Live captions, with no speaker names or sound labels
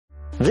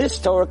This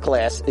Torah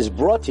class is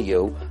brought to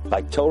you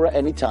by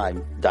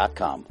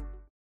TorahAnytime.com.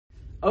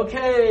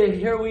 Okay,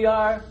 here we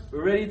are.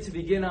 We're ready to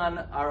begin on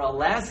our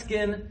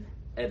Alaskan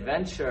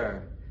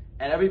adventure.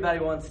 And everybody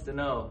wants to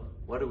know,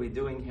 what are we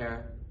doing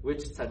here?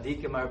 Which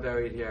tzaddikim are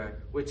buried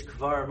here? Which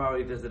kvarim are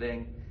we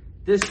visiting?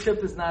 This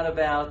trip is not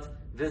about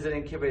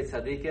visiting kivrei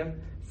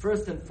tzaddikim.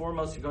 First and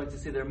foremost, you're going to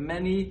see there are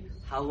many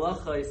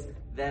halachos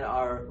that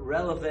are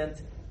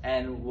relevant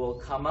and will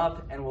come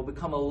up and will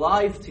become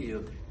alive to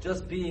you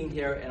just being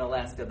here in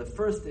Alaska. The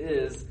first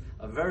is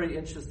a very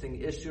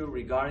interesting issue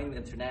regarding the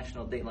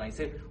international date line. You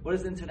say, what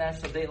does the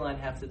international date line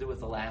have to do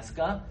with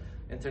Alaska?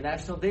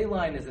 International date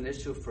line is an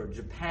issue for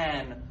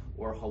Japan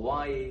or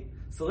Hawaii.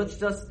 So let's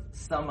just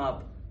sum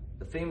up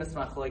the famous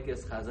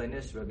machlokes Chazon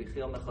Ish, Rabbi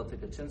Chiel Michal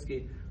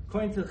Tukachinsky.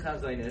 According to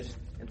Chazon Ish,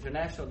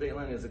 international date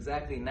line is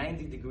exactly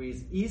 90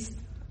 degrees east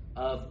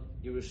of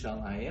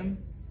Yerushalayim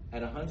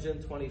at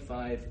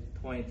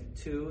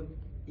 125.2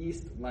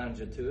 east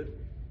longitude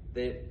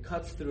that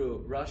cuts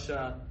through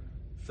Russia,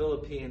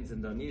 Philippines,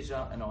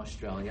 Indonesia, and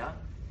Australia.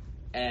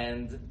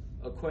 And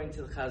according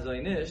to the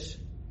Chazon Ish,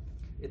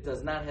 it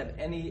does not have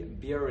any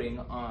bearing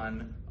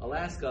on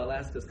Alaska.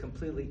 Alaska is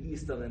completely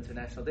east of the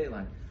international date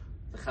line.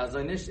 The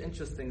Chazon Ish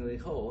interestingly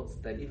holds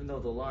that even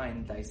though the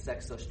line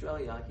dissects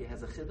Australia, he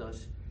has a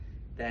chiddush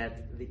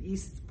that the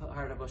east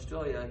part of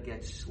Australia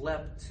gets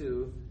schlepped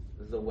to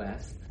the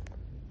west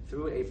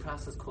through a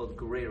process called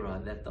Gerera,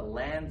 that the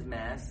land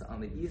mass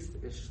on the east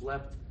is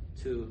schlepped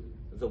to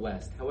the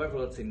west. However,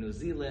 let's say New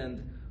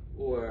Zealand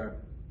or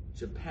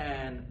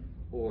Japan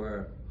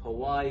or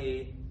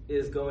Hawaii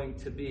is going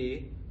to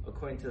be,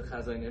 according to the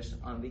Chazon Ish,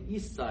 on the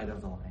east side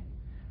of the line.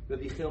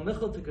 Rabbi Chiel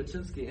Michal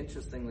Tukachinsky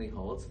interestingly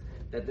holds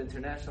that the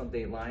international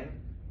date line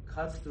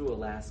cuts through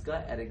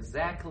Alaska at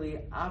exactly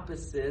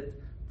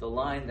opposite the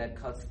line that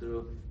cuts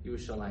through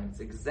Yerushalayim. It's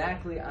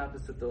exactly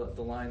opposite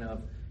the line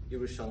of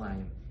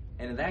Yerushalayim.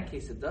 And in that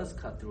case, it does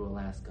cut through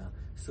Alaska.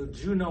 So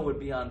Juneau would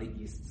be on the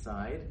east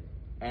side,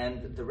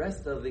 and the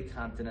rest of the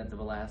continent of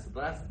Alaska,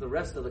 the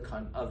rest of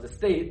the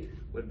state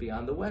would be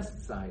on the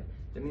west side.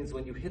 That means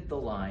when you hit the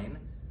line,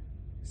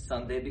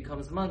 Sunday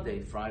becomes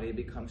Monday, Friday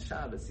becomes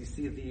Shabbos. You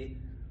see, the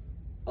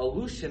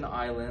Aleutian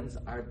Islands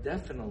are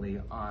definitely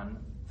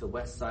on the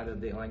west side of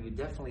the date line. You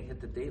definitely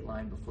hit the date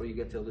line before you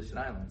get to Aleutian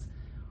Islands.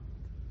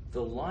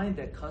 The line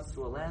that cuts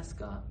through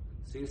Alaska,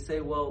 so you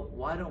say, well,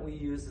 why don't we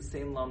use the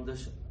same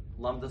lumdus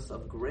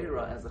of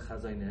Gerera as the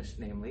Chazon Ish,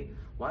 namely,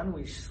 why don't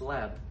we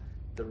schlep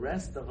the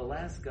rest of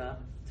Alaska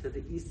to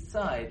the east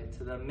side,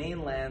 to the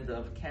mainland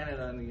of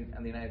Canada and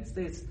the United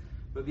States?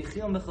 Rabbi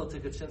Chiel Michal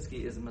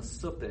Tukachinsky is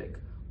masupik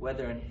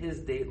whether in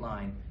his date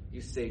line you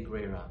say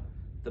Gerera.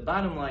 The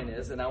bottom line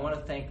is, and I want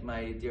to thank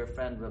my dear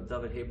friend Reb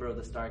David Haber of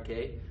the Star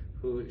K,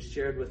 who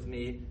shared with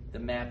me the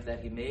map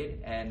that he made,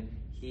 and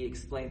he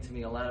explained to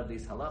me a lot of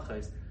these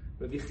halachas.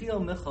 Rabbi Chiel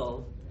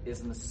Michal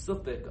is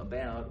masupik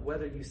about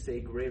whether you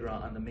say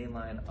Gerera on the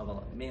mainland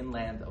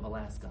of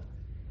Alaska.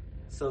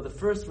 So the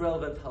first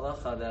relevant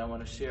halacha that I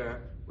want to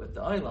share with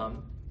the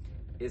Olam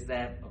is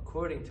that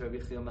according to Rabbi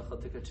Chiel Michal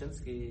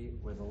Tukachinsky,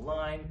 where the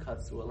line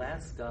cuts through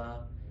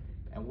Alaska,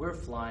 and we're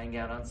flying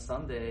out on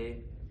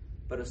Sunday,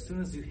 but as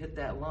soon as you hit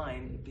that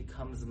line, it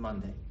becomes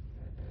Monday.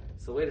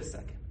 So wait a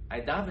second.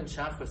 I daven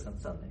Shachris on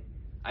Sunday.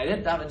 I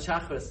didn't daven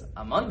Shachris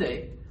on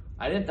Monday.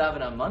 I didn't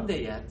daven on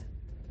Monday yet.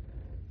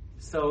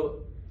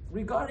 So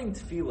regarding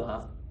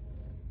tefillah,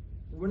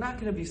 we're not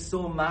going to be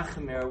so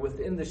machmer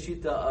within the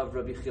shita of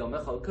Rabbi Chiel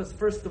Michal, because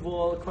first of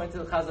all, according to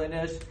the Chazon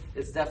Ish,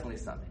 it's definitely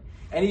Sunday.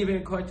 And even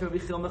according to Rabbi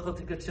Chiel Michal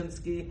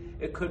Tukachinsky,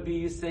 it could be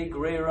you say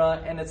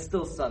Gerera and it's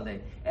still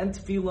Sunday. And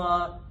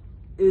tefillah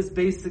is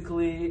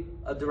basically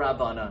a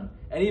derabanan.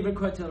 And even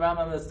according to the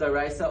Rambam as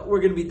Daraisa, we're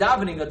going to be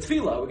davening a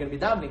tefillah. We're going to be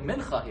davening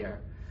mincha here.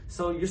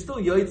 So you're still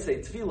yotzei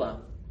tefillah.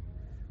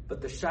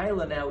 But the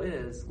shaila now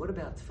is, what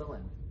about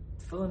tefillin?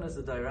 Tefillin is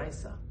a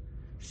Daraisa.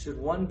 Should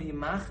one be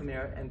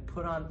machmir and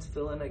put on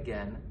tefillin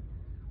again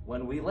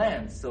when we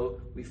land? So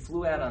we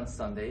flew out on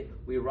Sunday.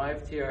 We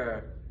arrived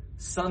here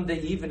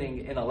Sunday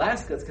evening. In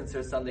Alaska, it's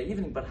considered Sunday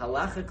evening, but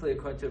halachically,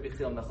 according to Rabbi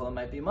Chiel Michal, it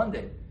might be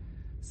Monday.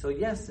 So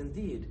yes,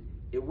 indeed,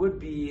 it would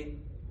be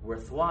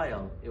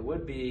worthwhile. It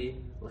would be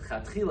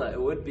l'chatchila.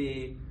 It would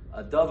be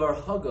a davar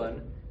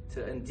hagun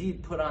to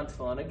indeed put on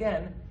tefillin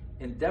again,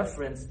 in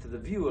deference to the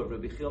view of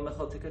Rabbi Chiel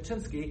Michal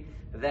Tukachinsky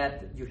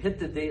that you hit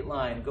the date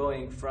line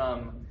going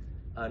from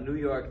New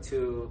York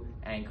to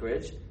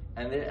Anchorage,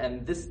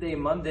 and this day,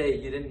 Monday,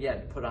 you didn't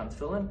yet put on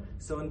tefillin.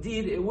 So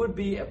indeed, it would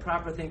be a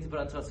proper thing to put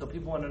on tefillin. So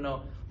people want to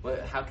know, well,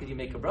 how could you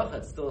make a bracha?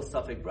 It's still a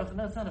suffix bracha.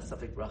 No, it's not a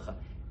suffix bracha.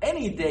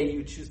 Any day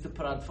you choose to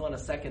put on tefillin a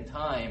second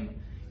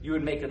time, you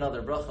would make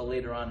another bracha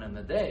later on in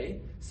the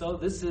day. So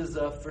this is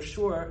for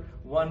sure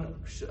one.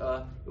 It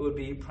would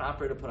be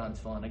proper to put on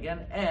tefillin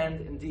again,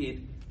 and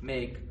indeed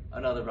make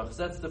another bracha.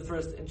 So that's the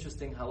first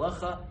interesting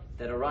halacha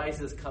that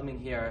arises coming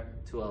here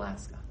to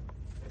Alaska.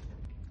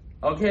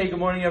 Okay, good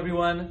morning,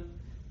 everyone.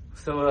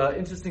 So,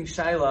 interesting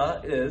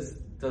shaila is: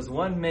 does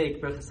one make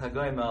Birchas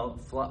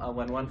Hagoimel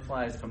when one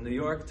flies from New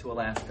York to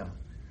Alaska?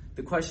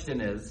 The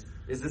question is,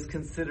 is this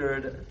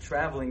considered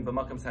traveling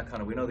b'makam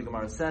sakana? We know the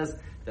Gemara says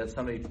that if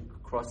somebody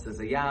crosses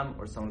a yam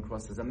or someone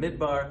crosses a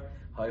midbar,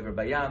 however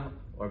bayam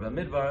or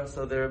b'midbar,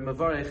 so they're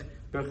mevarich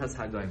birchas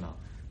hagoymal.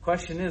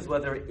 Question is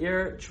whether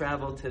air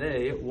travel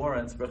today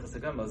warrants birchas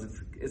hagoymal.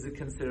 Is it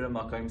considered a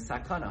makam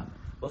sakana?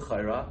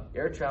 L'chayra,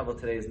 air travel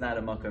today is not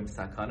a makam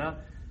sakana.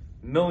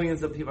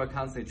 Millions of people are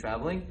constantly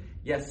traveling.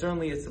 Yes,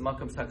 certainly it's a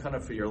makam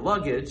sakana for your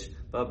luggage,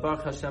 but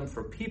Baruch Hashem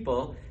for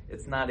people,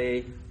 it's not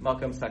a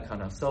makam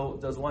sakana. So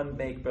does one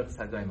make birchas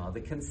hagoymal?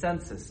 The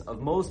consensus of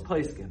most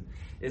poskim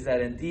is that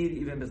indeed,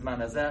 even bisman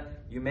hazeh,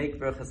 you make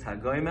birchas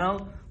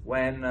hagoymal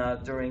when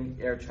during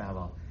air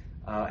travel.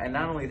 And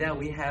not only that,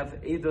 we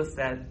have edus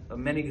that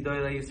many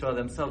Gedolei Yisrael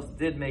themselves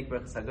did make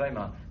birchas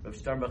hagoymal. Rav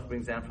Sternbach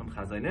brings down from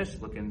Chazon Ish,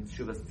 look in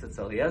Shuvas Tzitz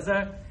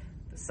Eliezer,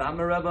 the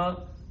Samer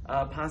Rebbe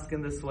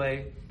paskin this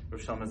way,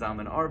 Rav Shalom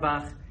Zalman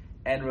Auerbach,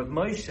 and Rav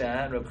Moshe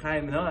and Rav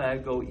Chaim Noah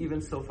go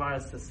even so far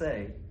as to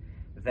say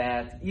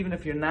that even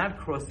if you're not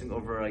crossing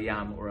over a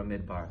yam or a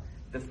midbar,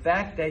 the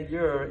fact that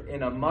you're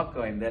in a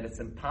makom, that it's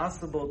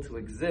impossible to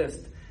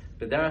exist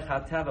b'derech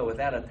hatava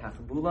without a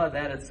tachbula,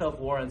 that itself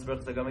warrants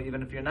birchas hagoymal,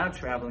 even if you're not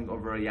traveling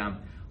over a yam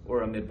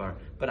or a midbar.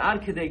 But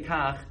ad kedei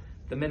kach,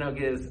 the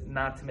minhag is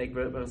not to make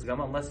birchas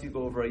hagoymal unless you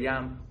go over a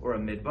yam or a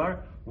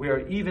midbar,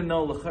 where even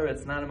though l'chor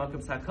it's not a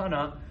makom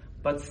sakana,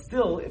 but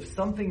still, if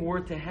something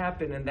were to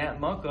happen in that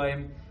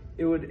makom,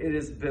 it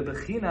is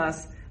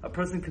bebechinas, a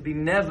person could be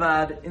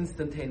nevad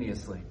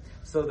instantaneously.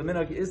 So the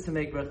minhag is to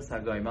make birchas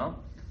hagoymal.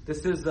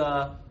 This is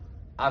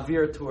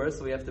avir tour,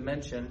 so we have to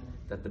mention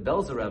that the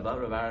Belzer Rebbe,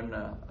 Rav Aaron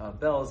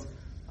Belz,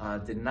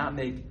 did not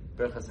make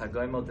birchas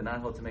hagoymal, did not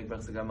hold to make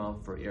birchas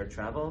hagoymal for air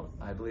travel.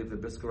 I believe the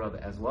Brisker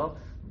Rebbe as well.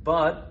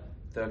 But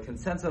the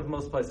consensus of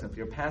most places, if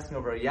you're passing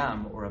over a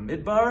yam or a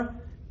midbar,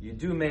 you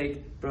do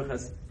make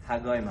birchas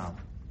hagoymal.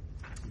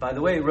 By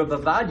the way, Rabbi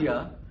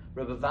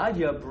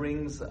Vadia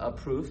brings a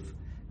proof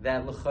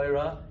that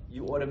l'chayra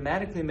you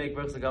automatically make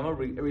birchas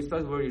hagoymal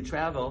irrespective of where you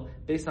travel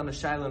based on the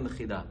shaila and the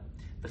chida.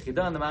 The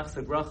chida and the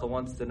Machzor Bracha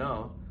wants to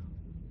know,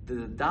 the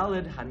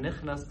Dalid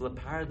Hanichnas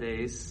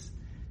Lepardes,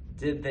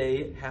 did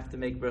they have to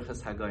make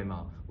birchas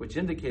hagoymal? Which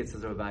indicates,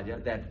 as Rabbi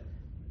Vadia, that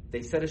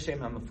they said a Shem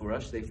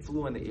HaMefurash, they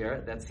flew in the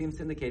air. That seems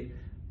to indicate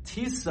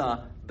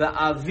Tisa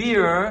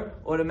Ba'avir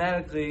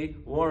automatically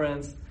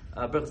warrants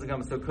birchas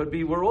hagoymal. So it could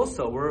be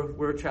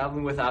we're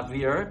traveling with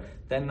avir,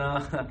 then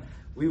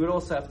we would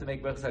also have to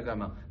make birchas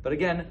hagoymal. But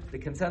again, the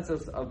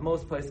consensus of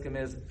most poskim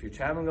is if you're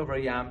traveling over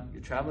a yam,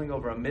 you're traveling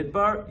over a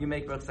midbar, you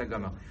make birchas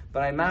hagoymal.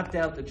 But I mapped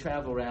out the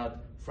travel route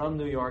from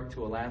New York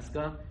to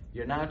Alaska.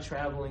 You're not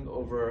traveling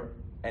over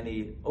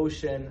any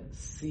ocean,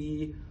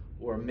 sea,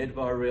 or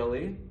midbar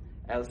really,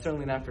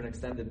 certainly not for an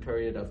extended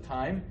period of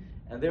time.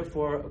 And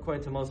therefore,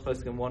 according to most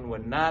poskim, one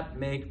would not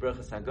make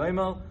birchas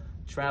hagoymal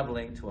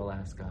traveling to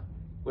Alaska.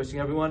 Wishing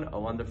everyone a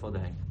wonderful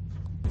day.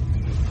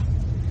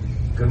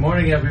 Good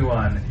morning,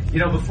 everyone.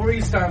 Before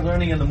you start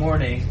learning in the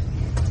morning,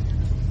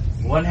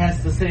 one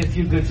has to say a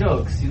few good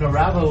jokes.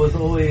 Rabba was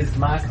always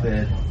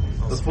makbid.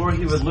 Before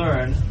he would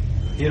learn,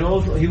 he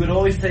would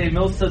always say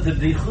Milsa de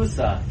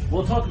B'dichusa.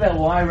 We'll talk about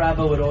why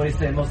Rabba would always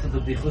say Milsa de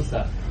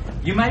B'dichusa.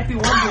 You might be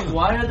wondering,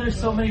 why are there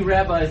so many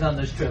rabbis on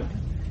this trip?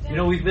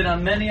 We've been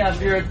on many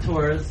Avira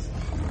tours,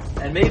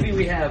 and maybe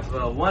we have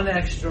one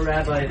extra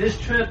rabbi. This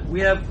trip,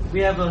 we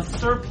have a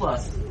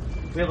surplus.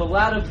 We have a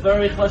lot of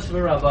very chashuv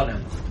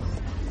rabbanim.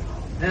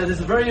 Now,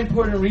 there's a very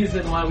important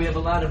reason why we have a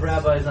lot of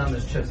rabbis on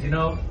this trip.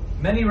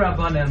 Many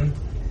rabbanim,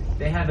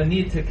 they have a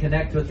need to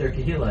connect with their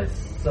kehilas.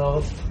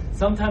 So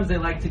sometimes they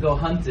like to go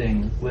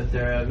hunting with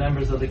their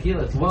members of the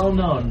kehillah. It's well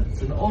known.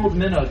 It's an old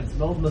minhag. It's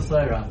an old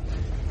Masorah.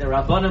 The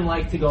rabbanim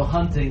like to go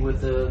hunting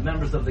with the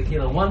members of the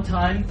kehillah. One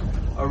time,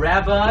 a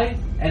rabbi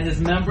and his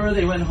member,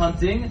 they went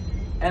hunting,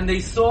 and they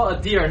saw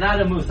a deer,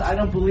 not a moose. I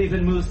don't believe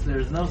in moose.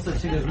 There's no such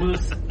thing as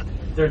moose.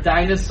 They're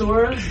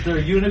dinosaurs, they're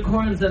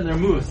unicorns, and they're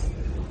moose.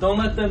 Don't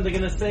let them, they're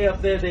going to say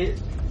up there,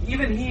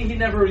 he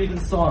never even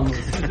saw a moose.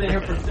 He's been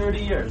here for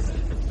 30 years.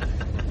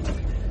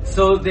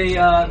 So they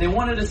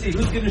wanted to see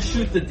who's going to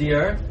shoot the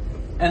deer,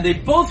 and they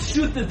both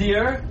shoot the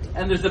deer,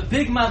 and there's a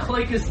big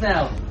machlokes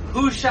now.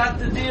 Who shot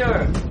the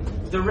deer?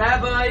 The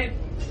rabbi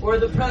or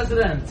the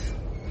president?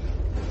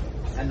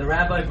 And the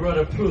rabbi brought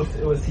a proof.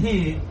 It was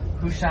he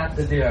who shot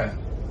the deer.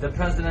 The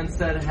president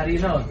said, how do you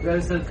know? The rabbi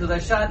said, because I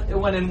shot, it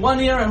went in one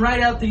ear and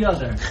right out the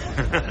other.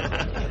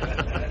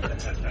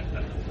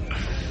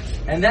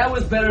 And that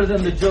was better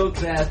than the joke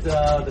that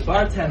the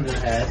bartender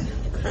had,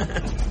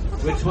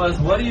 which was,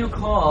 what do you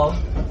call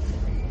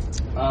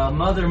a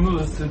mother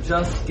moose who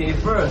just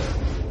gave birth?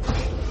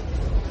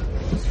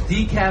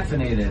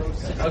 Decaffeinated.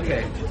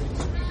 Okay.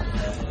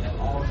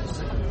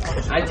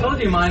 I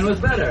told you mine was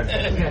better.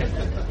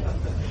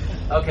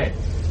 Okay.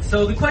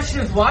 So the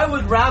question is, why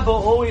would Rabba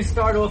always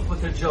start off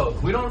with a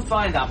joke? We don't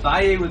find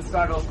Abaye would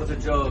start off with a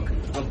joke,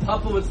 or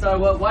Papa would start,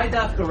 why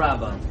Dafka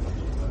Rabba?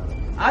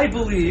 I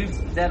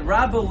believe that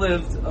Rabba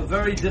lived a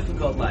very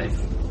difficult life.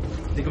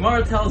 The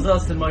Gemara tells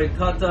us in Moed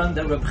Katan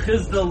that Reb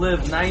Chizda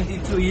lived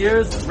 92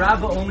 years,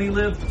 Rabba only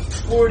lived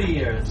 40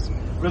 years.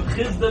 Reb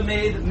Chizda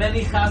made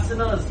many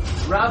chasanas.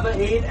 Rabba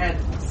ate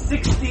at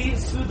 60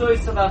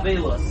 sudois of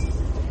avelos.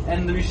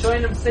 And the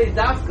Rishonim say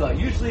dafka.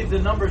 Usually the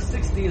number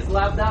 60 is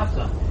lav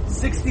dafka.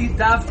 60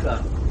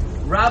 dafka.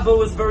 Rabba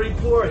was very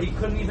poor. He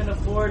couldn't even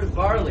afford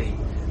barley.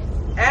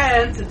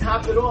 And to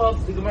top it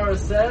off, the Gemara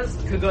says,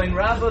 Kagoin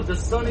Rabba the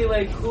Soni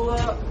Le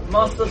Kula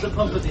Masa de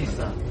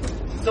Pampadisa.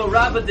 So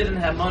Rabba didn't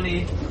have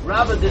money,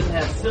 Rabba didn't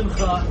have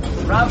simcha,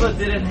 Rabba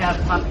didn't have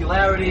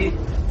popularity.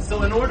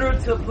 So in order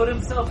to put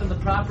himself in the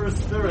proper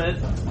spirit,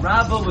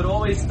 Rabba would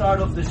always start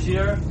off the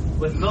shir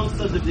with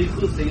Milsa de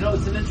Bichusa. You know,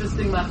 it's an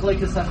interesting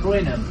machlekes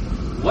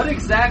achronim. What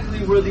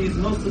exactly were these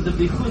Milsa de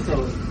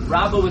Bichusa?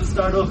 Rabba would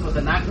start off with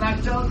a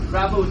knock-knock joke.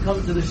 Rabba would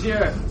come to the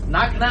shir,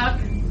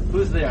 knock-knock,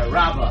 who's there?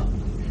 Rabba.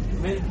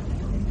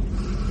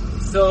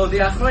 So the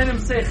achronim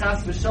say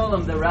chas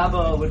v'shalom, the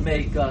Rabba would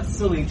make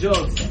silly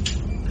jokes.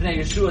 Pnei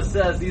Yeshua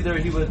says either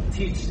he would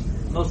teach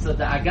Milsa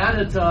de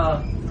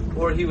Agadata,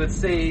 or he would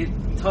say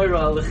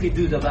Torah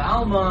lechiduda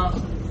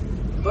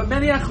ba'alma. But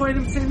many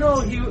achronim say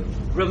no.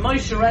 Rav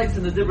Moshe writes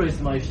in the Divrei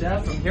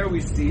Moshe. From here we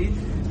see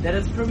that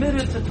it's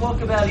permitted to talk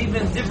about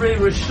even Divrei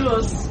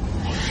Rishus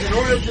in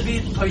order to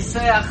be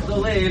Poiseach the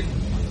Lev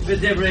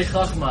v'Divrei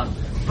Chachma.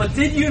 But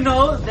did you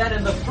know that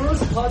in the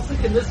first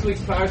pasuk in this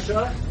week's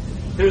parsha,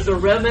 there's a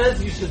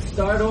remez? You should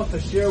start off a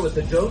shir with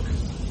a joke.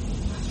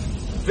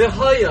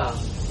 V'haya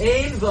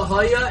ein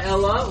v'haya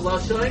ela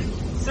lashay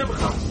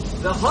simcha.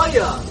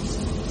 V'haya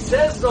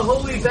says the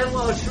holy Ben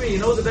Lashri. You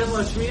know what the Ben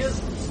Lashri is?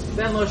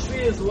 Ben Lashri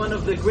is one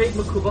of the great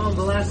Mekubalim of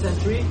the last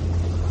century.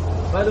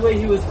 By the way,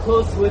 he was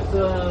close with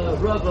the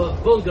Rav of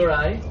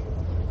Bulgarai.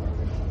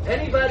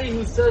 Anybody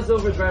who says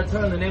over Dvar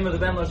Torah in the name of the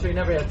Ben Lashri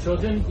never had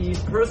children, he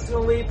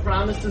personally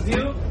promises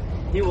you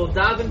he will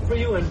daven for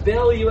you and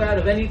bail you out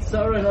of any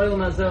tzara in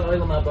Olam Hazeh,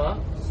 Olam Haba.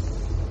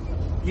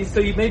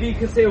 So maybe you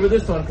could say over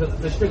this one because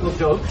it's a shtickle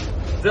joke.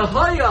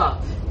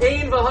 V'haya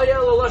ein v'haya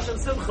l'lashem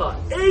simcha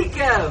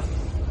eikev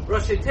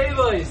Rashi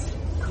Tevois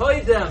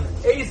koidem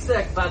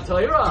eisek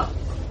b'Torah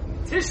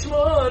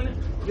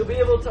tishma'on. You'll be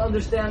able to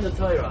understand the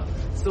Torah.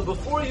 So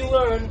before you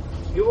learn,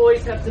 you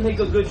always have to make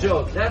a good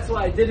joke. That's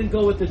why I didn't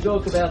go with the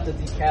joke about the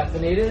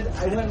decaffeinated.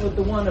 I went with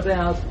the one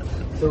about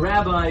the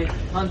rabbi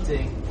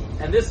hunting.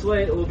 And this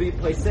way it will be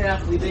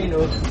Poiseach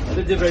Libeinu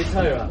v'Divrei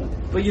Torah.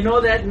 But you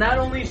know that not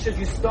only should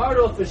you start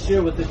off a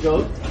shir with the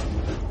joke,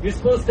 you're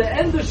supposed to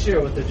end the shir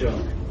with the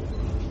joke.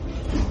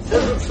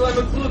 Says Rav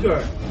Shlomo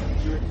Kluger,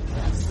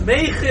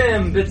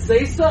 Smeichem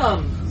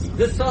b'tseisam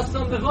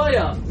v'sasam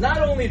b'vayam.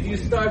 Not only do you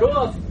start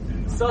off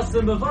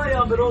sasam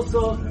b'vayam, but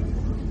also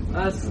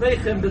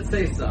Smeichem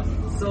b'tseisam.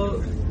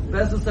 So,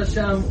 Be'ezus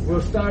Hashem,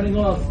 we're starting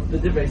off the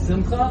Divrei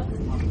Simcha,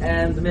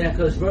 and may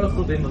HaKadosh Baruch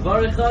Hu be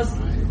mevarech us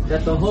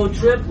that the whole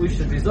trip we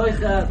should be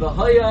zoicha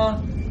v'haya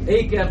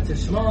eikev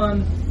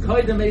tishman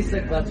koidem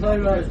eisek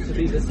b'Torah should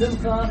be the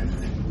Simcha,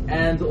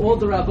 and all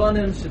the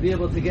Rabbanim should be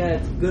able to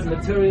get good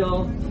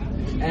material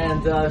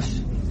and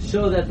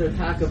show that they're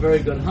taka very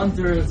good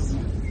hunters,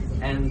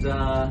 and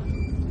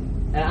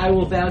I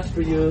will vouch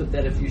for you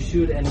that if you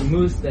shoot any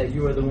moose, that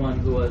you are the one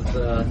who was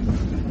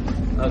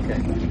okay.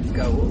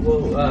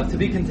 Go. To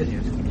be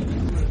continued.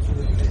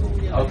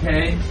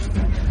 Okay.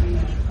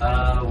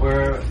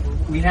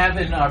 We have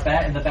in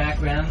the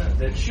background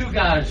the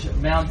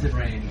Chugaj mountain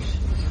range,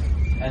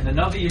 and the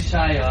Navi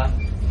Yeshaya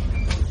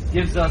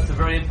gives us a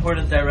very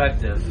important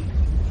directive.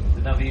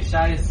 The Navi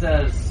Yeshaya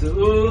says,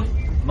 "Su'u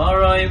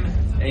maraim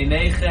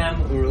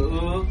einechem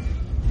uru'u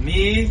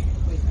mi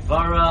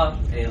vara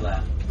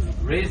elah."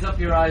 Raise up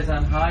your eyes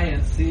on high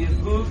and see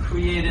who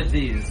created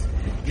these.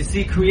 You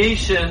see,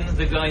 creation,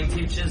 the Gaon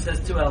teaches, has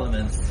two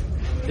elements.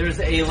 There's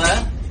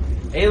Elah.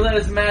 Elah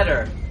is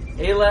matter.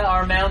 Elah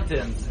are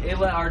mountains.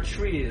 Elah are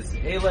trees.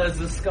 Elah is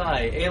the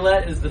sky.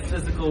 Elah is the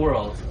physical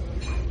world.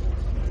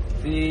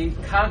 The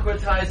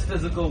concretized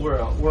physical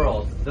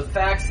world. The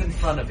facts in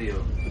front of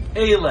you.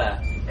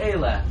 Elah.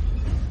 Elah.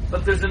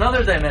 But there's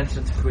another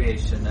dimension to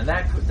creation, and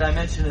that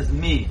dimension is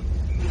me.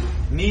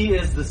 Me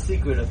is the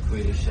secret of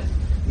creation.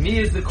 Me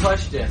is the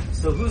question.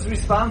 So who's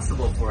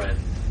responsible for it?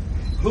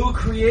 Who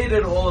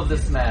created all of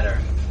this matter?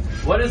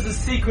 What is the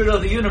secret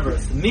of the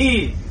universe?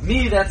 Me.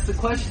 Me, that's the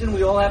question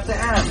we all have to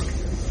ask.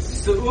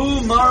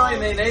 Su'u marai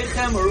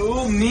meinechem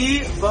u'u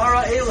mi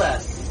bara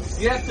elah.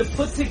 You have to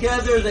put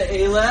together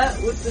the elah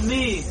with the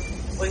me.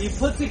 When you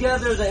put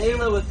together the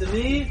elah with the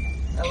me,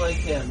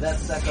 Elohim,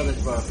 that's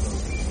HaKadosh Baruch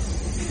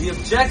Hu. The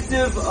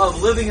objective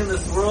of living in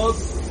this world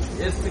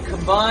is to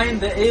combine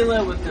the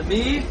elah with the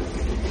me.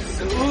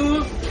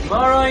 Su'u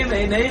marai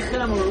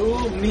meinechem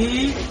u'u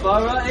mi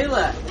bara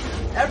elah.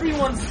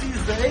 Everyone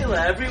sees the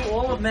elah.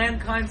 All of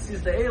mankind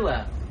sees the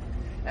elah.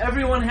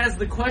 Everyone has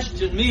the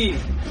question, me.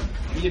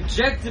 The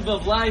objective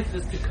of life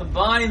is to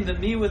combine the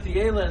me with the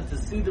elah and to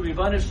see the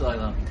Ribono Shel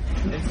Olam.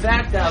 In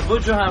fact, the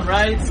Avudraham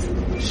writes,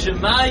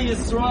 Shema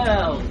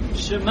Yisrael.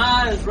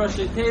 Shema is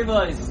Rashi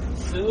Tevois.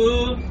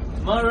 Su'u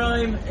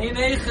maraim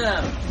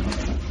einechem.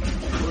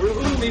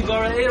 Ru'u mi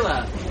bara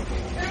elah.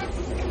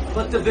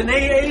 But the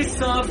Bnei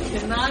Esav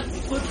cannot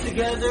put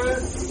together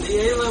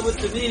the elah with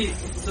the me.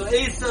 So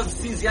Esav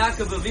sees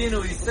Yaakov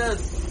Avinu, he says,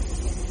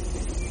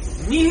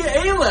 Mi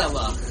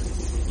Eilelach.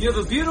 You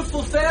have a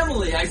beautiful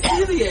family. I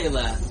see the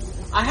Eilah.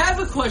 I have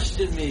a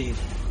question, me.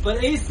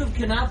 But Esav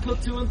cannot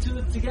put two and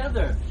two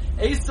together.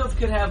 Esav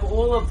could have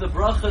all of the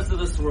brachas of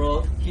this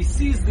world. He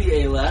sees the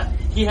Eilah.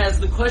 He has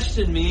the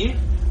question, me.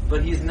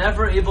 But he's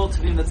never able to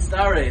be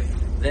mitzaref.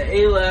 The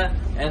Eilah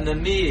and the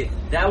me.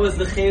 That was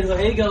the Ched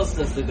HaEgel,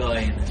 says the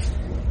Goyin.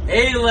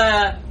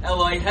 Eilah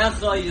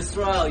Elohecha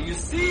Yisrael. You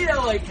see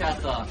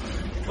Elohecha.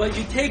 But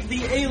you take the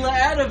Eilah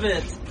out of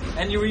it.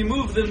 And you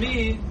remove the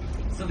me.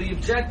 So the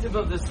objective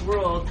of this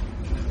world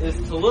is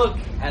to look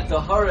at the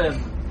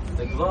Harim,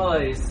 the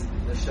Gvois,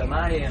 the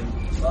Shamayim,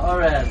 the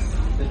Aretz,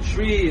 the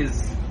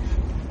trees.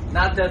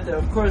 Not that there,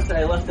 of course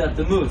I left out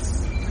the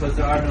moose, because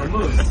there are no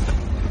moose.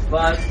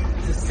 But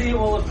to see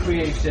all of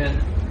creation,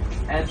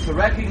 and to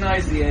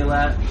recognize the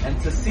Eilah, and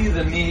to see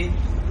the me,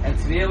 and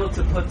to be able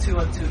to put two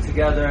and two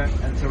together,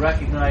 and to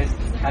recognize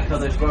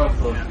HaKadosh Baruch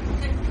Hu.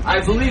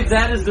 I believe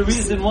that is the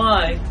reason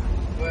why.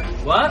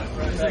 What?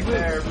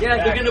 Yeah,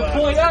 they're going to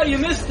point. Oh, you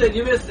missed it.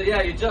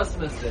 Yeah, you just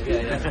missed it.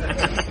 Yeah.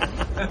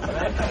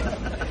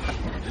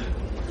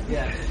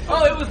 Yeah.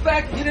 Oh, it was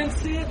back. You didn't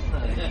see it?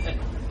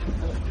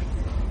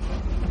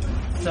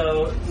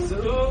 So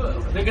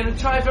they're going to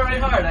try very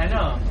hard, I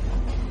know.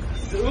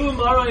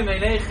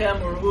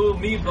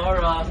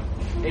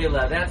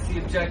 That's the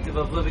objective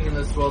of living in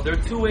this world. There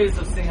are two ways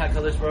of seeing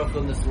HaKadosh Baruch Hu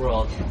in this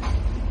world.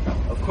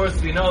 Of course,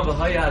 we know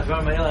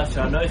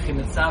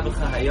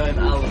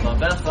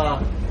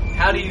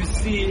how do you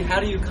see, how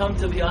do you come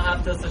to the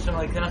Ahavtas Hashem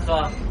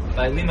Elokecha?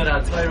 By Limud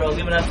HaTorah.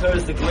 Limud HaTorah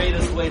is the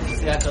greatest way to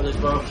see HaKadosh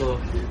Baruch Hu.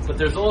 But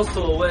there's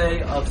also a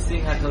way of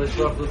seeing HaKadosh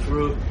Baruch Hu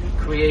through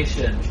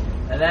creation.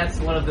 And that's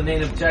one of the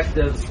main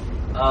objectives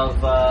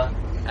of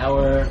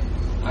our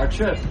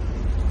trip.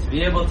 To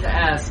be able to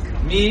ask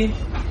me,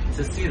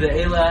 to see the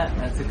Eilah,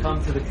 and to come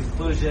to the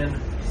conclusion,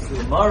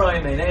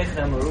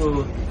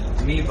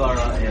 Mi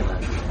bara Eilah.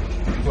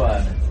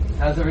 What?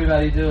 How's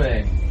everybody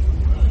doing?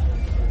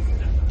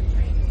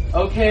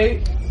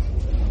 Okay,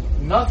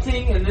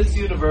 nothing in this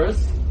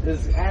universe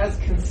is as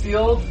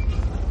concealed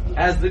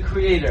as the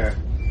Creator.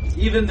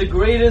 Even the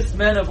greatest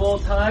men of all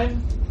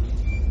time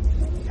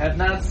have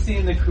not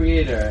seen the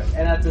Creator.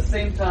 And at the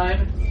same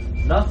time,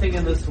 nothing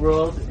in this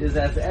world is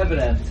as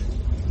evident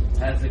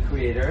as the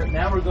Creator.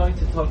 Now we're going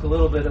to talk a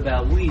little bit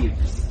about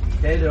leaves.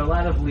 Okay, there are a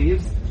lot of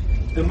leaves.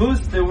 The moose,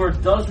 there were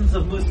dozens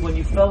of moose. When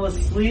you fell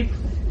asleep,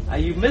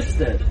 you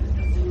missed it.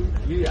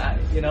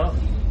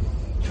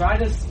 Try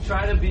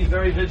to be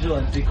very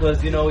vigilant,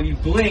 because you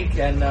blink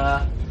and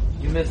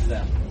you miss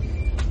them.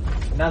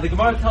 Now the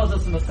Gemara tells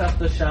us in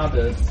Masechta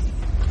Shabbos,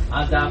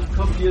 Adaf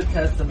Kufiyut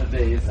Tesam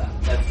Beis,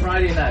 that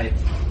Friday night,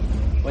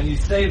 when you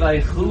say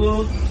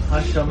Vayichulu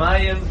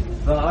Hashamayim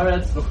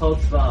Va'aretz V'chol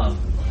Tzva'am,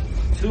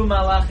 two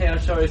Malachei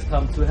Hasharis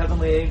come, two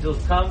heavenly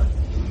angels come,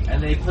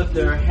 and they put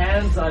their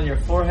hands on your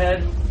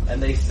forehead,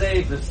 and they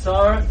say,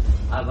 V'sar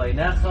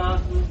Avaynecha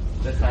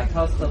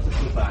V'chatascha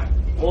T'kufar.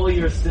 All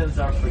your sins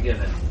are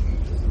forgiven.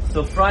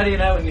 So Friday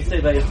night when you say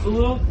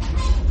Vayichulu,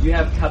 you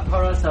have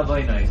Kaparas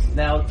Avaynos.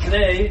 Now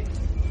today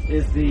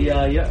is the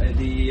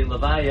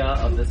Levaya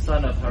of the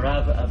son of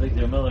Harav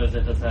Avigdor Miller,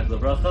 Zechatzak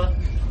Lebracha.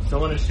 So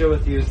I want to share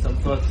with you some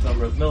thoughts from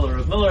Rav Miller.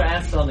 Rav Miller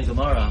asked on the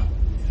Gemara,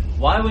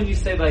 why when you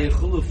say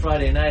Vayichulu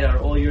Friday night are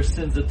all your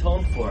sins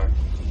atoned for?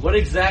 What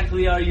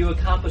exactly are you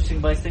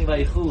accomplishing by saying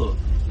Vayichulu?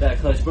 That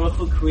HaKadosh Baruch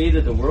Hu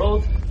created the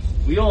world?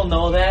 We all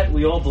know that.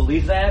 We all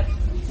believe that.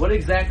 What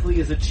exactly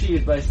is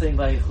achieved by saying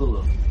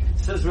Vayichulu?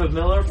 Says Rav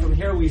Miller, from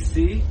here we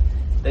see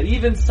that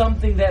even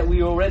something that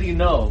we already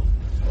know,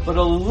 but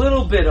a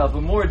little bit of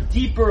a more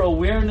deeper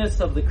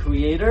awareness of the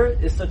Creator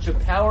is such a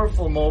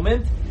powerful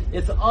moment.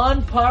 It's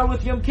on par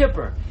with Yom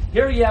Kippur.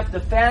 Here you have to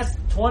fast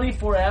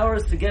 24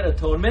 hours to get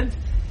atonement,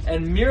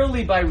 and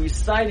merely by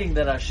reciting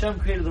that Hashem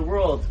created the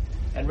world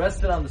and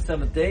rested on the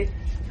seventh day,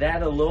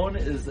 that alone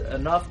is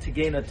enough to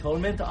gain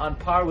atonement, on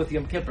par with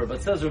Yom Kippur.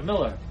 But says Rav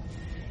Miller,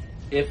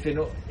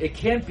 it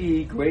can't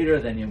be greater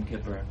than Yom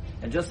Kippur.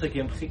 And just like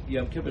Yom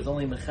Kippur is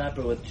only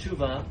mechaper with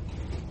tshuva,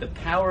 the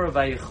power of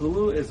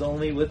Vayichulu is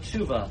only with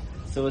tshuva.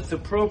 So it's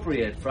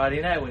appropriate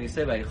Friday night when you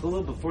say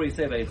Vayichulu, before you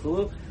say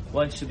Vayichulu,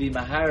 one should be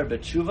mahar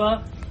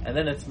b'tshuva, and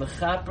then it's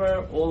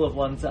mechaper all of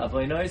one's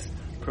avonos,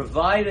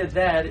 provided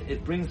that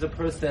it brings a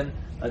person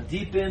a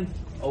deepened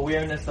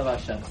awareness of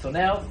Hashem. So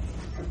now,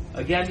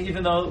 again,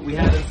 even though we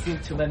haven't seen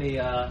too many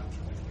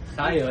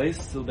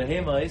chayos,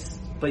 behemos,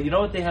 but you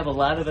know what they have a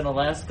lot of in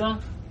Alaska?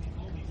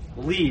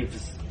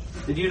 Leaves.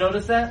 Did you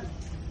notice that?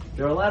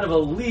 There are a lot of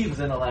leaves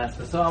in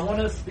Alaska. So I want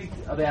to speak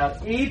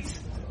about 8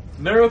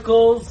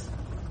 miracles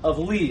of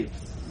leaves.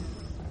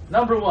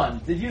 Number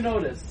 1, did you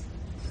notice?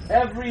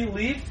 Every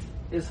leaf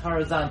is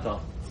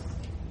horizontal,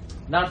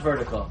 not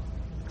vertical.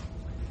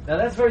 Now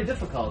that's very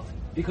difficult,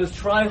 because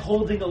try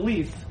holding a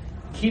leaf,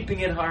 keeping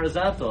it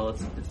horizontal.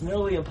 It's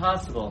nearly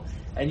impossible.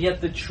 And yet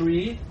the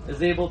tree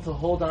is able to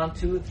hold on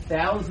to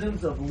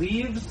thousands of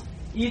leaves,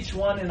 each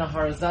one in a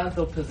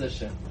horizontal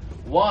position.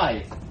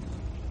 Why?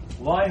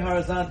 Why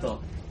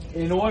horizontal?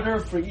 in order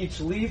for each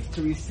leaf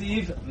to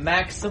receive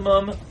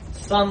maximum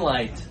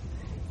sunlight.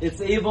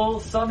 It's able,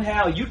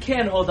 somehow, you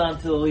can't hold on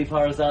to the leaf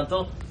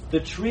horizontal. The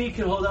tree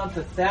can hold on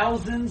to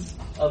thousands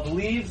of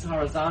leaves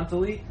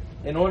horizontally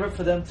in order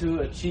for them to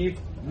achieve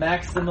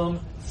maximum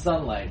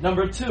sunlight.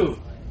 Number two,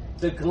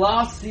 the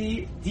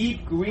glossy,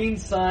 deep green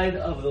side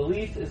of the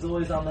leaf is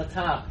always on the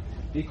top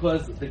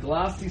because the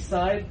glossy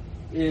side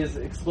is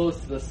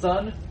exposed to the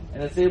sun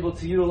and it's able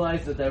to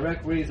utilize the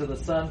direct rays of the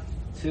sun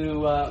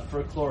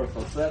for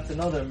chlorophyll. So that's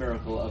another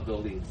miracle of the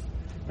leaves.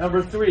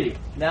 Number three,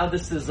 now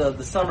this is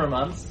the summer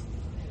months.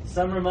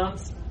 Summer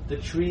months, the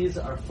trees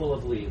are full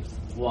of leaves.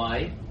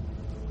 Why?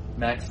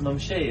 Maximum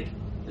shade.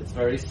 It's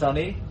very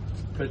sunny,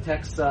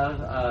 protects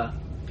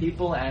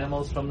people,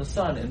 animals from the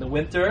sun. In the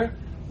winter,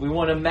 we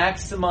want to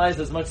maximize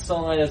as much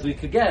sunlight as we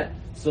could get.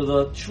 So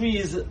the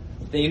trees,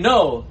 they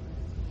know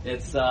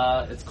it's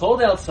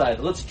cold outside.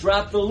 Let's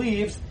drop the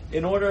leaves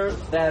in order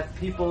that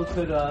people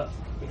could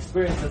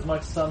experience as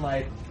much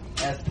sunlight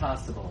as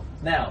possible.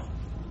 Now,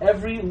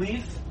 every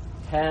leaf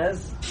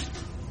has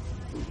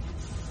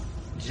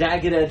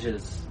jagged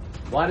edges.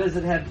 Why does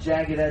it have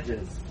jagged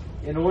edges?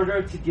 In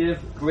order to give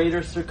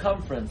greater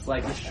circumference,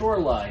 like a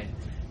shoreline,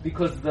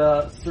 because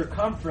the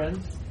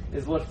circumference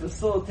is what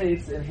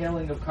facilitates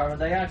inhaling of carbon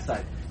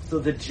dioxide. So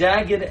the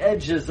jagged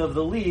edges of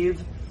the leaf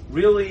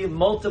really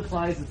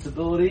multiplies its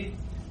ability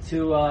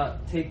to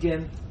take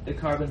in the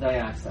carbon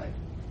dioxide.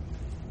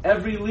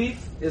 Every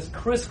leaf is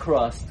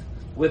crisscrossed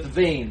with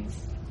veins.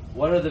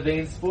 What are the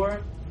veins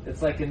for?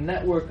 It's like a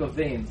network of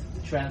veins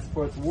that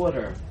transports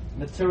water,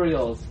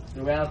 materials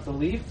throughout the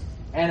leaf,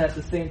 and at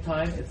the same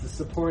time, it's a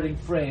supporting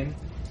frame.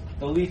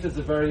 The leaf is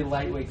a very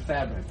lightweight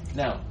fabric.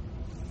 Now,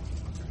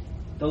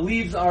 the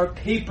leaves are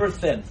paper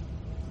thin.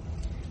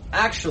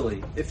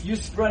 Actually, if you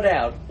spread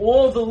out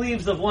all the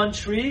leaves of one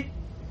tree,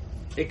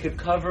 it could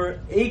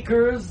cover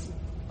acres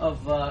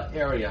of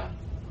area.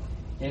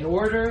 In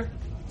order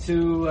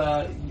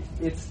to,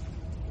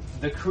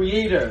 the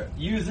Creator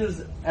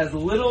uses as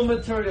little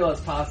material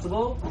as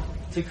possible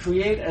to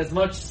create as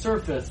much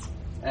surface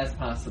as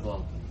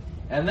possible.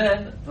 And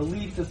then the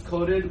leaf is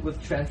coated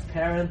with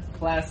transparent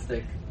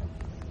plastic,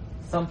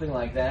 something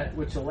like that,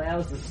 which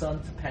allows the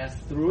sun to pass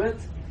through it,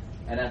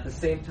 and at the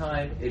same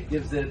time it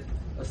gives it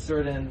a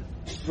certain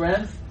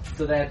strength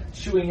so that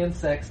chewing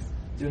insects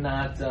do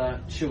not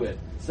chew it.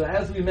 So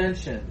as we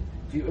mentioned,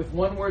 if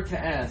one were to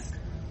ask,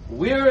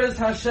 where is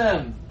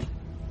Hashem?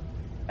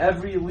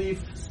 Every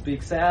leaf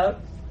speaks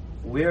out,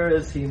 where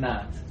is He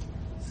not?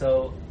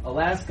 So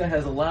Alaska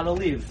has a lot of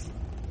leaves,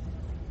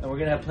 and we're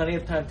going to have plenty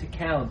of time to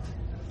count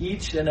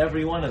each and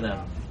every one of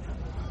them.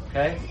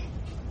 Okay?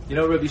 You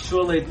know, Rabbi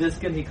Shua Leib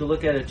Diskin, he could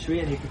look at a tree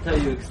and he could tell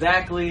you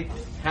exactly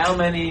how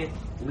many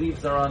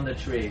leaves are on the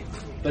tree.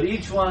 But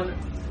each one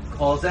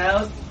calls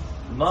out,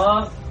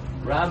 Ma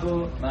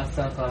Rabu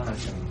Masafa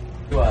Hashem.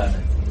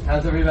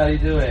 How's everybody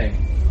doing?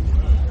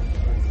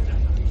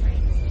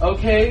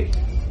 Okay,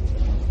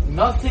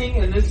 nothing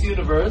in this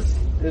universe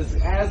is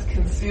as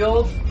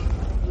concealed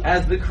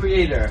as the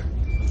Creator.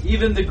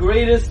 Even the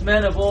greatest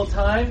men of all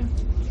time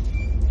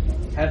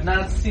have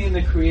not seen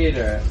the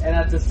Creator. And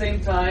at the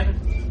same time,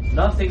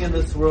 nothing in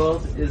this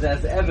world is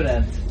as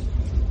evident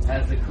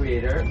as the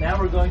Creator. Now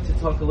we're going to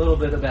talk a little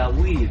bit about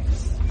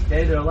leaves.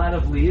 Okay, there are a lot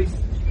of leaves.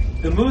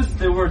 The moose,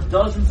 there were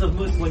dozens of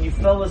moose. When you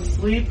fell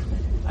asleep,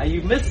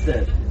 you missed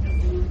it.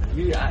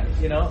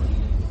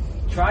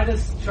 Try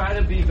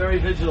to be very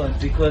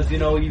vigilant because,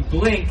 you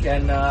blink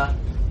and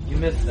you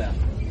miss them.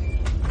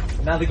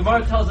 Now the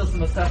Gemara tells us in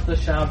the Masechta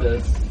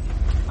Shabbos,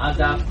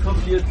 Adaf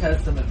Kufyut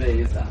Tesem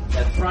Be'ezah,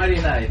 that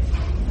Friday night,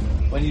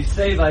 when you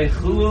say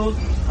Vayichulu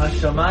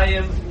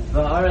Hashamayim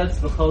Va'aretz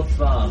V'chol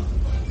Tzva'am,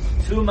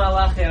 two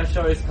Malachei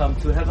Hasharis come,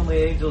 two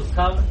heavenly angels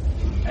come,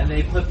 and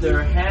they put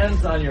their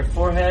hands on your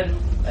forehead,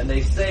 and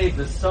they say,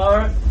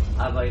 V'sar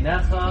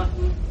Avaynecha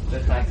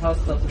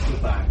V'chaytasta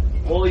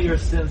T'chupar. All your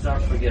sins are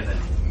forgiven.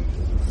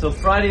 So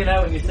Friday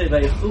night when you say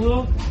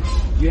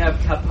Vayichulu, you have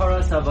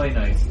Kaparas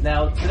Avaynos.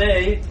 Now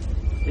today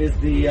is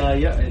the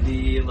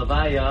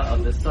Levaya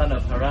of the son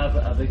of Harav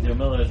Avigdor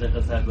Miller,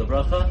 Zechus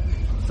HaGlebracha.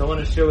 So I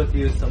want to share with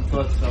you some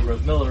thoughts from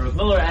Rav Miller. Rav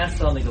Miller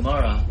asked on the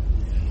Gemara,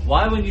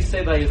 why when you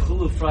say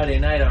Vayichulu Friday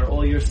night are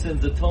all your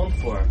sins atoned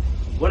for?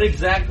 What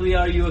exactly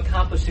are you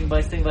accomplishing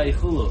by saying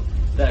Vayichulu?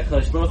 That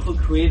HaKadosh Baruch Hu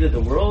created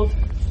the world?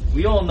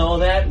 We all know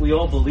that, we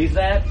all believe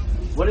that.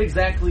 What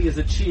exactly is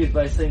achieved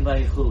by saying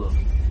Vayichulu?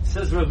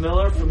 Says Rav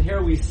Miller, from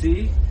here we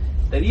see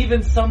that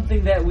even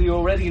something that we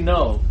already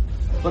know,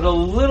 but a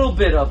little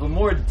bit of a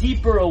more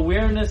deeper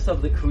awareness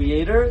of the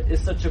Creator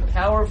is such a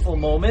powerful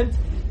moment.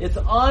 It's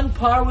on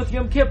par with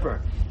Yom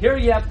Kippur. Here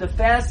you have to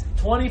fast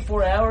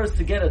 24 hours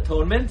to get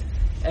atonement,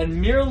 and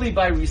merely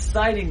by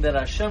reciting that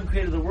Hashem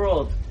created the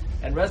world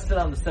and rested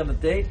on the seventh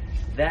day,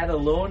 that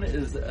alone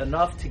is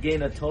enough to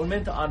gain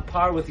atonement on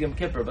par with Yom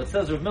Kippur. But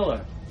says Rav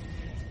Miller,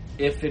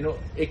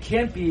 it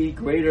can't be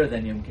greater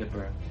than Yom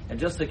Kippur. And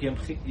just like Yom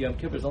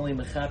Kippur is only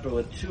mechaper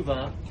with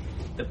tshuva,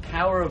 the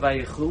power of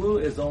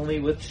Vayichulu is only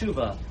with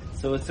tshuva.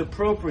 So it's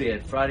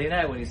appropriate Friday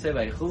night when you say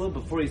Vayichulu,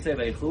 before you say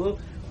Vayichulu,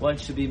 one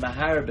should be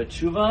mahar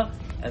b'tshuva,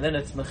 and then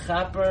it's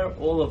mechaper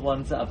all of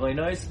one's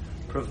avonos,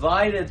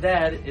 provided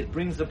that it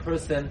brings a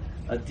person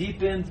a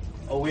deepened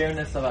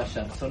awareness of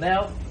Hashem. So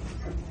now,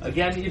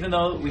 again, even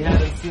though we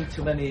haven't seen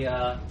too many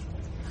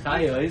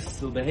chayos,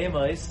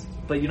 behemos,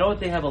 but you know what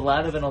they have a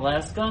lot of in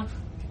Alaska?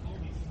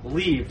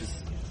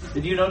 Leaves.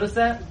 Did you notice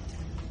that?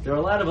 There are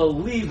a lot of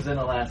leaves in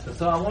Alaska.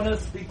 So I want to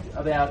speak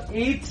about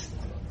 8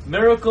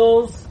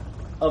 miracles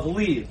of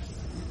leaves.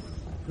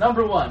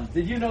 Number 1,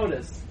 did you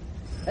notice?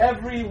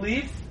 Every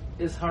leaf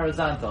is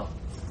horizontal,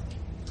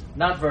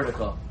 not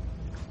vertical.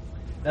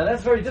 Now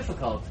that's very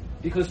difficult,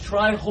 because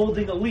try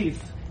holding a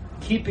leaf,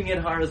 keeping it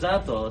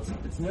horizontal.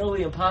 It's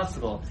nearly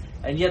impossible.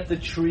 And yet the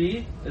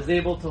tree is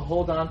able to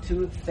hold on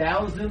to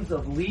thousands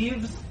of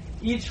leaves,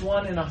 each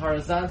one in a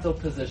horizontal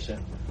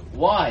position.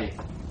 Why?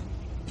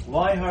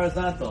 Why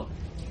horizontal?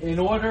 In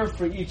order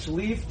for each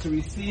leaf to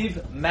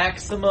receive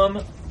maximum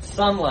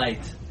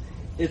sunlight.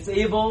 It's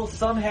able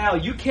somehow,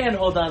 you can't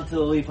hold on to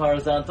the leaf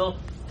horizontal,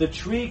 the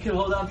tree can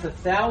hold on to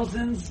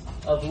thousands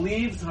of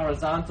leaves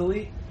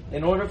horizontally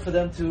in order for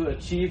them to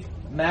achieve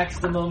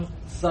maximum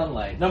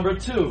sunlight. Number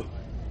 2,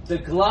 the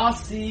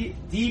glossy,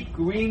 deep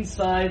green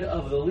side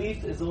of the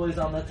leaf is always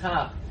on the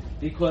top,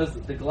 because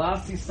the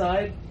glossy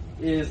side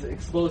is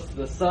exposed to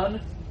the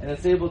sun, and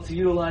it's able to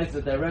utilize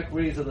the direct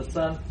rays of the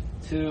sun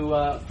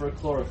for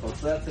chlorophyll.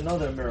 So that's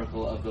another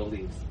miracle of the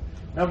leaves.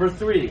 Number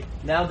 3,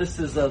 now this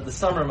is the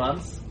summer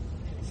months.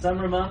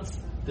 Summer months,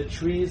 the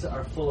trees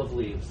are full of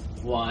leaves.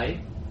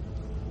 Why?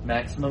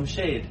 Maximum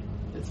shade.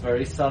 It's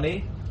very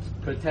sunny,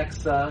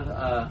 protects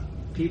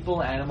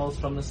people, animals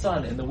from the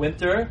sun. In the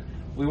winter,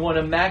 we want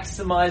to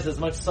maximize as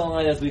much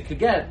sunlight as we could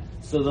get.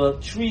 So the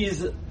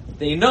trees,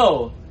 they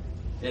know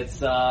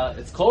it's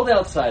cold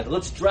outside.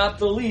 Let's drop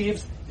the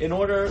leaves in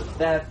order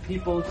that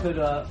people could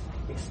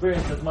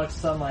experience as much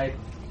sunlight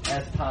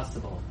as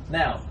possible.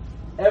 Now,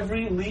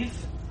 every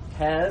leaf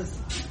has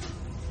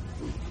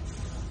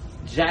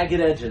jagged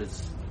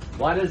edges.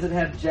 Why does it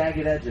have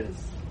jagged edges?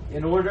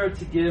 In order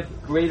to give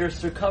greater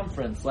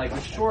circumference, like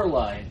a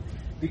shoreline,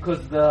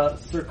 because the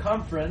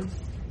circumference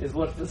is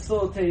what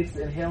facilitates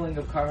inhaling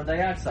of carbon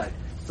dioxide.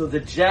 So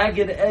the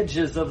jagged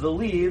edges of the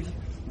leaf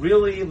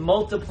really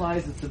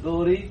multiplies its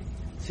ability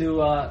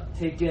to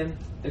take in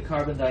the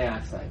carbon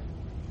dioxide.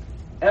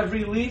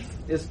 Every leaf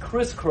is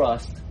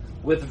crisscrossed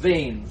with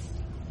veins.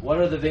 What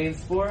are the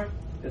veins for?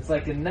 It's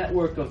like a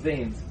network of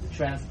veins. It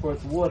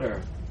transports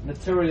water,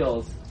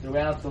 materials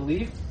throughout the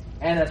leaf,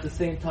 and at the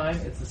same time,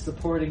 it's a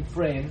supporting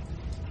frame.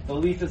 The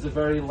leaf is a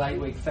very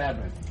lightweight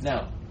fabric.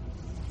 Now,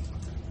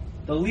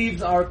 the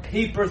leaves are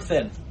paper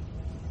thin.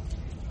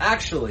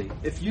 Actually,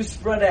 if you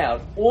spread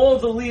out all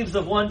the leaves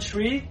of one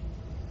tree,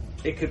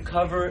 it could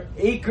cover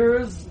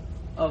acres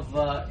of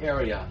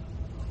area.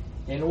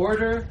 In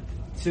order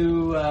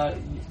to,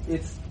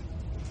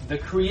 the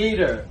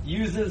creator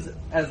uses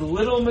as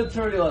little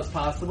material as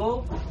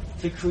possible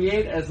to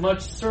create as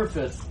much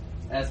surface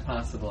as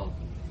possible.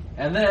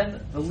 And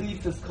then the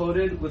leaf is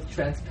coated with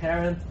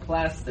transparent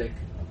plastic,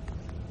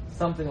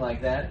 something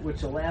like that,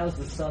 which allows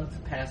the sun to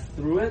pass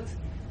through it,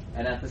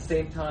 and at the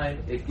same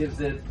time it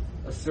gives it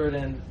a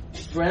certain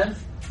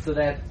strength so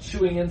that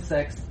chewing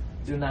insects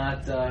do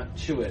not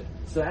chew it.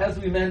 So as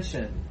we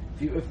mentioned,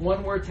 if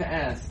one were to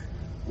ask,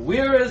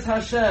 where is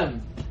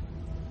Hashem?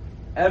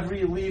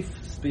 Every leaf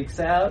speaks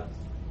out,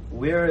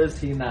 where is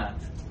he not?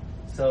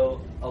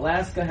 So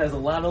Alaska has a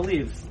lot of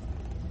leaves,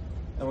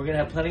 and we're going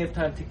to have plenty of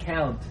time to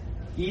count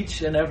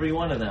each and every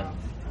one of them.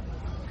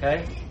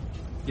 Okay?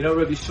 You know,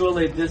 Rabbi Shua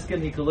Leib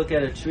Diskin, he could look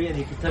at a tree and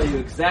he could tell you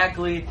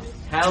exactly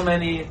how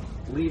many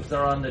leaves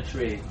are on the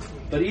tree.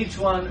 But each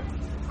one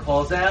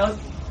calls out,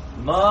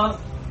 Ma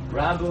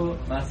Rabu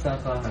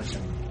Masacha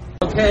Hashem.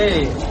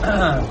 Okay.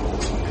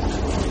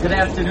 Good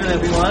afternoon,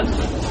 everyone.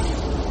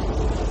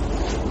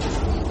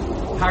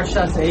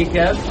 Parshas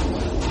Eikev.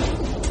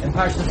 In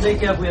Parshas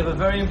Eikev, we have a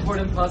very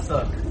important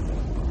pasuk.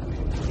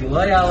 Ki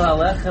lo ya'al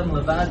alechem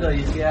levado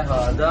yichya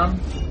ha'adam,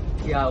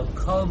 ki al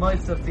kol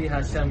moitza fi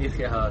Hashem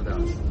yichya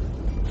ha'adam.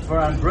 For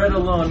on bread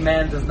alone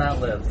man does not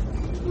live.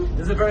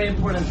 This is a very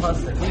important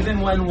pasuk.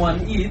 Even when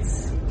one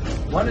eats,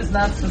 one is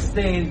not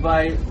sustained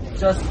by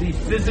just the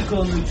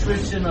physical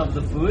nutrition of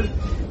the food.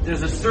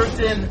 There's a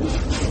certain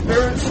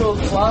spiritual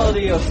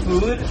quality of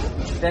food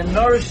that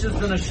nourishes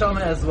the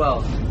neshama as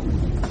well.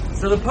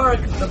 So the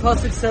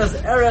pasuk says,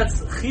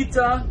 Eretz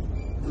chita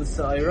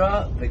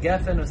u'sa'ira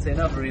v'gefen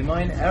u'seina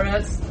v'rimoin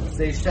Eretz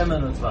zei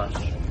shemen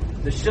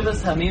u'dvash. The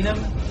Shivas Haminim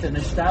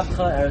shenishtapcha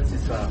Eretz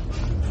Yisrael.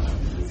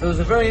 So there's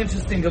a very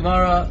interesting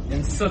Gemara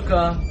in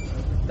Sukkah,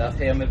 Daf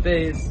Hei Amud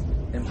Beis,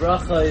 in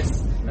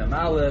Brachos, Mem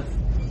Aleph,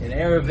 in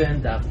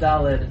Eruvin, Daf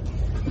Daled.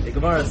 The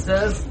Gemara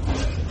says,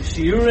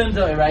 Shiurim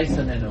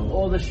da'iraisa nenu.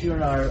 All the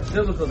shiurim are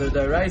biblical, they're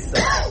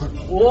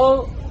da'iraisa.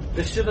 All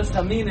the Shivas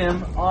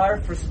Haminim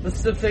are for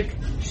specific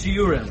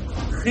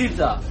shiurim.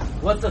 Chita.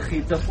 What's a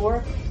chita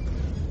for?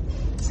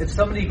 If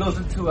somebody goes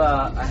into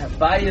a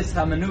bayis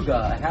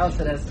hamenuga, a house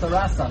that has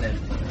taras on it,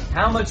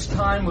 how much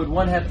time would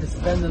one have to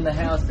spend in the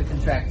house to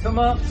contract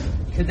tumah?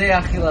 Kedei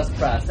achilas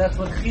pras. That's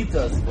what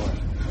chita is for.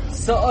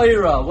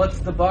 Sa'ira, what's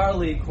the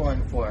barley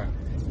corn for?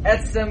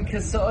 Etzem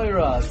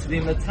kisa'ira, to be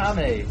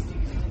metame.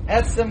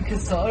 Etzem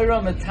kisa'ira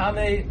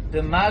metame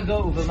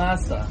b'mago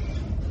uv'masa.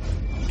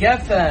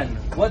 Geffen,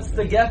 what's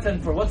the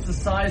geffen for? What's the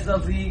size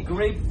of the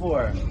grape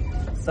for?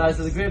 Size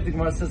of the grape, the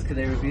Gemara says,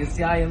 Kadei Rabbi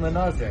Yisyayin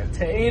Lenazir.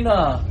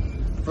 Te'ena,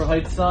 for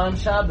Haitzah and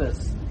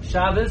Shabbos.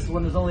 Shabbos,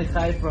 when there's only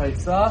Chai for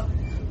Haitzah.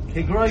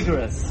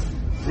 Kegroigeris.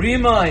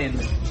 Remain,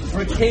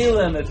 for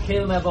Kalim, if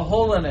Kalim have a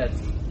hole in it.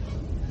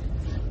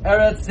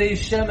 Eretz Zei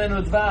Shemen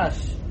Udvash.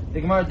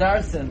 The Gemara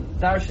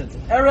Darshans.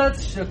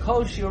 Eretz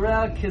Shekol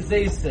Shirah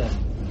Kizeisim.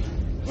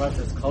 Gemara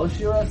says, Kol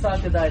Shirah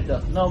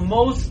Sakadaitach. No,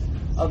 most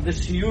of the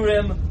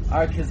Shiurim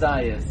are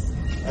Kizayas.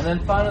 And then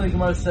finally the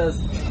Gemara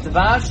says,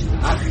 Dvash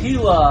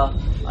Achila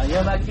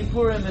Ayom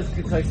HaKippurim is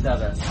K'toy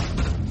Daves.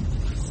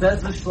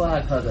 Says the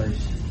Shloah HaKadosh,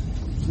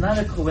 it's not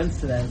a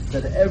coincidence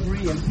that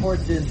every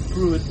important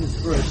fruit is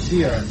for a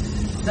shear.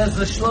 Says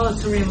the Shloah,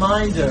 it's a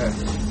reminder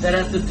that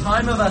at the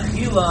time of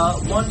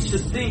Achila, one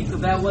should think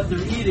about what they're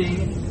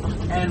eating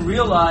and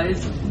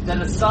realize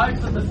that aside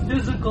from the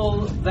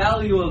physical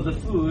value of the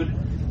food,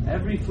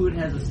 every food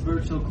has a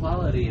spiritual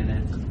quality in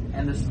it.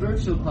 And the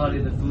spiritual quality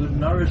of the food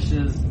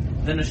nourishes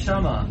the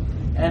neshama.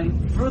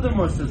 And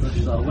furthermore, says the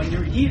Shloah, when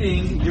you're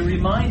eating, you're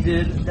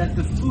reminded that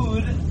the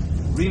food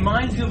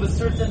reminds you of a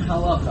certain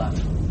halacha.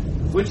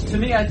 Which to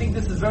me, I think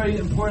this is very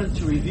important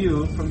to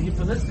review. From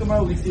this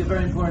Gemara, we see a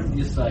very important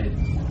yesod.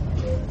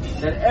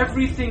 That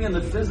everything in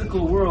the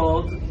physical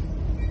world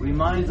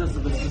reminds us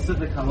of a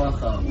specific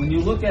halacha. When you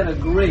look at a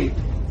grape,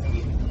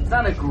 it's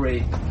not a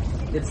grape.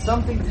 It's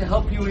something to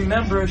help you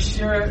remember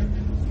shir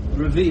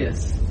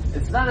revius.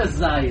 It's not a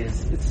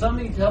zayis. It's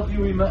something to help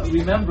you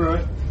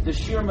remember the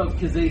shirm of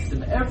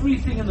kizeisim.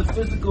 Everything in the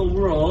physical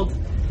world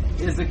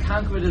is a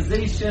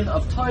concretization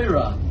of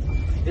Torah.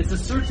 It's a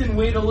certain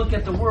way to look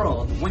at the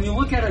world. When you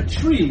look at a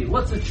tree,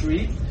 what's a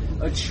tree?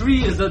 A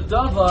tree is a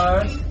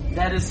davar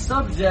that is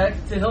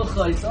subject to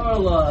Hilchos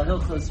Arla,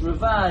 Hilchos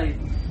Revai,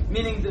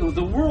 meaning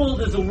the world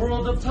is a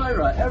world of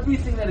Torah.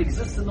 Everything that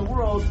exists in the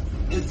world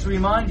is to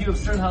remind you of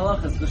certain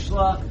halachas. The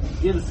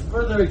Shloah gives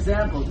further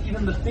examples,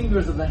 even the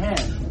fingers of the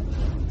hand.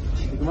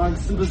 The Gemara in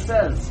Suba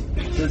says,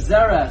 the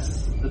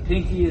zeres, the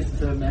pinky is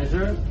to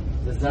measure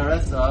the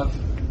zeres of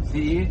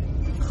the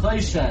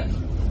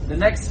chayshen. The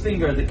next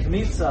finger, the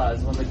kmitza,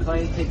 is when the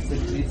kohen takes the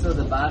kmitza,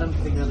 the bottom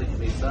finger of the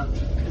kmitza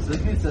is the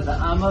kmitza. The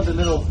amma, the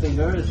middle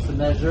finger, is to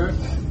measure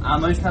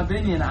amos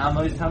habinyan,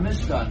 amos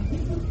hamishkan.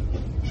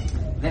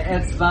 The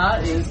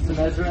etzba is to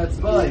measure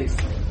etzbais.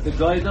 The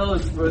goydel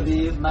is for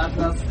the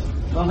matnas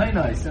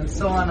lohenos, and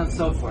so on and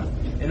so forth.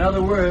 In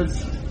other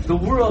words, the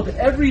world,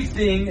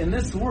 everything in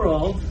this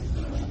world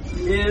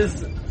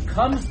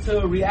comes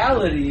to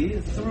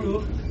reality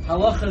through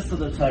halachas of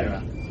the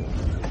Torah.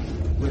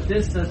 With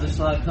this, says the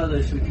Shloah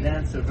HaKadosh, we can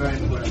answer a very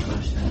important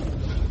question.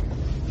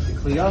 The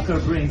Kli Yakar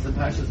brings the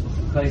Parshas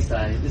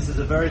B'chukaisai. This is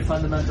a very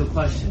fundamental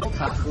question.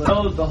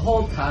 No, the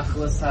whole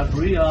Tachlis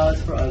Habriya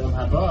is for Olam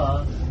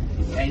Haba,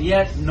 and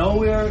yet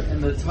nowhere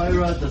in the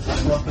Torah does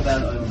it talk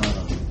about Olam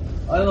Haba.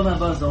 Olam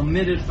Haba is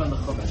omitted from the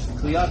Chumash.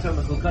 The Kli Yakar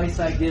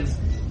B'chukaisai gives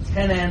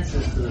 10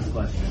 answers to this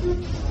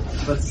question.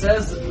 But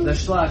says the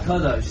Shloah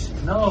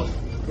HaKadosh, no,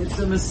 it's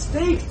a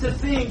mistake to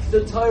think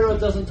the Torah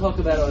doesn't talk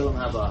about Olam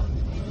Haba.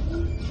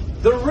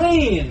 The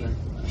rain,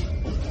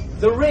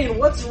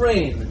 what's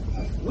rain?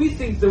 We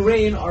think the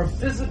rain are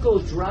physical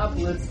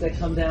droplets that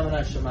come down in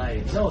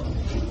Hashemayim. No,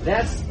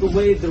 that's the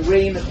way the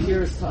rain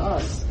appears to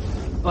us.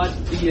 But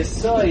the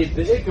Yesod,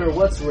 the Iker,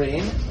 what's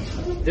rain?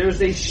 There's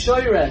a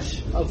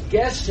shoyresh of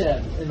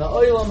Geshem in the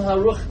Olam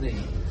HaRuchni,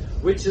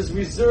 which is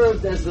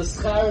reserved as the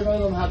Schar in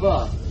Olam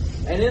Haba.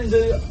 And in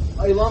the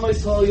Olam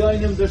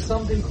HaYonim, there's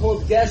something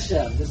called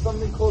Geshem, there's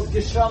something called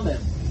Geshamim.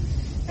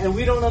 And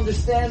we don't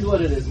understand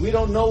what it is. We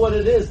don't know what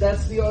it is.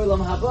 That's the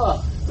Olam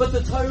Haba. But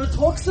the Torah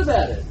talks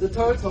about it. The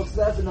Torah talks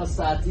about the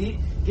Nasati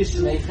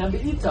Gishmeichem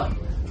Be'itam.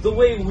 The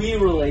way we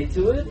relate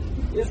to it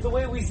is the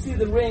way we see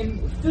the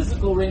rain,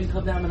 physical rain,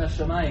 come down in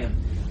Hashemayim.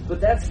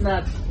 But that's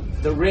not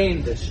the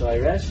rain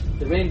b'shayresh.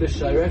 The rain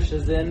b'shayresh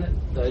is in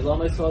the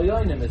Olam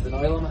HaYonim, is in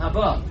Olam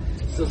Haba.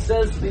 So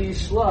says the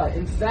Shloah,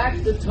 in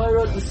fact, the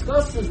Torah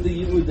discusses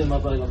the Yehudim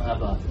of Olam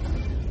Haba.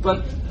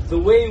 But the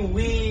way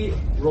we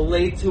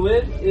relate to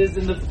it is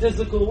in the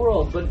physical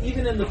world. But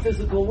even in the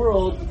physical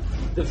world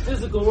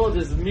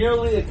is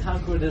merely a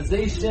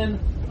concretization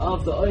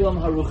of the Olam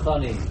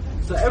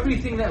HaRuchani. So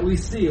everything that we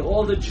see,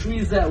 all the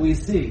trees that we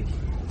see,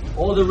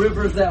 all the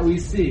rivers that we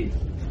see,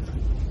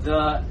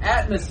 the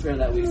atmosphere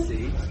that we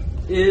see,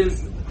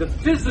 is the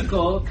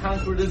physical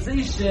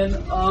concretization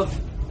of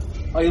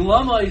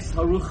Olamais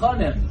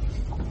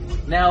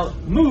HaRuchanim. Now,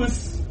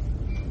 moose,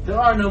 there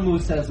are no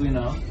moose as we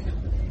know.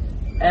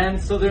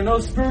 And so there are no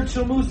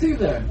spiritual moose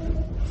either.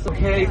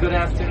 Okay, good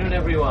afternoon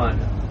everyone.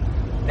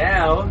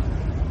 Now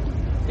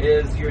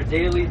is your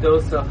daily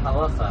dose of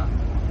halacha.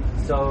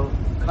 So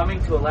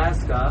coming to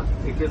Alaska,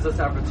 it gives us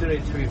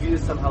opportunity to review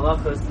some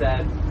halachas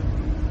that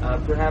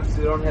perhaps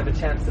we don't have a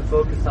chance to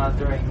focus on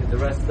during the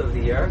rest of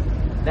the year.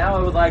 Now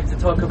I would like to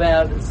talk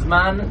about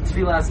Zman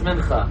Tfilas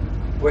Mincha.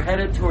 We're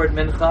headed toward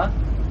Mincha,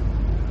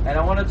 and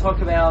I want to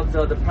talk about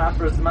the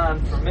proper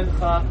Zman for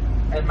Mincha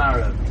and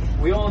Marav.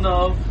 We all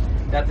know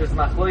that there's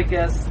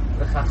Machlokes,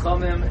 the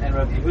Chachamim, and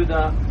Rabbi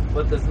Yehuda,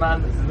 what the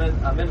Zman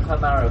Mincha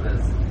Marav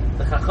is.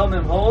 The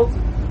Chachamim hold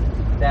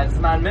that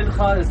Zman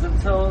Mincha is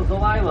until the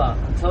Laila,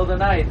 until the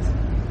night,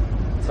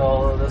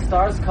 until the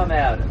stars come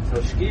out,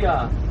 until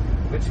Shkia,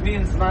 which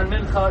means Zman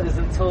Mincha is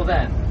until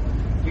then.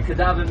 You could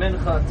daven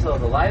Mincha until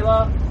the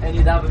Laila, and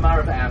you daven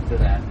Marav after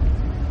that.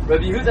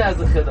 Rabbi Yehuda has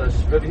a chiddush.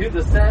 Rabbi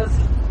Yehuda says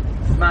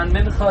Zman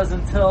Mincha is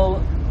until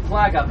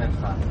Plaga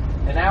Mincha,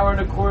 an hour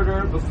and a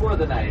quarter before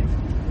the night.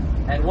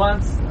 And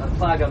once a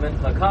Plaga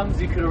Mincha comes,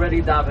 you could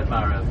already daven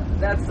Marav.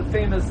 That's the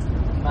famous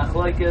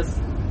Machlokes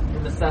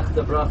in the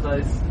Masechta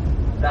Brachos,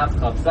 Daf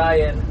Chav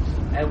Zayin.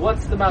 And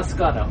what's the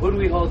maskana? Who do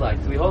we hold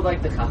like? Do we hold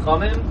like the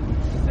Chachamim,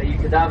 that you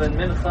could daven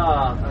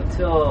Mincha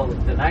until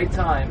the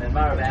nighttime and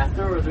Marav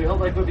after? Or do we hold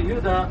like Rabbi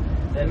Yehuda,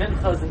 that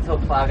Mincha is until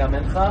Plaga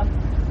Mincha,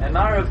 and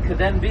Marav could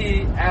then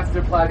be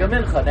after Plaga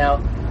Mincha?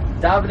 Now,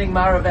 davening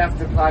Marav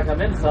after Plaga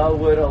Mincha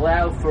would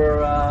allow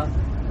for a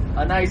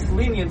nice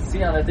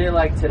leniency on a day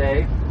like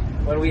today,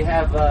 when we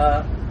have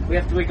to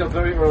wake up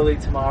very early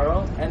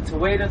tomorrow, and to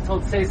wait until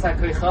Tzeis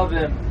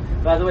HaKoichavim.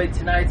 By the way,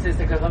 tonight Tzeis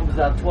HaKoichavim is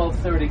at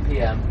 12:30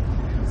 p.m.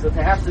 So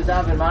to have to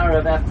daven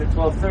Marav after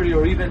 12:30,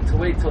 or even to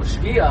wait till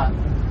Shkia,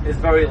 is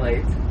very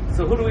late.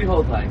 So who do we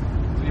hold like?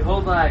 Do we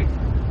hold like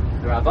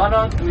the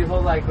Rabbanon? Do we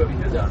hold like Rabbi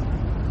Yehuda?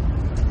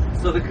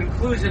 So the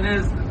conclusion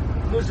of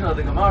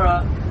the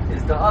Gemara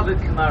is the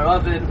Avid Kamar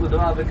Avid, Udo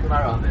Avid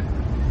Kamar Avid.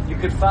 You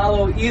could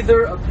follow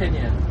either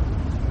opinion.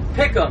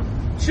 Pick them.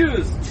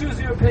 Choose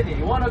your opinion.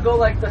 You want to go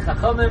like the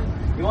Chachamim,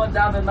 you want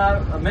daven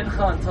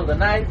Mincha until the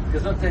night,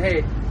 because don't say,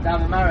 hey,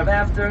 daven Marav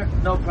after,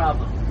 no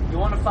problem. You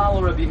want to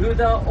follow Rabbi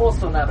Yehuda,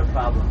 also not a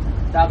problem.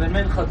 Daven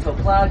Mincha till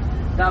Plag,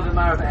 daven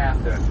Marav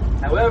after.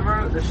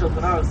 However, the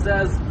Shulchan Aruch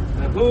says,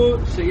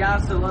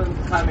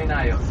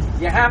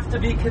 you have to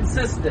be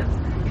consistent.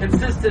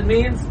 Consistent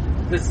means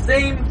the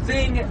same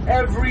thing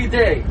every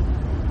day,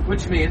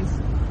 which means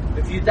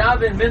if you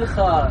daven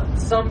Mincha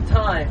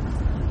sometimes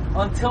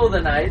until the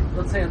night,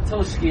 let's say until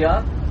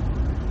Shkia,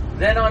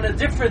 then on a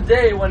different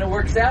day when it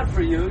works out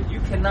for you, you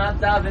cannot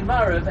daven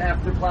Marav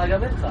after Plaga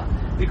Mincha.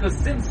 Because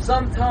since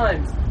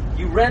sometimes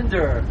you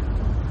render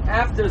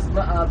after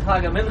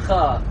Plaga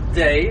Mincha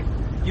day,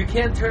 you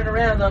can't turn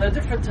around on a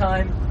different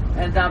time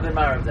and daven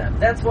Marav then.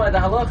 That's why the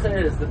halacha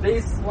is, the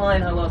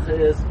baseline halacha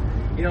is,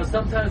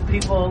 sometimes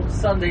people,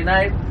 Sunday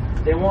night,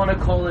 they want to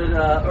call it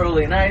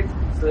early night,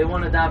 so they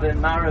want to daven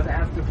Marav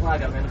after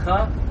Plaga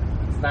Mincha.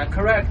 It's not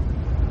correct.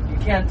 You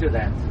can't do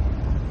that.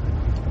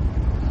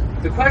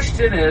 The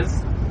question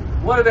is,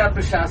 what about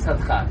B'shas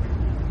HaDchak?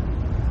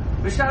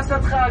 B'shas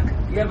HaDchak,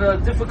 you have a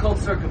difficult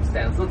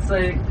circumstance. Let's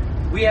say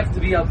we have to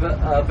be up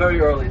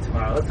very early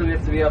tomorrow. Let's say we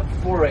have to be up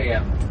 4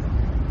 a.m.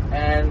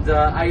 And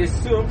I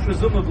assume,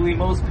 presumably,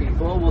 most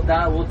people will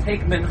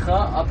take Mincha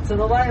up to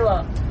the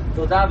Laila.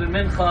 They'll daven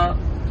Mincha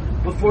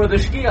before the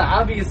Shkia.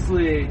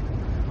 Obviously,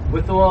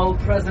 with all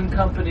present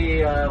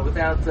company,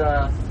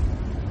 the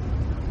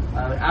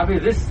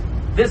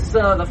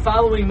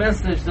following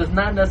message does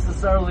not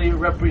necessarily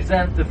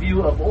represent the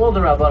view of all the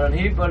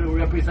Rabbanan, but it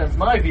represents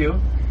my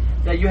view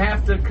that you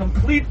have to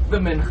complete the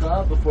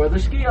Mincha before the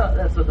Shkia.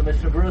 That's what the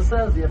Mishnah Berurah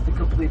says. You have to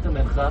complete the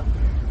Mincha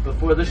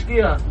before the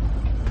Shkia.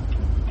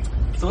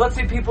 So let's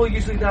say people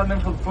usually daven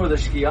Mincha before the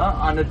Shkia.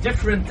 On a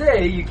different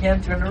day, you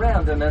can't turn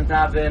around and then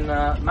daven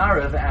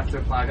Marav after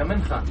Plaga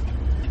Mincha.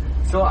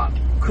 So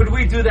could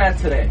we do that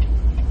today?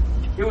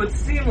 It would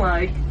seem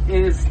like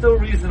it is still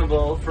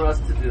reasonable for us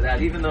to do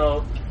that, even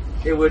though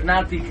it would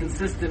not be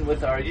consistent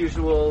with our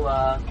usual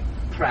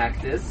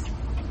practice,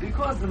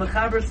 because the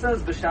Mechaber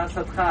says B'shas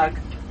HaDchak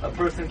a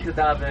person could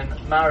daven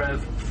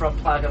Marav from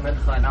Plaga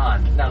Mincha and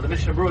on. Now the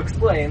Mishnah Berurah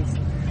explains,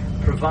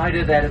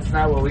 provided that it's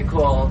not what we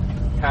call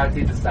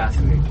Tarti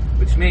D'Sasri,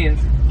 which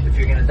means if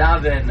you're going to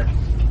daven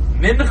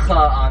Mincha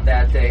on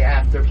that day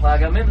after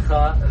Plaga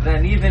Mincha,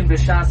 then even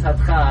B'shas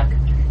HaDchak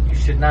you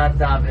should not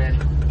daven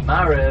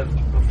Marav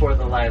before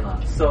the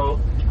Laila. So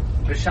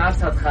B'shas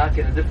HaDchak,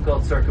 in a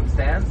difficult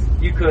circumstance,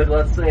 you could,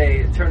 let's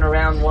say, turn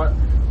around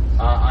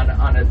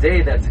on a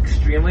day that's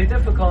extremely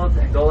difficult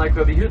and go like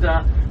Rabbi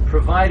Yehuda,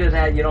 provided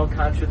that you don't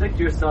contradict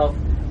yourself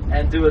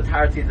and do a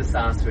Tarti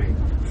D'Sasri.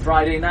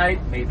 Friday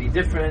night may be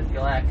different.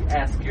 You'll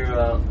ask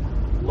your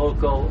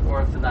local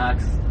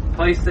Orthodox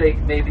Paisek,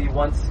 maybe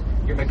once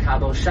you're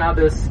Mekabel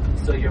Shabbos,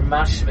 so you're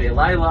Mashvei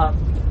Laila.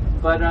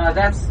 But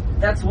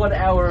that's what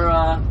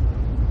our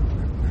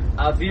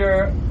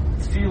Avir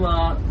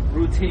Tefillah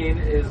routine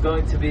is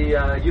going to be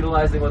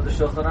utilizing what the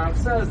Shulchan Aruch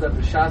says, that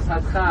B'shas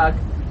HaDchak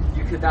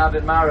you could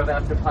daven Marav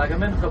after Plaga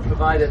Mincha,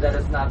 provided that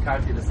it's not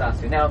Tarti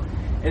D'Sasri. Now,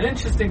 an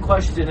interesting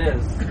question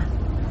is,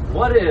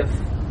 what if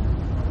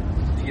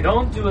you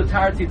don't do a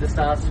Tarti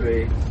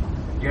D'Sasri,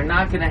 you're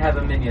not going to have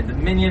a minyan? The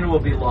minyan will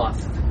be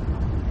lost.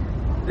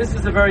 This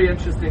is a very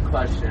interesting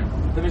question.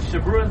 The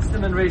Mishnah Berurah in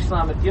Siman Reish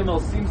Lamed Gimel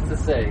seems to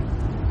say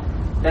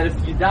that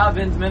if you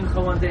daven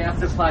Mincha one day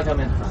after Plaga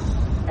Mincha,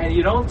 and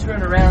you don't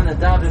turn around and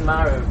daven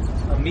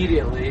Marav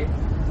immediately,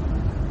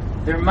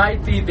 there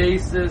might be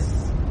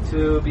basis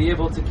to be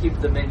able to keep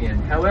the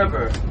minyan.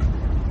 However,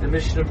 the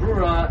Mishnah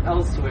Brura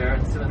elsewhere,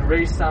 in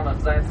Reish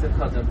Samach Zayin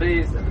Simchat and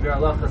Beis, and the Bir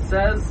Halacha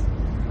says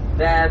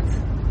that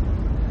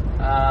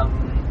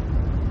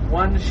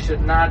one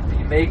should not be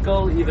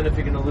makel even if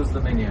you're going to lose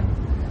the minyan.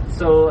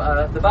 So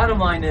the bottom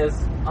line is,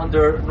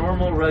 under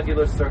normal,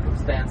 regular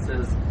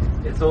circumstances,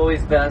 it's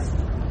always best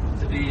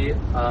to be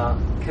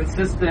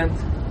consistent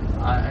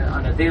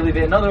on a daily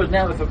basis. In other words,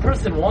 now, if a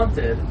person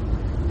wanted,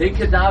 they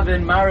could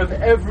daven Marav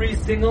every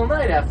single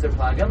night after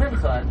Plaga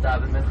Mincha and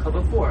daven Mincha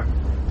before.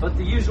 But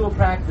the usual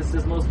practice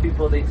is most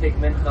people, they take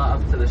Mincha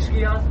up to the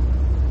Shkia,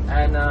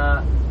 and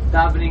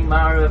davening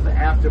Marav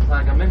after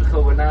Plaga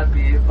Mincha would not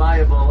be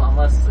viable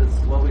unless it's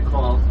what we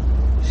call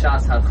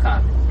Shas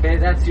Hadchak. Okay,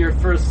 that's your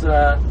first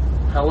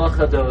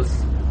halacha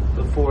dose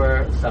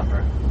before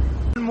supper.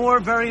 One more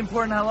very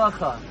important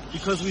halacha,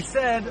 because we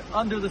said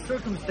under the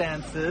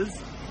circumstances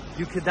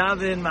you could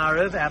daven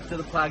Marav after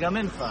the Plaga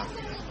Mincha.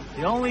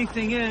 The only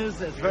thing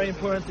is, it's very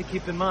important to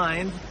keep in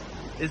mind,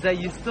 is that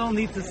you still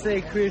need to say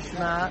Kriya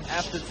Shema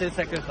after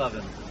Tzeitzak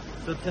Chavim.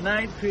 So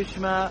tonight, Kriya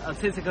Shema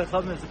Tzeitzak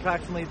Chavim is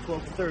approximately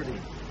 12:30,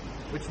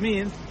 which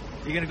means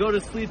you're going to go to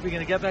sleep, you're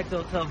going to get back to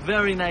the hotel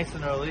very nice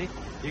and early,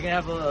 you're going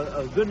to have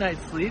a good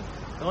night's sleep.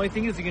 The only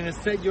thing is you're going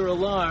to set your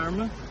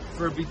alarm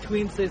for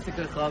between Tzeitzak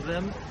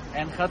Chavim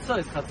and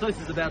Chatzos. Chatzos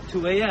is about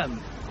 2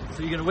 a.m.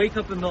 So you're going to wake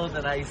up in the middle of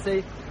the night, you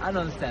say, I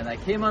don't understand, I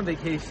came on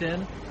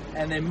vacation,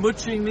 and they're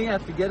mutching me, I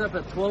have to get up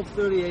at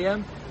 12:30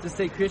 a.m. to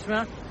say Kriya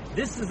Shema.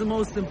 This is the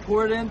most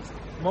important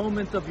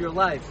moment of your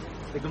life.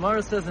 The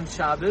Gemara says in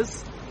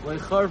Shabbos,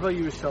 Loicharva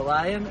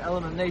Yerushalayim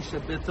Elam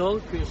Neisha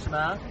Bittul Kriya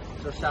Shema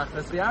Shel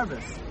Shachris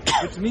V'Arvis,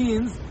 which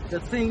means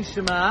that saying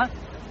Shema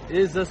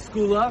is a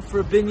skula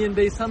for Binyan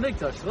Beis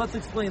Hamikdash. Let's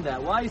explain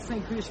that. Why is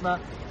saying Kriya Shema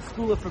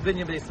skula for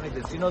Binyan Beis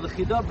Hamikdash? You know, the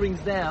Chidah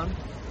brings down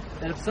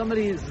that if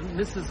somebody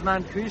misses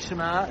Man Kriya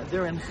Shema,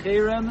 they're in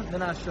Cherem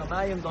Min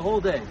HaShamayim the whole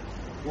day.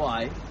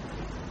 Why?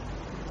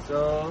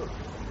 So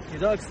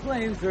Chidah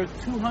explains there are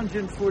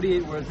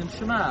 248 words in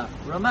Shema,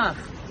 Ramach.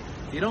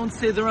 If you don't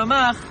say the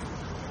Ramach,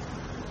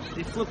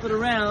 they flip it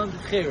around,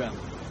 Cherem.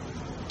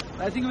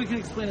 I think we can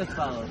explain as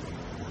follows.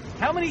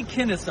 How many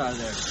kinnis are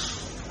there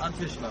on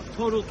Tisha B'Av?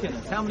 Total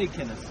kinnis. How many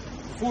kinnis?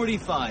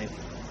 45.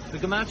 The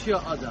Gematria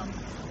Adam.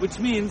 Which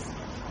means,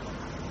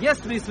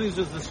 yes, the Beis Hamikdash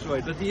was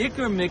destroyed, but the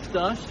Iker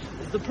Mikdash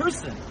is the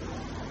person.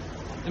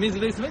 It means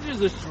the Beis Hamikdash is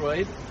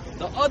destroyed,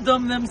 the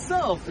Adam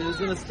themselves is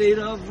in a state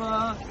of...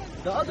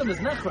 the Adam is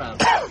Nechrav.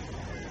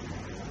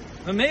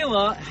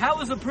 Mamela,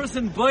 how is a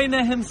person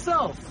boina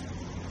himself?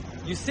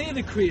 You say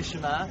the Kriya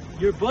Shema,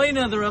 you're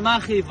boina the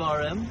Ramachi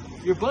Varim,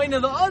 you're boina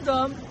the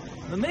Adam,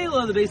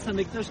 Mamela, the Beis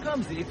HaMikdash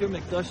comes, the Iker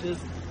Mikdash is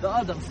the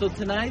Adam. So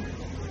tonight,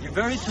 you're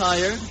very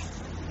tired,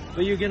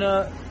 but you're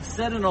gonna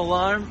set an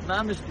alarm,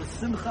 Mamish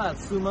B'Simcha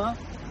Atzuma,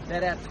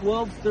 that at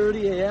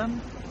 12:30 a.m.,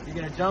 you're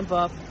gonna jump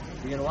up,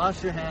 you're gonna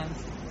wash your hands,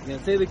 you're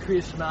gonna say the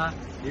Kriya Shema,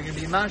 you're gonna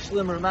be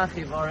Mashlim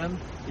Ramachi Varim,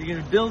 you're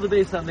going to build the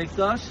Beis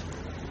HaMikdash.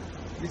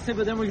 You say,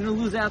 but then we're going to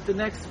lose out the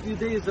next few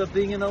days of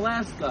being in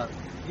Alaska.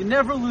 You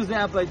never lose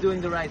out by doing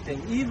the right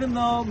thing. Even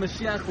though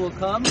Mashiach will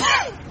come,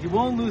 you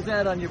won't lose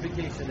out on your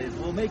vacation days.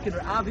 We'll make it,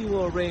 or Avi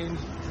will arrange,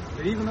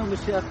 but even though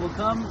Mashiach will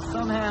come,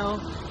 somehow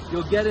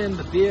you'll get in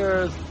the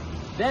beers.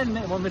 Then,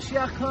 when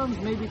Mashiach comes,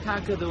 maybe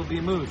Taka, there will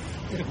be moose.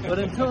 But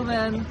until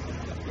then,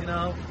 you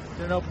know,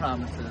 there are no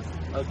promises.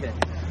 Okay,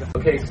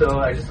 so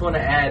I just want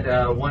to add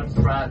one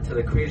prat to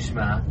the Kriya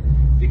Shema.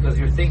 Because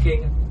you're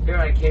thinking, here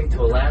I came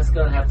to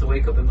Alaska and have to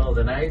wake up in the middle of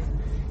the night.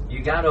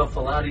 You got off a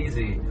lot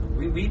easy.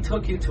 We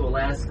took you to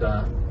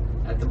Alaska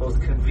at the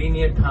most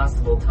convenient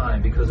possible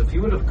time, because if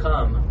you would have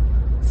come,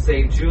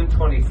 say, June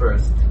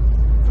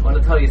 21st, I want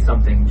to tell you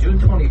something. June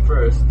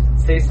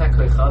 21st, Tzeitzak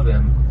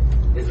Chavim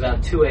is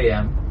about 2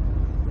 a.m.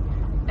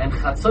 and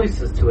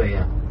Chatzos is 2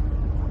 a.m.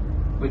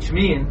 Which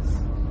means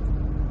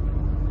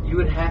you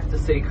would have to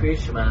say Kriya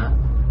Shema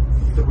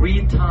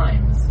 3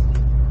 times.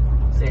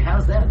 Say,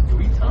 how's that?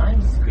 3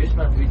 times? Kriya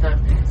Shema 3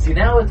 times? See,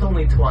 now it's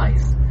only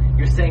twice.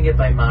 You're saying it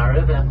by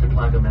Marav after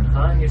Plaga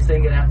Mincha, and you're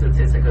saying it after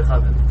Tzeitzak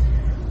Chavim.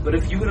 But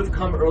if you would have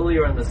come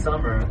earlier in the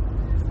summer,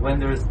 when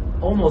there's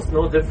almost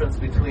no difference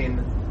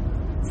between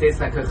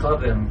Tzeitzak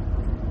Chavim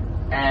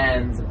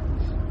and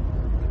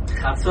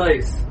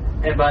Chatzos,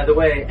 and by the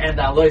way, and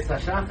Alois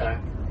HaShachar,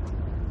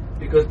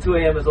 because 2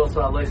 a.m. is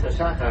also Alois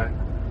HaShachar,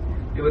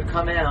 it would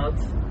come out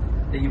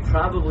that you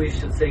probably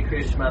should say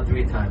Kriya Shema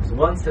 3 times.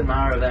 Once in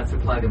Marav after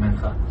Plaga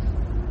Mincha.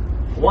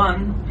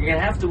 One, you're going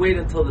to have to wait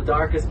until the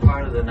darkest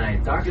part of the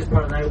night. Darkest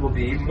part of the night will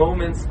be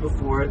moments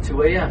before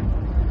 2 a.m.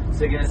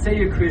 So you're going to say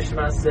your Kriya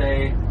Shema,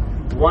 say,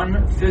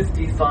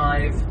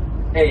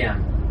 1:55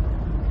 a.m.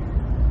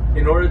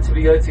 in order to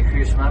be Yotze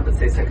Kriya Shema, but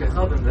say Tzeitzak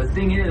Chavim. The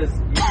thing is,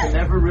 you can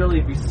never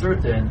really be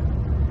certain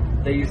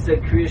that you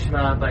said Kriya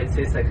Shema by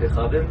Tzeitzak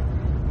Chavim.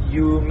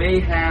 You may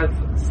have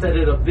said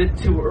it a bit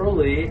too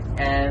early,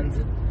 and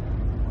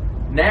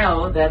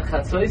now that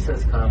Chatzos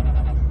has come,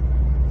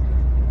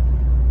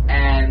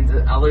 and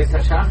Alois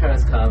HaShachar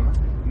has come,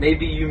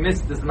 maybe you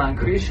missed the Zman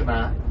Kriya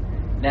Shema,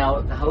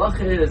 Now, the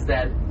halacha is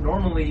that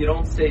normally you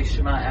don't say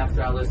Shema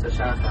after Alois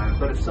HaShachar,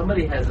 but if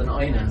somebody has an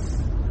oinus,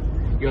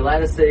 you're allowed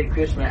to say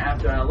Kriya Shema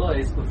after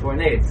Alois before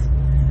Nates.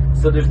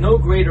 So there's no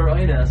greater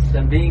oinus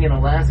than being in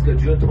Alaska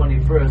June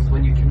 21st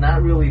when you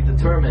cannot really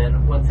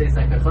determine what Tzeis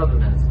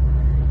HaKachavim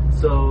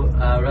is. So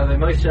Rabbi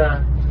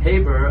Moshe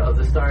Haber of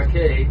the Star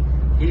K,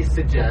 he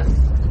suggests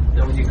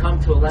that when you come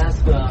to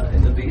Alaska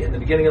in the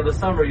beginning of the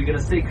summer, you're going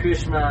to say Kriya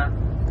Shema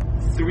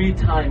 3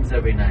 times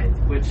every night,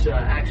 which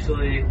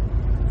actually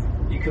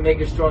you can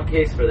make a strong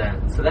case for that.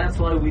 So that's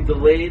why we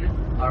delayed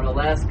our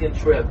Alaskan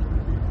trip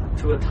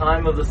to a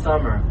time of the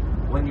summer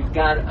when you've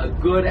got a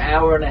good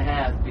hour and a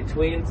half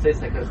between Tzeis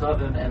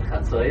HaKachavim and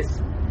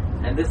Chatzos,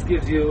 and this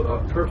gives you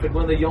a perfect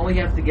window. You only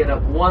have to get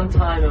up 1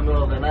 time in the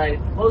middle of the night.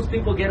 Most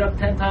people get up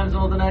 10 times in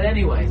the middle of the night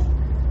anyway.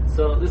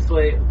 So this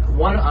way,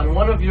 on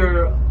one of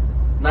your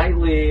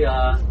nightly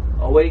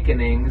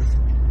awakenings,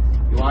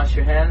 you wash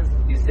your hands,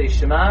 you say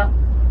Shema,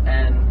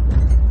 and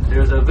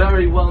there's a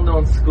very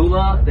well-known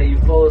skula that you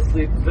fall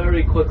asleep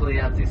very quickly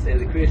after you say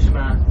the Kriya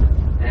Shema,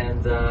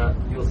 and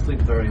you'll sleep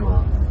very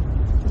well.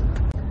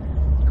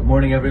 Good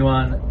morning,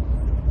 everyone.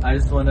 I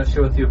just want to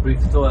share with you a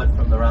brief thought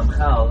from the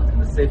Ramchal in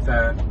the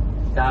Sefer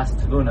Das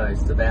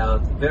Tvunos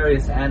about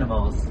various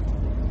animals.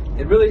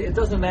 It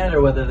doesn't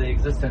matter whether they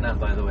exist or not,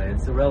 by the way.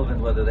 It's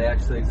irrelevant whether they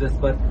actually exist,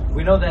 but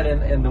we know that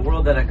in the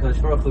world that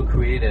HaKadosh Baruch Hu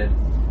created,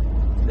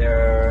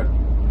 there are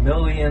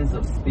millions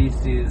of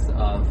species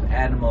of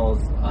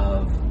animals,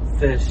 of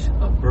fish,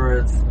 of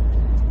birds.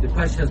 The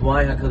question is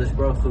why HaKadosh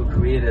Baruch Hu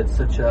created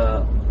such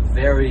a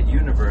varied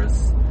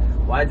universe.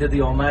 Why did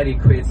the Almighty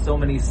create so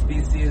many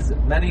species?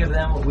 Many of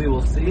them we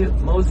will see.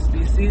 Most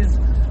species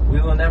we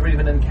will never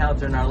even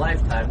encounter in our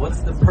lifetime.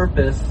 What's the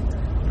purpose?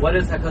 What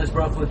is HaKadosh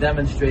Baruch Hu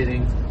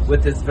demonstrating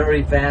with this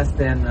very vast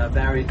and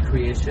varied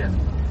creation?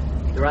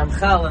 The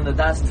Ramchal in the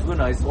Das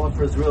Tvunos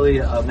offers really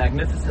a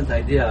magnificent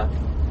idea.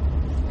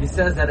 He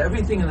says that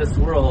everything in this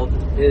world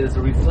is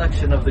a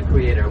reflection of the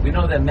Creator. We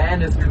know that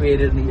man is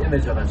created in the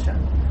image of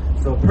Hashem.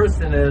 So a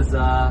person is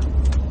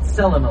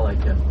Tselem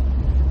Elokim.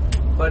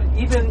 But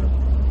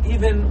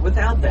even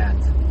without that,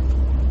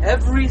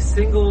 every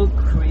single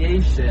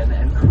creation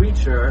and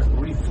creature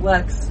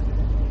reflects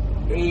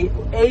a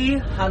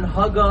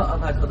hanhaga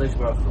of HaKadosh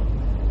Baruch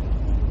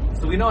Hu.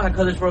 So we know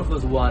HaKadosh Baruch Hu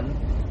is one,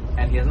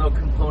 and he has no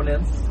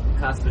components,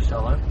 Chas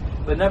v'Shalom,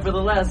 but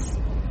nevertheless,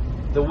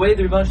 the way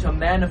the Rebbeinu Shem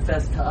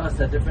manifests to us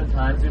at different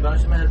times, the Rebbeinu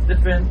Shem has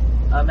different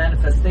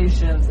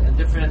manifestations and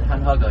different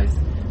hanhagos.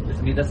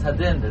 There's Midas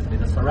Hadin, there's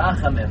Midas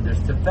Harachamim, there's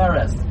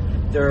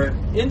Tiferes. There are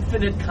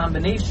infinite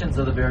combinations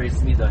of the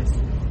various Midas.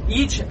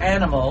 Each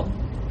animal,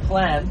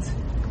 plant,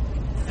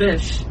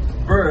 fish,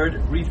 bird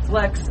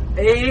reflects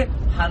a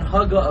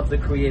hanhaga of the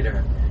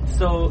Creator.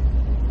 So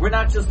we're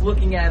not just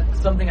looking at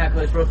something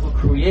HaKadosh Baruch Hu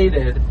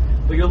created,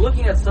 but you're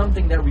looking at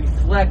something that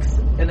reflects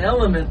an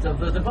element of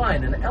the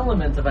divine, an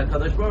element of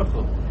HaKadosh Baruch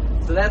Hu.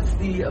 So that's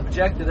the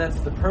objective, that's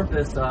the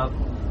purpose of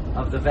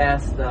the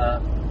vast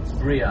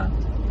Bria.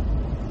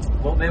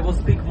 Well, maybe we'll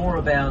speak more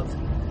about,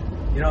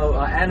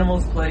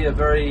 animals play a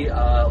very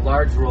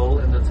large role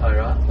in the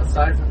Torah.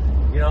 Aside from,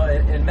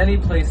 in many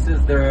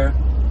places there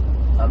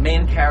are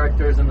main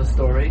characters in the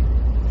story.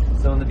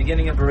 So in the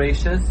beginning of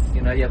Bereshis,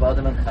 you have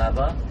Adam and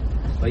Chava,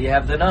 but you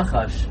have the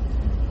Nachash.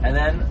 And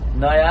then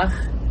Noach,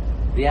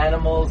 the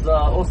animals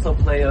also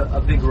play a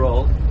big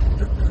role.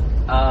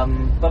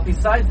 But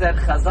besides that,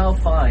 Chazal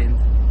find,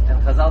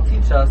 and Chazal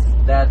teach us,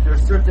 that there are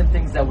certain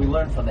things that we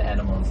learn from the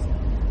animals.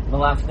 We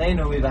learn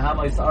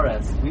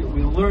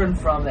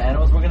from the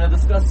animals. We're going to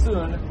discuss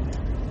soon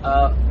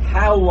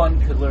how one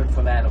could learn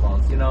from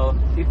animals.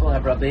 People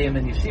have rabbeim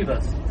and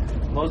yeshivas.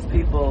 Most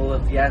people,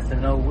 if you ask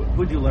them,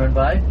 who'd you learn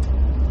by?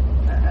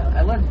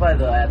 I learned by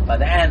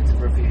the ant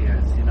for a few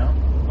years.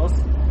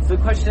 So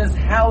the question is,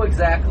 how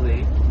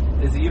exactly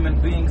is a human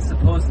being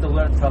supposed to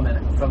learn from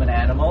an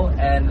animal,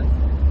 and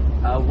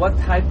what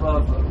type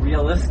of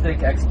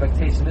realistic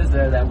expectation is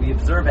there that we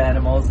observe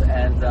animals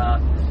and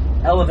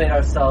elevate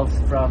ourselves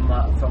from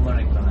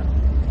learning from them?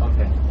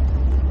 Okay.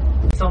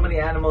 So many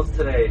animals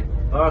today.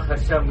 Baruch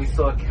Hashem, we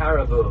saw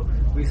caribou,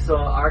 we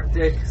saw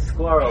Arctic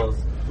squirrels,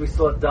 we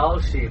saw doll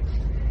sheep,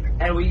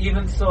 and we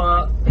even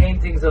saw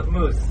paintings of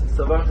moose.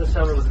 So Baruch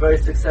Hashem, it was a very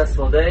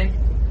successful day.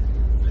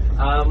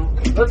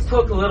 Let's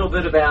talk a little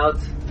bit about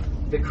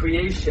the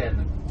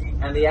creation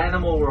and the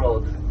animal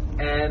world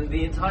and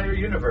the entire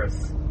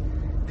universe.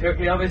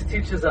 Pirkei Avos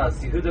teaches us,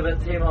 Yehuda ben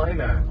Tema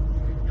Omer,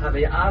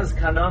 Have'az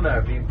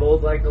kanomer, be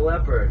bold like a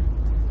leopard,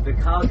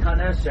 V'kal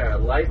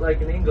kanesher, light like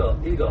an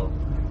eagle,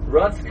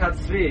 Ratz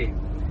katzvi,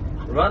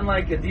 run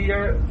like a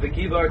deer,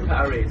 V'givar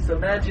ka'ari. So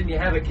imagine you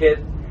have a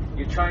kid,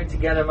 you're trying to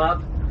get him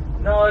up.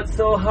 No, it's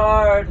so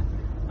hard,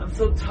 I'm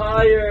so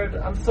tired,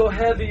 I'm so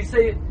heavy. You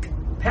say,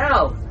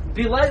 pal,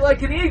 be light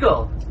like an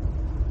eagle.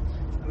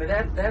 I mean,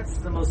 that's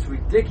the most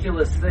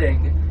ridiculous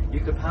thing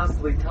you could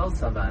possibly tell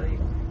somebody.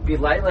 Be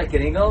light like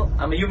an eagle?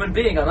 I'm a human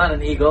being, I'm not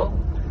an eagle.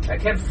 I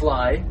can't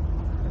fly.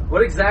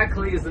 What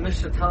exactly is the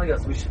Mishnah telling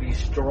us? We should be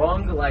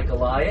strong like a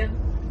lion?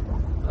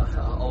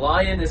 A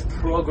lion is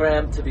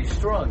programmed to be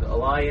strong. A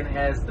lion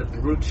has the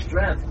brute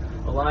strength.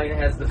 A lion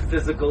has the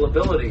physical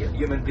ability. A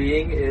human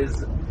being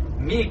is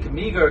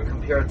meager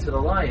compared to the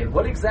lion.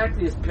 What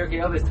exactly is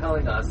Pirkei Avos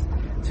telling us?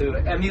 To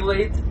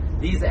emulate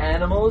these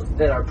animals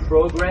that are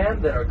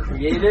programmed, that are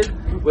created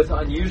with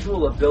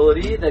unusual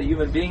ability that a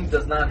human being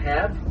does not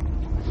have.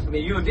 I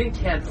mean, a human being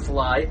can't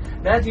fly.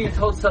 Imagine you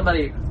told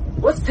somebody,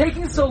 "What's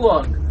taking so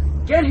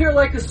long? Get here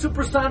like a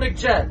supersonic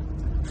jet.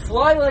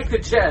 Fly like a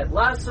jet."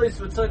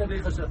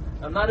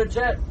 I'm not a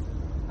jet.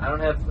 I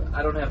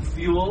don't have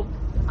fuel.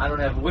 I don't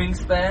have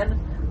wingspan.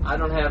 I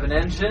don't have an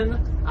engine.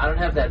 I don't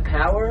have that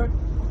power.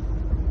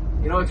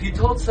 If you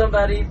told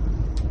somebody,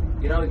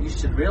 you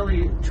should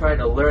really try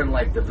to learn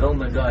like the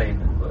Vilna Gaon.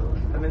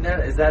 I mean,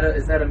 is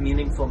that a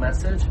meaningful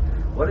message?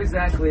 What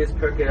exactly is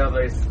Pirkei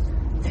Avos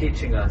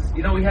teaching us?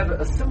 We have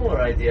a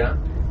similar idea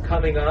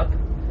coming up,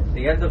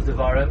 the end of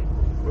Devarim,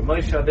 where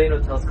Moshe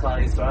Rabbeinu tells Klal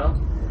Yisrael,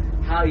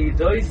 "Ha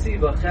yidoisi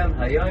b'chem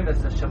hayom es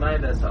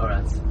hashamayim es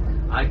haaretz."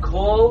 I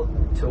call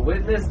to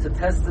witness, to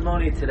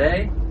testimony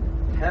today,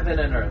 heaven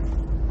and earth.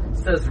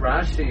 Says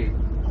Rashi,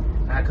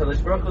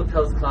 HaKadosh Baruch Hu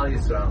tells Klal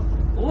Yisrael,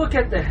 "Look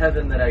at the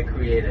heaven that I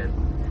created.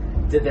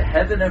 Did the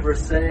heaven ever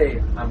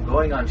say, I'm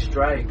going on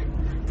strike?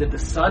 Did the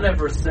sun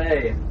ever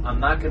say, I'm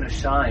not going to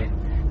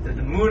shine? Did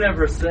the moon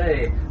ever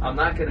say, I'm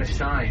not going to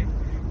shine?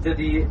 Did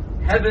the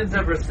heavens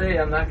ever say,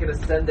 I'm not going to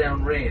send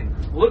down rain?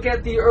 Look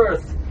at the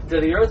earth.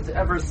 Did the earth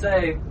ever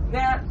say,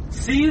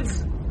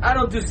 seeds? I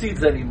don't do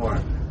seeds anymore.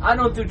 I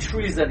don't do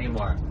trees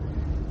anymore."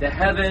 The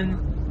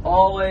heaven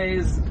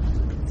always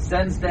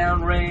sends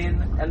down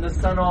rain, and the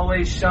sun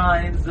always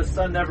shines. The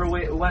sun never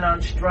went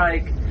on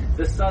strike.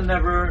 The sun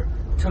never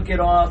took it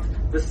off.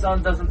 The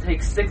sun doesn't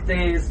take sick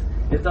days.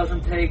 It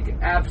doesn't take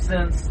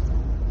absence.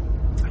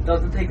 It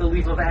doesn't take a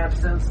leave of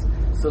absence.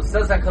 So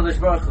says HaKadosh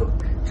Baruch Hu,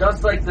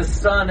 just like the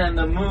sun and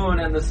the moon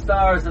and the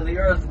stars and the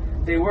earth,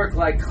 they work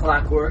like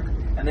clockwork,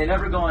 and they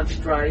never go on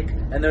strike,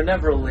 and they're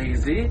never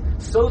lazy,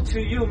 so to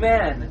you,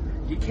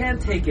 man, you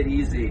can't take it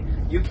easy.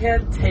 You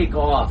can't take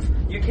off.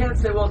 You can't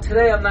say, well,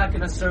 today I'm not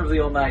going to serve the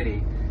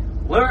Almighty.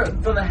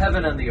 Learn from the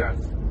heaven and the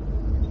earth.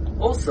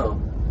 Also,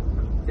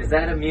 is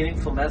that a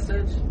meaningful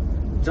message?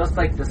 Just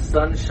like the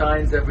sun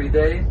shines every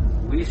day,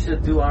 we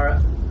should do our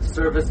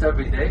service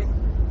every day.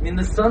 I mean,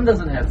 the sun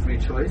doesn't have free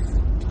choice.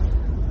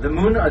 The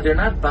moon, they're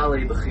not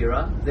Balei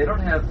Bechira. They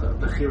don't have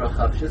Bechira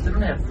Chavshis. They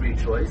don't have free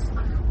choice.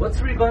 What's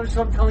Rebbeinu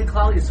Shalom telling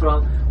Klal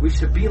Yisrael? We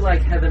should be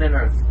like heaven and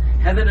earth.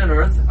 Heaven and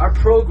earth are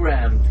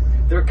programmed.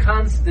 They're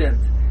constant.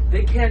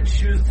 They can't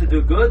choose to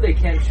do good. They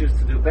can't choose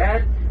to do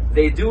bad.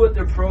 They do what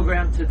they're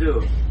programmed to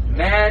do.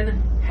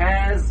 Man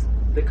has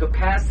the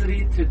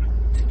capacity to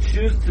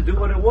choose to do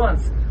what it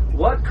wants.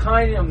 What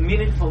kind of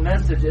meaningful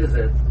message is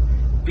it?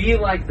 Be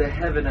like the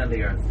heaven and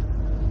the earth.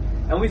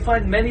 And we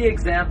find many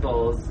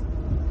examples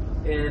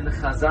in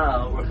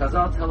Chazal, where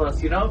Chazal tell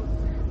us,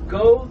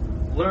 go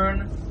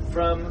learn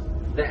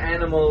from the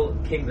animal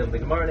kingdom. The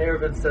Gemara in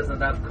Eruvin says in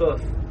Daf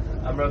Kuf,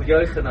 Rav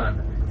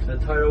Yochanan, if the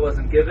Torah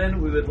wasn't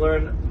given, we would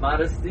learn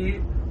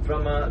modesty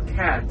from a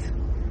cat.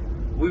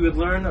 We would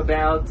learn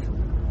about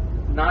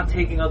not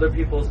taking other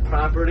people's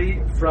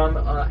property from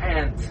an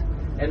ant.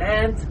 An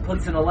ant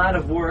puts in a lot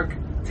of work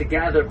to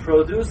gather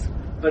produce,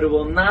 but it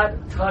will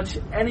not touch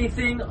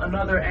anything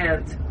another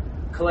ant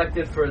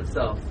collected for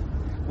itself.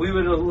 We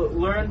would have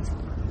learned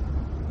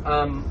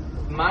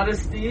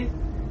modesty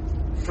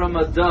from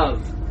a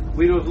dove.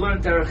 We would have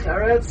learned derech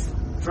eretz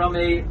from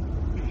a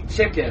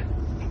chicken.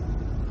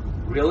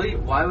 Really?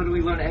 Why would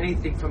we learn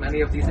anything from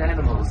any of these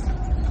animals?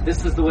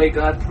 This is the way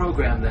God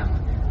programmed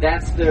them.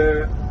 That's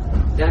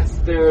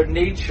their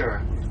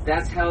nature.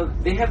 That's how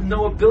they have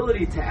no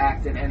ability to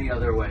act in any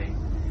other way.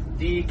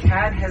 The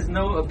cat has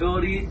no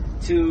ability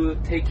to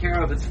take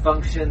care of its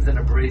functions in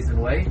a brazen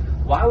way.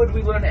 Why would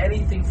we learn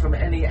anything from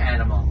any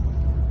animal?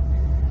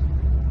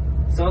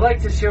 So I'd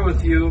like to share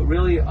with you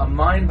really a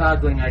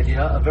mind-boggling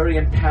idea, a very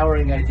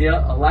empowering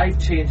idea, a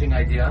life-changing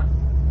idea.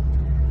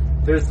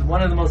 There's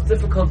one of the most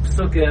difficult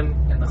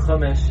psukim in the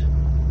Chumash.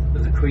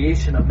 There's the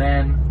creation of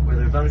man, where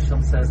the Rebbeinu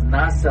Shalom says,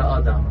 Nasa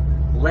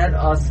Adam, let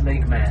us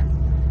make man.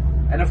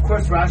 And of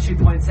course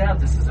Rashi points out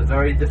this is a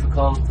very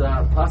difficult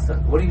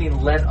pasuk. What do you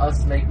mean, let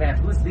us make man?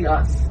 Who's the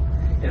us?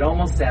 It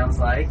almost sounds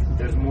like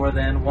there's more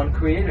than one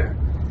creator.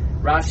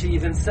 Rashi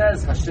even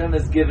says Hashem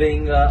is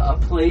giving a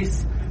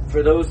place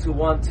for those who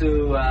want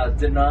to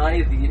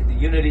deny the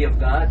unity of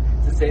God,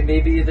 to say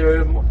maybe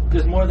there's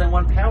more than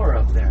one power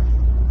up there.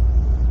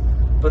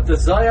 But the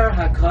Zohar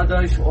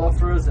HaKadosh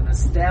offers an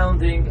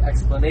astounding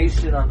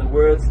explanation on the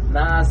words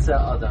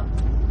Na'asa Adam.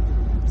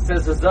 It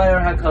says the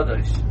Zohar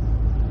HaKadosh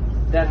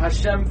that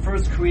Hashem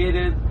first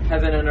created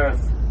heaven and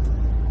earth,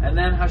 and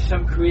then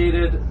Hashem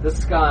created the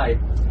sky,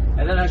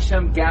 and then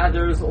Hashem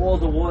gathers all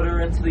the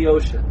water into the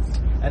oceans,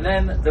 and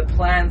then the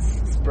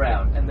plants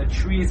sprout, and the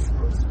trees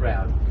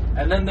sprout,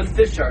 and then the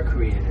fish are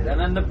created, and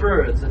then the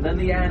birds, and then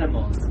the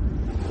animals.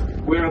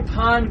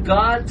 Whereupon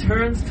God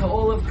turns to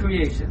all of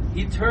creation.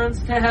 He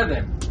turns to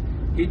heaven.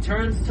 He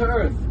turns to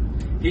earth.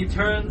 He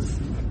turns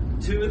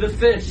to the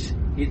fish.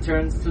 He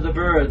turns to the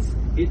birds.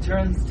 he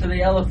turns to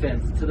the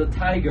elephants, to the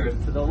tigers,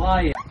 to the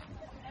lion.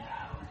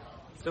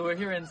 So we're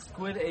here in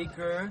Squid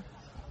Acre,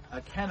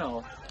 a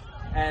kennel.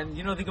 And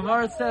you know, the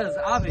Gemara says,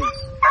 Avi,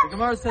 the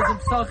Gemara says in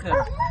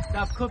Psachim,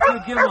 Daf Kuf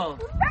Yud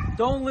Gimel,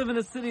 don't live in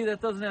a city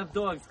that doesn't have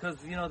dogs, because,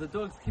 you know, the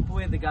dogs keep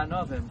away the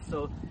Ganovim.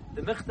 So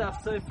the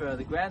Michtav Sofer,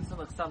 the grandson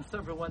of Chassam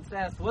Sofer, once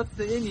asked, what's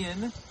the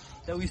inyan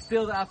that we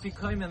steal the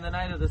Afikoim in the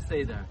night of the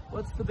Seder?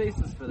 What's the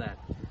basis for that?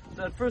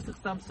 So at first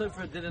Chassam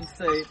Sofer didn't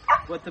say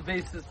what the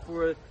basis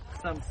for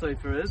Chassam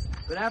Sofer is,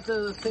 but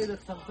after the Seder,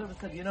 Chassam Sofer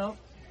said, you know,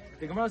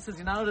 the Gemara says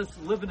you're not allowed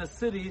to live in a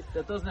city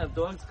that doesn't have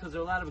dogs because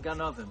there are a lot of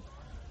Ganovim.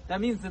 That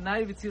means the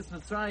night of Yetzias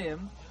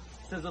Mitzrayim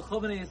says the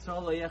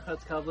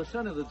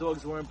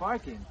dogs weren't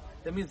barking.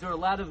 That means there are a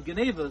lot of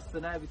Genevas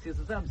the night of Yetzias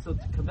Mitzrayim. So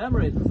to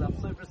commemorate, as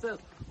Chassam Sofer says,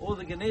 all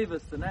the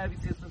Genevas the night of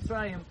Yetzias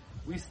Mitzrayim,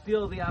 we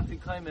steal the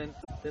Afikoim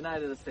the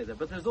night of the Seder.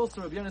 But there's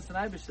also Rabbi Yonasan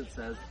Eibush that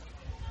says,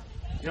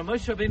 you know,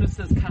 Moshe Rabbeinu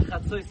says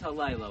Kachatzois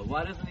Halayla.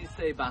 Why doesn't he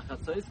say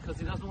Bachatzois? Because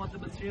he doesn't want the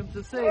Mitzrayim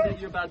to say that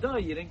you're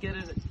Badoi, you didn't get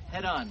it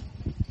head on.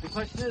 The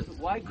question is,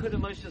 why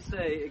couldn't Moshe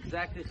say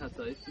exactly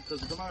Chatzois? Because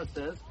the Gemara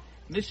says,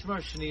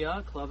 Mishmar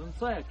Shniya, Klavim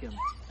Tzayakim.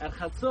 At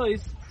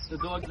Chatzois, the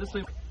dog, this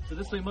way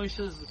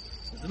Moshe's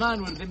Zman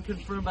would have been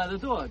confirmed by the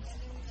dogs.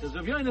 Says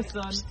Rabbi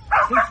Yonasan,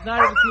 since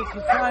night of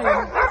the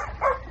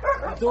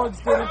Mitzrayim, the dogs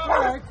didn't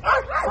bark,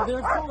 so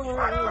therefore,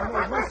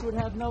 Moshe would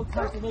have no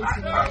confirmation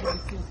in night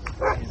of the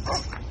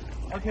Mitzrayim.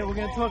 Okay, we're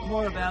going to talk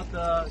more about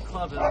the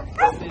Klavim.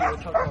 We'll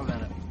talk more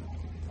about it.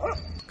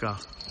 Go.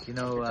 You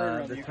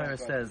know, the Torah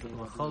says,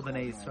 "L'chol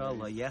b'nei Yisrael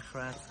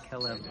la'yechras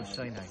kelev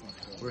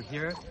l'shoinai." We're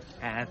here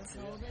at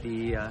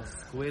the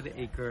Squid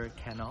Acre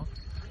Kennel,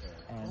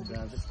 and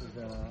this is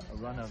a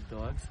run of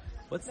dogs.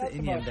 What's the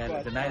inyan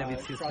that the night of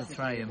Yetzias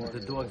Mitzrayim, the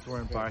dogs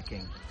weren't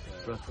barking?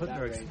 Rav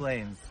Hutner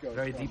explains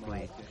very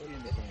deeply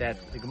that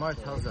the Gemara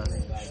tells us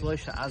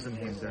Shloisha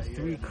Azimhim, there are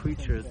three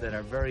creatures that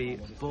are very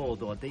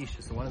bold,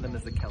 audacious, and one of them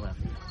is the Kelev.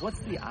 What's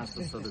the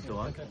azus of the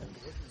dog?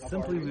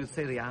 Simply we would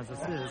say the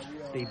azus is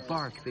they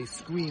bark, they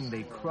scream,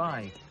 they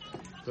cry.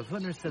 Rav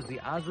Hutner says the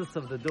azus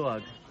of the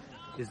dog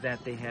is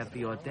that they have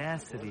the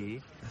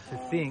audacity to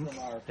think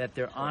that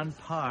they're on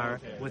par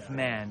with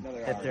man,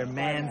 that they're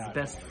man's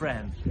best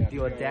friend. The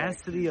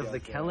audacity of the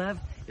Kelev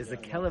is the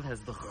Kelev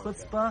has the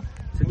chutzpah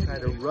to try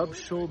to rub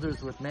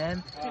shoulders with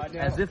man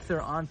as if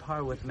they're on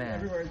par with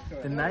man.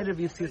 The night of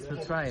Yetzias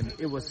Mitzrayim,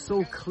 it was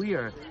so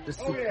clear, the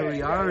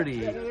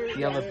superiority,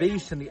 the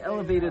elevation, the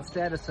elevated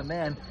status of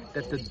man,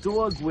 that the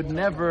dog would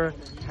never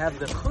have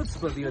the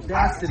chutzpah, the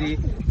audacity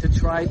to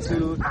try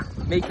to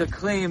make a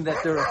claim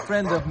that they're a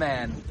friend of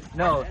man.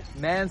 No,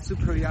 man's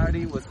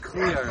superiority was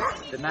clear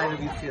the night of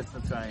Yetzias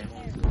Mitzrayim.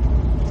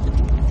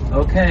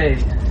 Okay.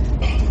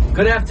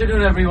 Good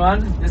afternoon,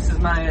 everyone. This is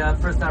my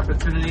first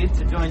opportunity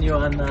to join you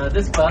on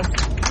this bus.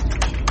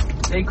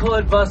 They call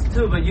it bus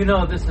 2, but you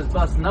know this is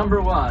bus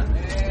number 1.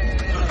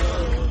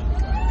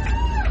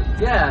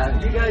 Yeah,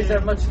 you guys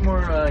are much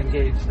more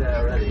engaged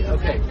already.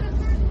 Okay.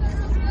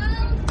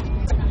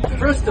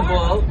 First of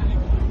all,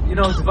 you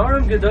know,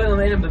 Dvarim Gedolim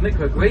Einam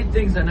B'Mikra, great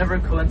things are never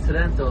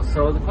coincidental.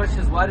 So the question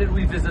is, why did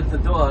we visit the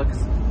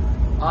dogs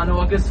on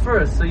August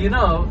 1st? So you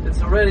know, it's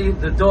already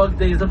the dog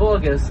days of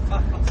August.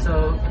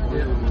 So,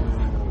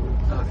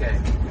 yeah. Okay.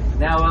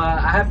 Now,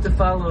 I have to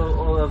follow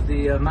all of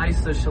the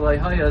Ma'aser Shalai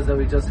Hayas that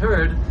we just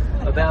heard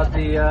about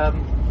the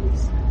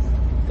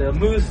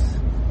moose,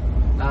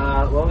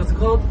 what was it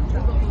called?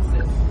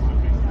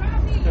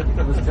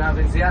 Moose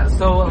droppings, yeah.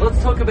 So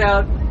let's talk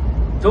about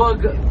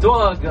dog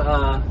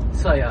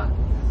tzaya.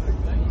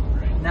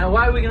 Now,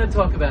 why are we going to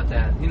talk about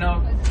that? You know,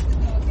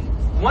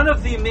 one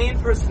of the main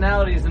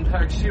personalities in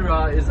Parak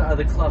Shira is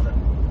the Klavim.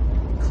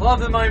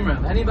 Klavim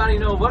Oimrim. Anybody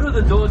know, what do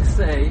the dogs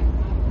say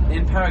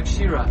in Parak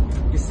Shira?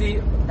 You see,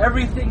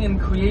 everything in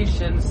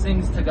creation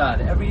sings to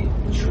God. Every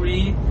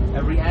tree,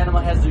 every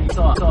animal has their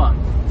song.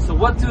 So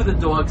what do the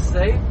dogs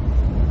say?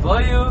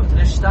 Vayu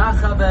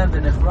nishtachave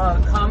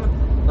v'nechra,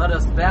 come, let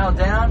us bow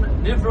down,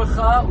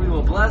 nivracha, we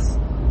will bless,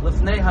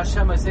 lifnei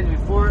Hashem, I say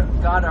before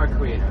God our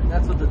Creator.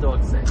 That's what the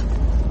dogs say.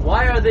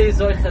 Why are they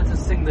zoicha to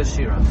sing the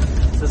Shira?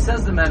 So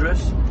says the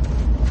Medrash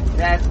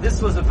that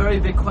this was a very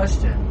big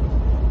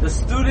question. The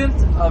student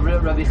of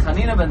Rabbi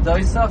Chanina ben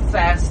Doisa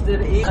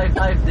fasted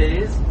 85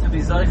 days to be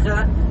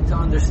zoicha, to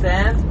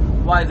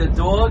understand why the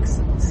dogs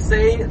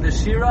say the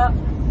Shira,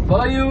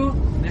 Bayu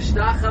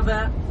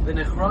nishtachave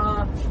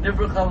v'nechra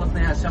nivracha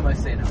l'fnei Hashem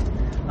Oseinu,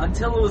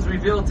 until it was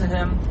revealed to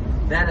him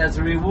that as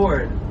a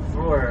reward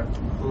for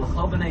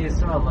l'chol b'nei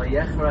Yisrael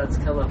la'yechratz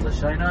kelev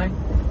l'shainai,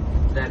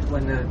 that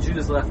when the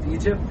Jews left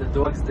Egypt, the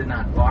dogs did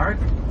not bark.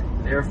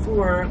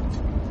 Therefore,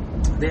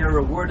 they are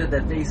rewarded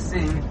that they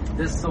sing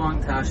this song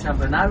to Hashem.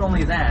 But not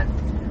only that,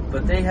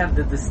 but they have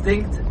the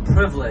distinct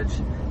privilege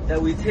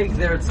that we take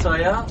their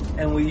tzaya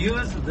and we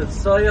use the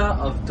tzaya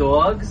of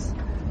dogs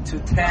to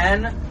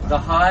tan the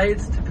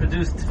hides to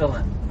produce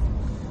tefillin.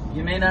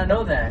 You may not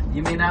know that.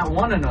 You may not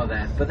want to know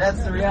that, but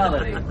that's the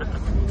reality.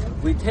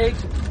 We take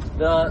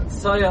the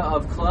tzaya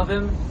of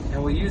klavim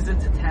and we use it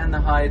to tan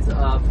the hides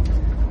of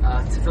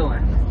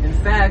tefillin. In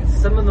fact,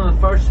 some of the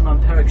Mefarshim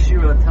on Perek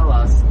Shira tell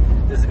us,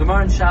 there's a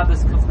Gemara in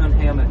Shabbos Kufnun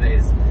Hayom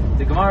Beis.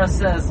 The Gemara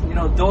says,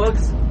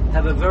 dogs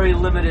have a very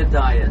limited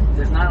diet.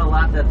 There's not a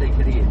lot that they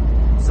could eat.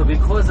 So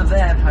because of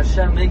that,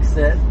 Hashem makes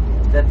it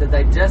that the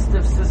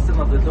digestive system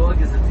of the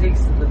dog it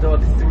takes the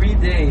dog 3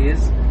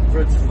 days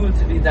for its food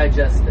to be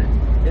digested.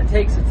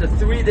 It's a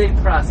 3-day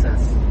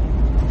process.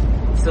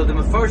 So the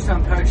Mefarshim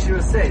on Perek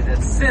Shira say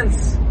that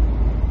since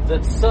the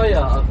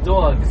tsoya of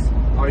dogs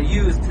are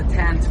used to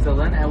tan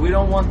tefillin, and we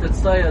don't want the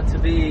tsoya to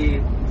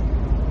be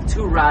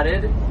too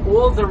rotted,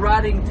 all the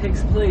rotting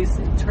takes place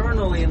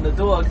internally in the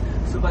dog,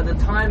 so by the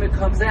time it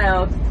comes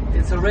out,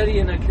 it's already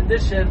in a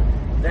condition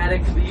that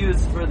it can be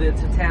used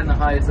to tan the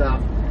hides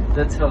of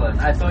the tefillin.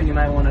 I thought you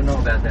might want to know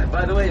about that.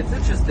 By the way, it's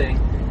interesting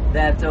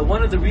that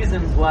one of the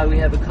reasons why we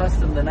have a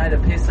custom the night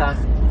of Pesach,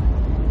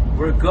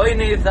 we're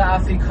goynev the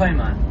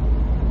afikoman.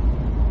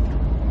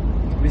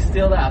 We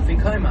steal the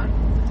afikoman,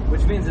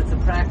 which means it's a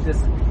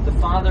practice. The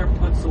father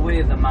puts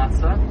away the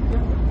matzah,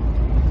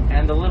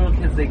 and the little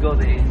kids they steal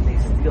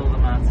the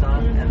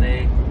matzah, and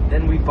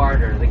then we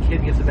barter. The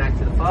kid gives it back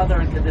to the father,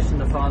 on condition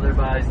the father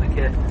buys the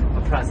kid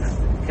a present.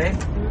 Okay?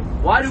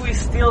 Why do we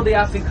steal the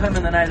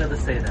afikoman the night of the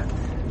Seder?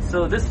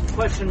 So this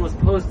question was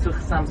posed to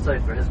Chassam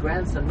Sofer. His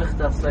grandson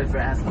Michtav Sofer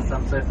asked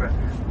Chassam Sofer,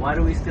 why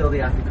do we steal the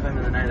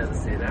afikoman the night of the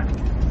Seder?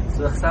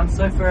 So Chassam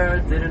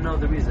Sofer didn't know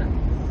the reason.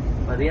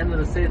 By the end of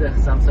the Seder,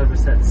 Chassam Sofer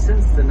said,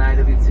 since the night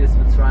of Yetzias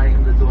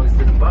Mitzrayim, the dogs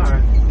didn't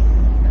bark.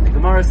 And the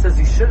Gemara says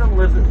you shouldn't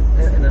live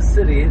in a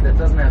city that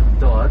doesn't have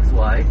dogs.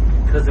 Why?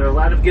 Because there are a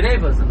lot of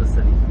genevas in the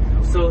city.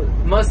 So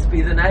it must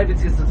be the night of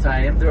Yetzias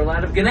Mitzrayim, there are a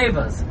lot of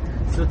genevas.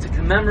 So to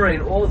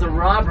commemorate all the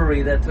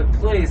robbery that took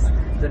place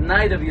the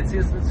night of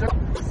Yetzias Mitzrayim,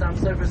 Chassam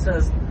Sofer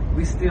says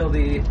we steal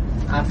the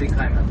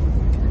afikoman.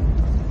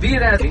 Be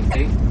it as the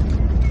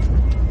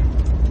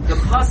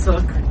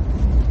pasuk,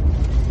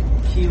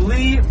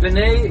 Kili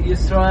b'nei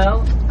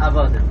Yisrael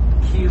avadim.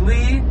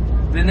 Kili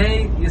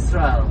b'nei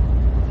Yisrael.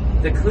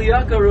 The Kli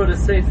Yakar wrote a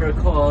sefer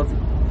called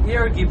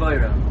Ir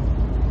Gibayrim.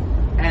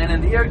 And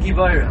in the Ir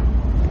Gibayrim,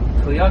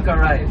 Kli Yakar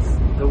writes,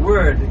 the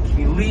word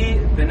Kili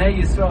b'nei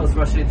Yisrael is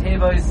Rashi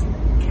Teivos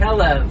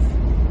Kelev.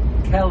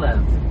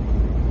 Kelev.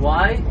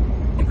 Why?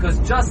 Because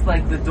just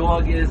like the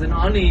dog is an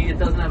ani, it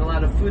doesn't have a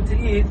lot of food to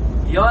eat,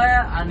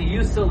 Yoeh ani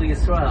Yusel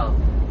Yisrael.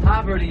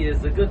 Poverty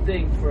is a good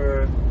thing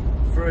for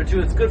a Jew.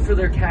 It's good for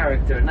their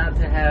character, not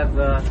to have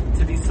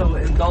to be so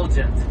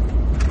indulgent.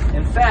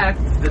 In fact,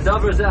 the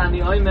davar zeh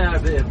ani omer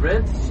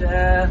be'ivrit she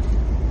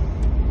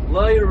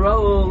lo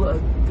yirau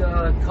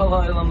kol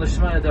ha'olam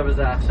l'shmaya davar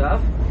zeh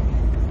achshav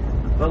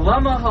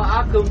v'lama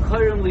ha'akum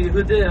korim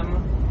liYehudim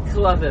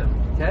klavim.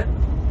 Okay,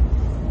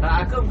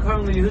 ha'akum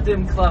korim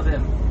liYehudim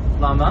klavim.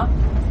 Lama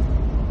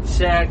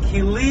she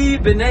kili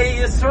b'nei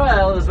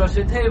Yisrael is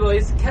Rashi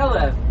Teivos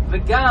kelev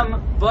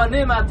v'gam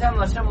banim atem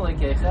l'Hashem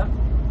Elokeichem.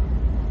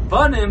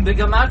 Banim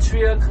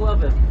begamatria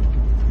klavim.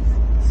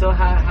 So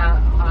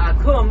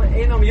ha'akum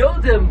einum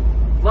yodim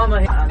lama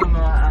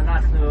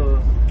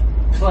anachnu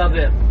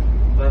klavim.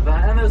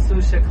 V'ha'emes hu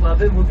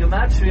sheklavim hu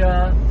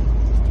gematria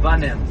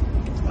banim.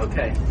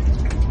 Okay.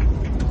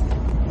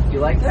 You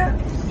like that?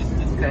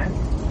 Okay.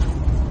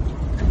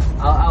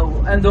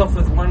 I'll end off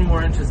with one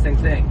more interesting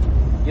thing.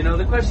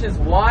 The question is,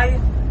 why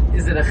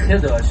is it a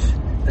chidush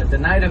that the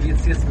night of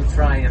Yetzias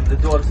Mitzrayim the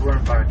dogs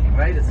weren't barking?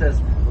 Right? It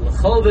says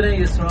l'chol b'nei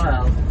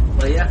Yisrael.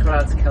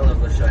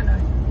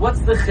 What's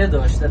the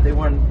chidush that they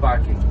weren't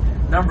barking?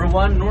 Number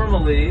one,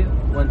 normally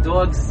when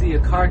dogs see a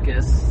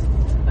carcass,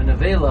 a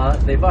nevela,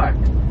 they bark.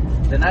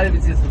 The night of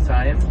Yetzias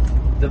Mitzrayim,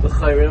 the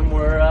b'chayrim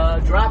were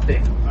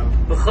dropping.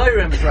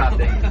 B'chayrim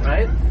dropping,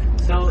 right?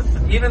 So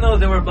even though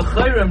there were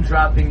b'chayrim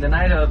dropping the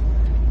night of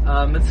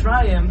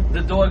Mitzrayim,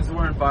 the dogs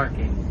weren't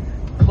barking.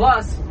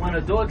 Plus, when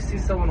a dog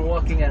sees someone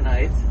walking at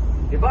night,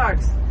 he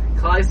barks.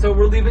 So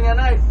we're leaving at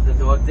night, the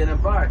dog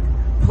didn't bark.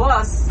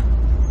 Plus,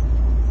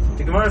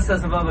 the Gemara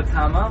says in Bava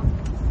Kama,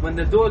 when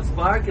the dogs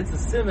bark, it's a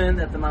siman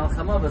that the Malach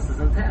HaMavos is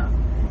in town.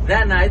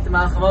 That night, the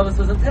Malach HaMavos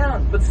was in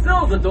town, but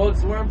still the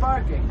dogs weren't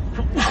barking.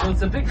 So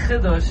it's a big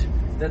chidush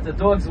that the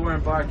dogs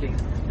weren't barking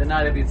the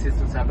night of Yetzias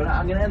Mitzrayim. But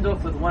I'm going to end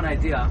off with one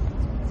idea.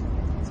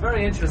 It's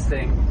very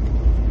interesting.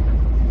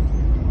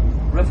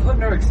 Rav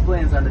Hutner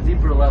explains on a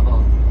deeper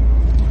level,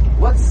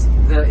 what's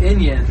the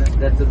inyan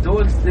that the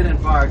dogs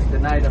didn't bark the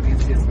night of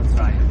Yetzias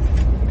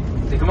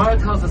Mitzrayim? The Gemara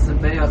tells us in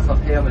Be'ah Chav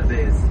Heyam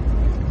Beis,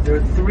 there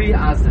are 3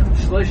 azim,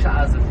 Shlosha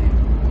azimim.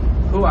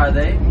 Who are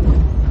they?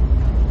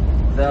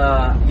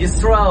 The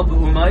Yisrael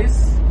b'umais,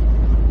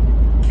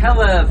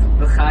 Kelev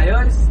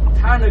b'chayos,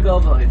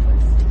 Tarnagol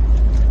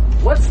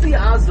b'oifais. What's the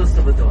azus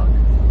of a dog?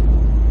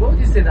 What would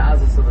you say the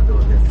azus of a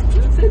dog is? We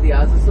would say the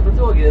azus of a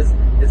dog is,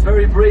 it's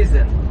very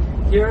brazen.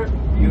 Here,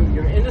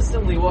 you're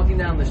innocently walking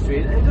down the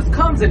street, and he just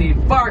comes and he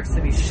barks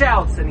and he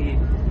shouts and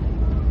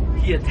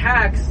he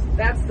attacks.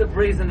 That's the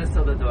brazenness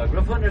of the dog.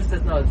 Rav Hutner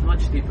says, no, it's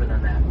much deeper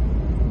than that.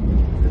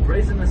 The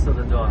brazenness of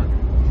the dog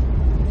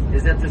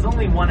is that there's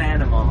only one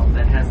animal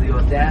that has the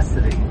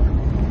audacity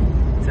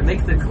to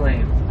make the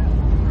claim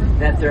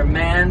that they're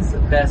man's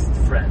best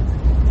friend.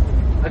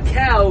 a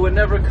cow would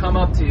never come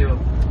up to you,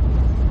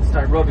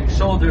 start rubbing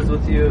shoulders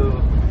with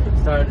you,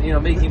 start,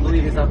 making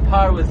believe he's on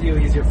par with you,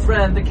 he's your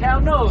friend. The cow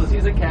knows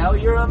he's a cow,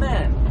 you're a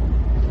man.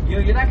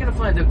 You're not going to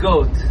find a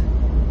goat.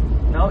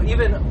 No,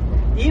 even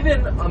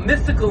a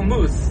mythical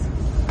moose,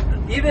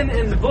 even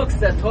in the books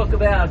that talk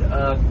about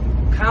a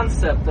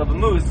concept of a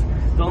moose,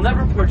 they'll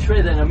never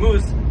portray that a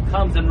moose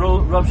comes and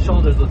rubs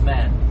shoulders with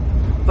man.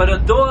 But a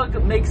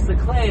dog makes the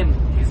claim,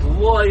 he's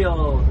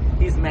loyal,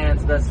 he's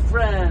man's best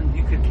friend,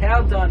 you could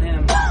count on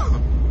him.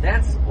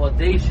 That's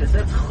audacious,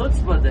 that's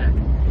chutzpah.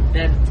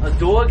 That a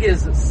dog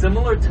is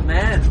similar to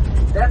man,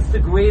 that's the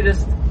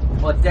greatest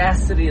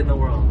audacity in the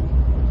world.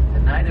 The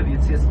night of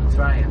Yetzias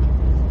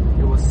Mitzrayim,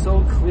 it was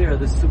so clear,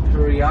 the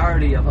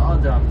superiority of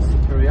Adam, the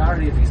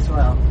superiority of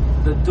Yisrael.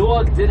 The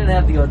dog didn't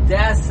have the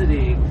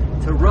audacity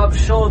to rub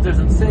shoulders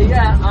and say,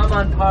 yeah, I'm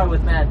on par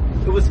with man.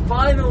 It was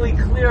finally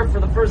clear for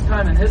the first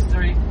time in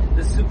history,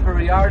 the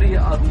superiority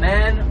of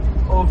man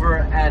over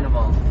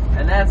animal.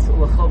 And that's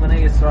L'chol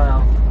B'nai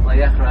Yisrael,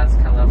 La'yechratz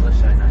Kalev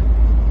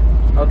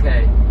L'Shainai.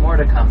 Okay, more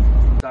to come.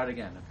 Start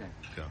again, okay.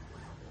 Go.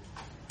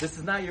 This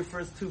is not your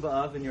first Tu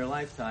B'Av in your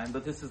lifetime,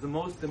 but this is the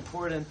most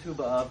important Tu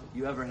B'Av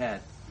you ever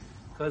had.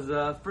 Because,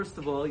 first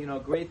of all,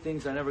 great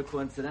things are never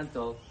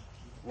coincidental.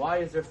 Why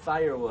is there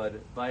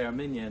firewood by our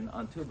minyan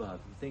on Tu B'Av?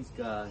 You think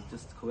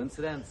just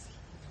coincidence?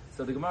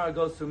 So the Gemara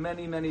goes through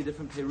many, many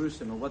different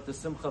perushim of what the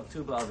Simcha of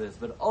Tu B'Av is.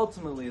 But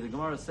ultimately, the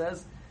Gemara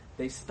says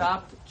they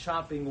stopped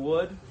chopping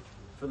wood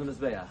for the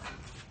Mizbeach.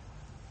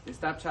 They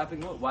stopped chopping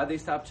wood. Why they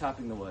stopped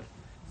chopping the wood?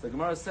 So the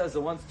Gemara says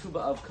that once Tu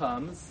B'Av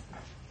comes,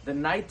 the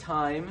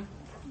nighttime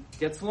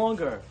gets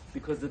longer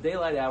because the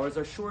daylight hours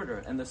are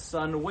shorter and the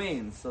sun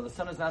wanes. So the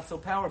sun is not so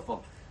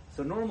powerful.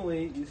 So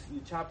normally, you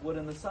chop wood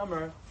in the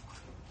summer,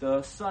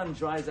 the sun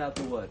dries out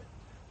the wood.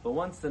 But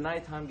once the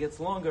nighttime gets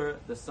longer,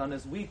 the sun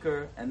is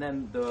weaker, and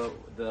then the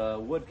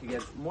wood could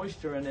get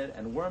moisture in it,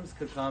 and worms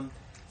could come,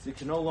 so you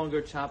can no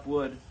longer chop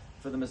wood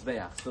for the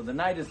Mizbeach. So the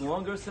night is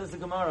longer, says the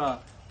Gemara.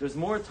 There's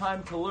more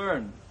time to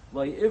learn.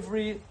 The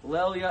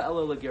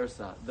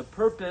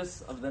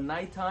purpose of the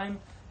nighttime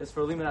is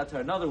for Limanat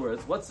Torah. In other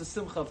words, what's the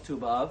Simcha of Tu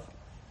B'Av?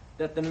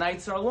 That the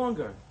nights are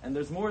longer, and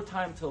there's more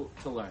time to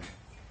learn.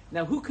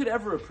 Now, who could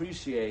ever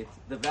appreciate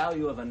the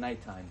value of a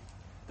nighttime?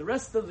 The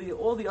rest of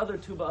all the other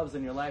Tu B'Avs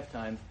in your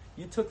lifetime,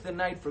 you took the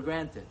night for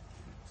granted.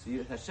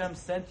 So Hashem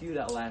sent you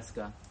to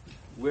Alaska,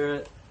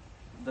 where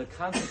the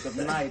concept of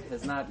night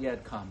has not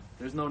yet come.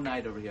 There's no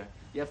night over here.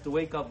 You have to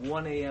wake up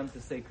 1 a.m.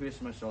 to say Kriya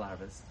Shema Shel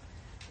Arvis.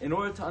 In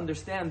order to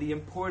understand the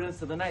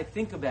importance of the night,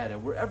 think about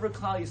it. Wherever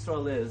Klal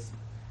Yisrael is,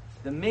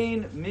 the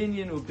main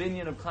minyan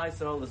ubinyan of Klal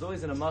Yisrael is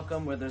always in a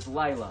makam where there's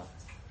Laila.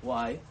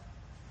 Why?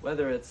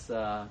 Whether it's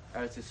Eretz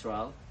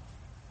Yisrael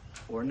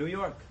or New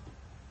York.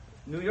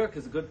 New York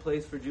is a good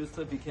place for Jews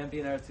to live. You can't be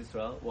in Eretz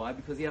Yisrael. Why?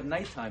 Because you have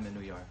nighttime in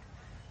New York.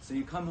 So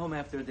you come home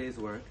after a day's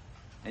work,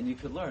 and you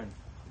could learn.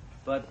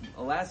 But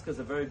Alaska is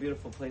a very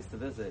beautiful place to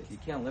visit. You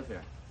can't live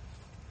here.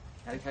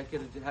 How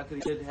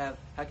could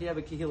you have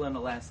a kehillah in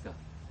Alaska?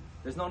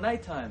 There's no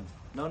nighttime.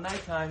 No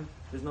nighttime,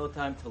 there's no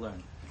time to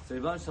learn. So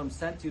Yibam Shalom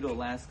sent you to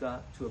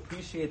Alaska to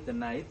appreciate the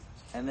night,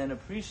 and then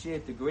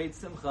appreciate the great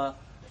simcha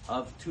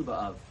of Tu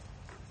B'Av.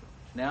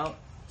 Now,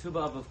 Tu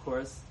B'Av, of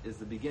course, is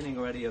the beginning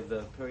already of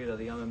the period of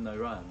the Yom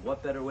Noraim.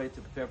 What better way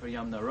to prepare for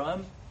Yom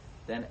Noraim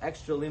than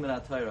extra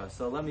Limanat Torah?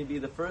 So let me be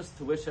the first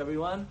to wish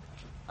everyone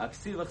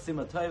Aksiv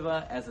Achsima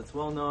Toiva, as it's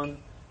well known.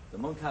 The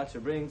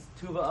Munkacher brings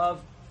Tu B'Av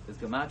is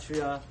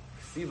Gematria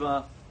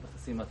Ksiva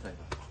Achsima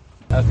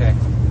Toiva. Okay.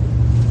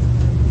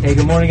 Hey,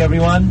 good morning,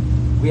 everyone.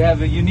 We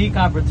have a unique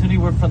opportunity.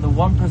 We're from the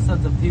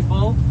 1% of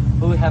people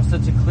who have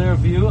such a clear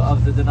view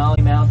of the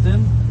Denali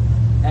Mountain.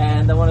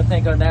 And I want to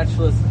thank our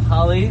naturalist,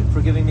 Holly,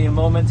 for giving me a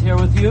moment here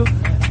with you.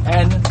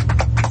 And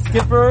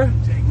Skipper,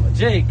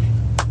 Jake,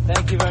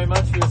 thank you very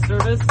much for your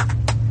service.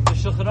 The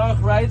Shulchan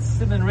Aruch writes,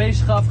 Siman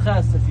Reish Chaf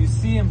Ches, if you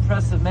see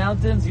impressive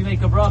mountains, you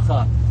make a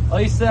bracha.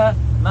 Oisa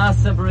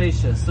Maaseh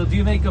Bereishis. So do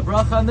you make a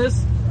bracha on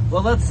this?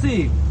 Well, let's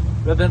see.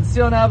 Rabbi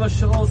Zion Abba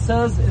Shaul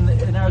says in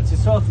Eretz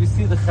Yisrael, if you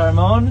see the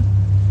Charmon,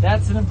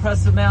 that's an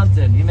impressive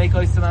mountain. You make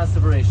Oisa Maaseh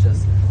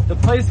Bereishis. The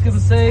place can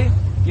say,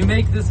 you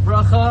make this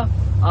bracha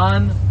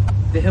on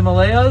the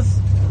Himalayas,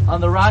 on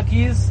the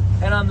Rockies,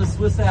 and on the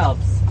Swiss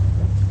Alps.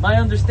 My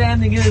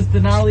understanding is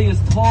Denali is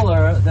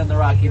taller than the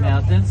Rocky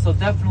Mountains, so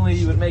definitely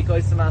you would make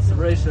Oisa Maaseh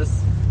Bereishis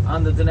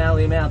on the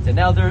Denali Mountain.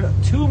 Now there are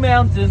two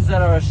mountains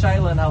that are a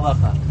Shaila and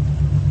Halacha.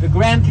 The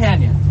Grand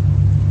Canyon.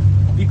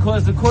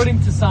 Because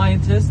according to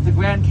scientists, the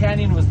Grand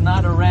Canyon was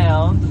not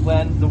around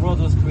when the world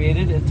was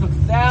created. It took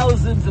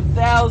thousands and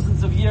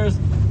thousands of years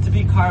to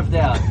be carved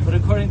out. But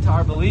according to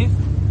our belief,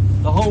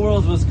 the whole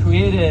world was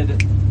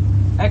created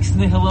ex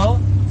nihilo,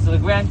 so the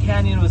Grand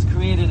Canyon was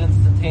created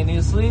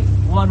instantaneously.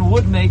 One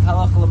would make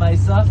halacha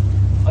l'maisa,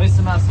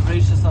 Oisa Maaseh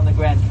Bereishis on the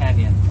Grand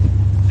Canyon.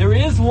 There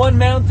is one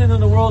mountain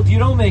in the world you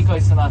don't make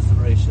Oisa Maaseh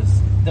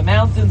Bereishis, the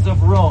mountains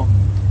of Rome,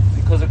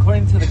 because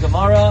according to the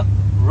Gemara,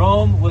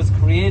 Rome was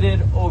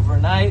created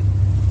overnight.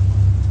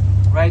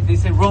 Right? They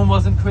say Rome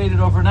wasn't created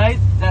overnight.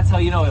 That's how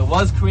you know it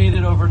was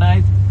created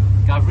overnight.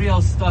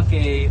 Gabriel stuck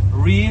a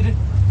reed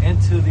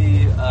into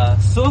the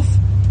suf,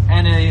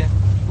 and a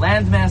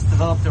landmass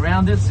developed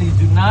around it, so you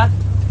do not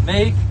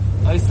make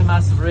Oisem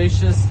Asav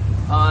Reishis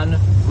on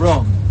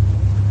Rome.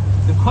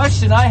 The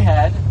question I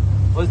had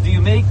was, do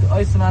you make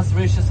Oisem Asav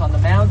Reishis on the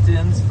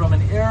mountains from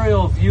an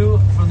aerial view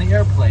from the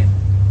airplane?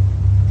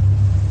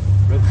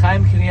 Reb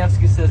Chaim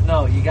Kanievsky says,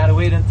 no, you gotta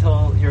wait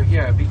until you're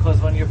here, because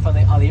when you're on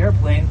the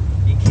airplane,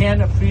 you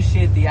can't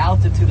appreciate the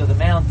altitude of the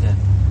mountain.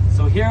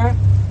 So here,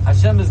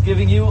 Hashem is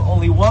giving you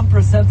only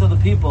 1% of the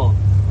people.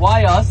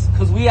 Why us?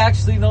 Because we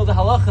actually know the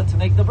halacha to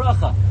make the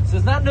bracha. So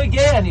it's not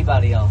negay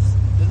anybody else.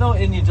 There's no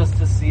inyan just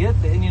to see it.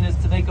 The inyan is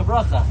to make a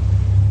bracha.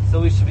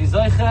 So we should be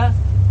zoicha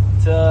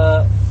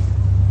to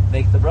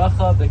make the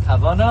bracha,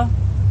 b'kavana,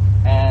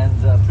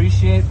 and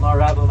appreciate Ma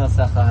Rabu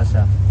Masacha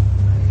Hashem.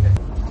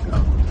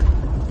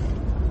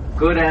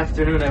 Good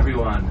afternoon,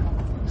 everyone.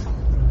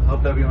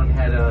 Hope everyone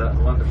had a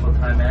wonderful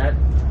time at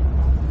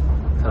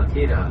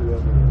Talkedah.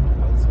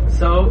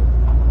 So,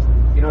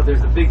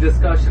 there's a big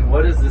discussion.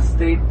 What is the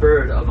state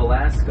bird of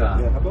Alaska?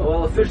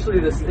 Well,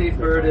 officially the state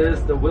bird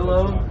is the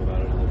willow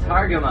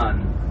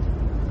targaman.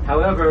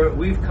 However,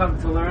 we've come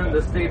to learn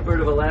the state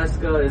bird of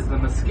Alaska is the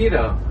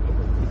mosquito.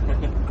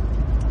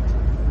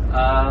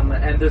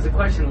 And there's a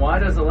question, why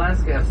does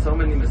Alaska have so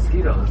many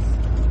mosquitoes?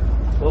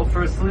 Well,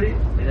 firstly,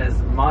 it has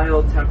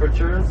mild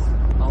temperatures,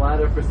 a lot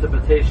of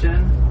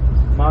precipitation,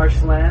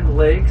 marshland,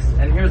 lakes,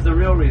 and here's the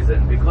real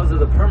reason. Because of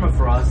the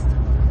permafrost,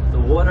 the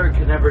water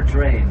can never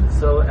drain,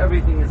 so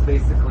everything is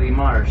basically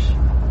marsh.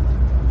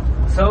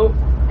 So,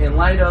 in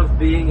light of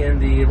being in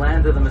the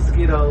land of the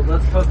mosquito,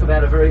 let's talk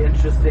about a very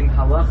interesting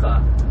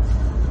halacha.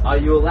 Are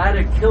you allowed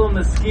to kill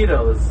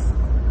mosquitoes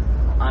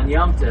on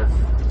Yom Tif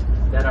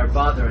that are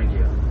bothering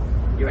you?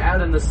 You're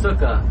out in the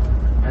sukkah,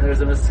 and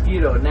there's a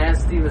mosquito,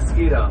 nasty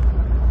mosquito.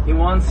 He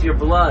wants your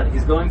blood,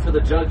 he's going for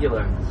the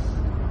jugular.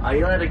 Are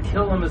you allowed to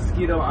kill a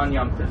mosquito on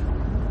Yom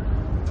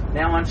Tif?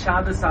 Now on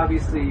Shabbos,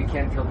 obviously you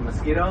can't kill the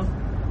mosquito.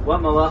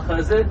 What malacha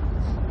is it?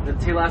 The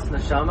tilas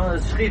neshama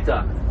is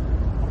shchita.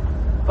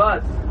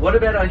 But what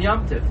about on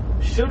Yom Tif?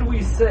 Should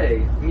we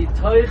say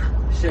mitoich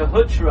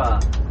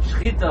shehutra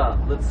shchita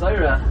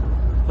l'tzorech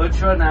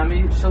hutra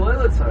nami shaloi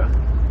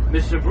l'tzorech?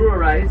 Mishnah Berurah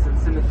writes in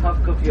Siman Tav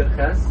Kuf Yud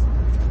Ches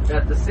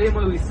that the same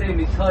way we say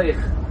mitoich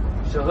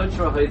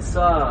shehutra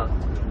hoitza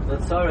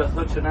l'tzorech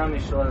hutra nami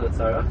shaloi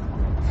l'tzorech,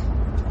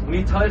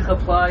 mitoich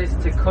applies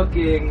to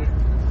cooking,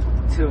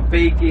 to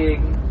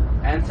baking,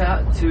 and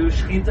to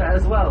shchita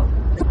as well.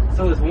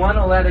 So is one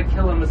allowed to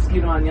kill a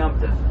mosquito on Yom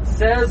Tif?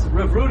 Says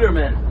Rav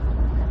Ruderman,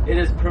 it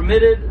is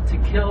permitted to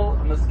kill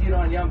a mosquito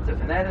on Yom Tif,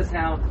 and that is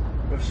how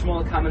Rav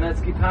Shmuel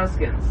Kamenetsky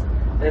paskins,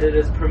 that it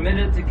is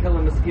permitted to kill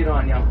a mosquito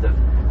on Yom Tif.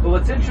 But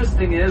what's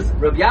interesting is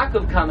Rav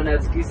Yaakov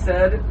Kamenetsky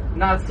said,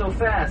 not so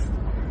fast.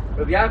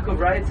 Rav Yaakov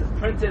writes, it's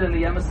printed in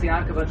the Yemes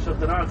Yaakov and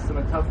Shulchan Aruch,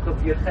 Siman Tav Kuf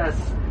Yud Ches,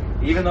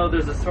 even though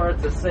there's a svara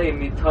to say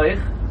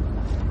mitoich,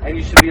 and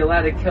you should be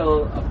allowed to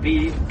kill a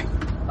bee,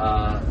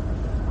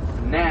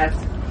 gnat,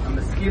 a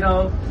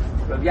mosquito.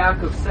 Rav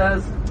Yaakov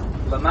says,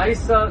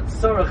 Lamaisa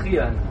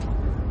Tzorachian.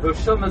 Rav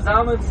Shlomo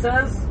Zalman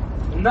says,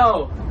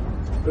 no.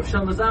 Rav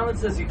Shlomo Zalman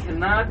says you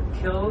cannot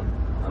kill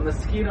a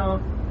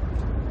mosquito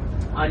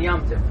on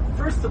Yom Tif.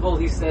 First of all,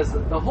 he says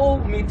the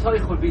whole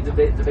mitoich would be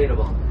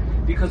debatable.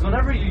 Because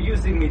whenever you're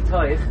using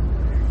mitoich,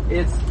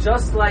 it's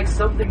just like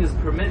something is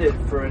permitted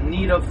for a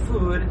need of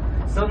food,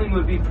 something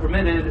would be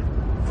permitted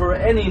for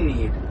any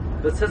need.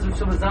 But says Rav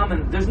Shlomo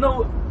Zalman, there's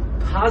no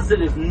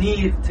positive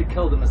need to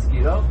kill the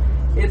mosquito.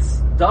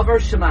 It's davar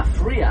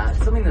shemafriya,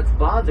 it's something that's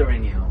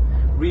bothering you.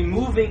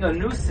 Removing a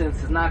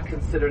nuisance is not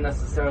considered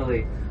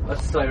necessarily a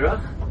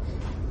tzairach.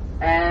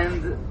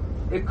 And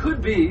it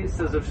could be,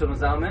 says Rav Shlomo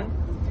Zalman,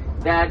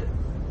 that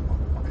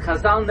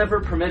Chazal never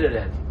permitted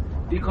it.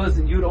 Because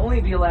you'd only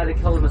be allowed to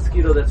kill a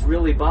mosquito that's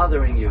really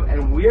bothering you.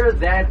 And where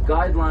that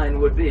guideline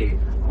would be,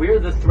 where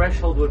the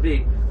threshold would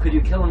be, could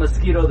you kill a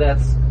mosquito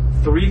that's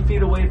 3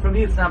 feet away from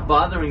you? It's not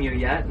bothering you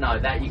yet. No,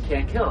 that you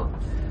can't kill.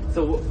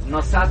 So,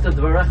 nasata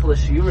dvarech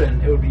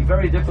l'shiurin, it would be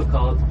very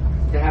difficult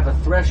to have a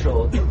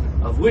threshold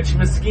of which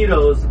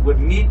mosquitoes would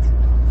meet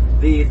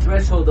the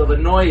threshold of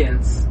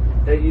annoyance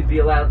that you'd be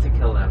allowed to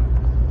kill them.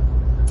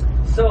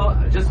 So,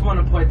 I just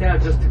want to point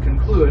out, just to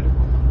conclude,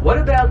 what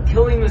about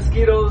killing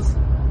mosquitoes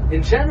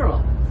in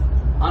general?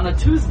 On a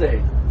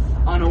Tuesday,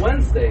 on a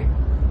Wednesday?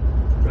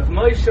 Rav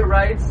Moshe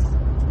writes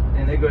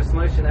in Igros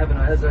Moshe and Even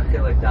HaEzra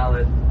Chelek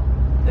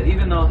Daled that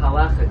even though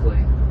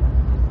halachically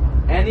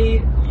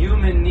any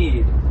human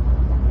need,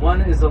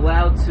 one is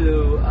allowed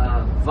to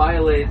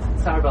violate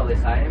Tzar Baalei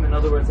Chayim. In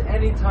other words,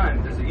 any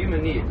time there's a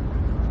human need,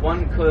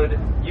 one could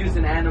use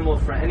an animal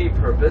for any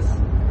purpose.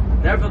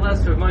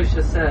 Nevertheless, Rav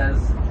Moshe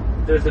says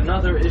there's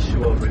another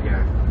issue over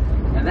here.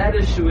 And that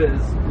issue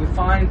is, we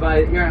find by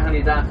Ir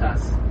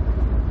Hanidachas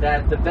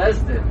that the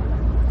Bezdin,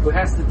 who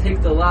has to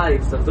take the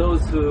lives of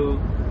those who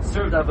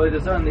served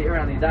Avodah Zarah in the Ir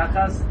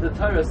Hanidachas, the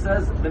Torah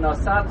says,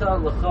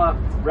 V'nasata l'cha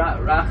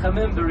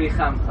rachamim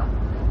b'richamcha.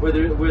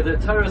 Where the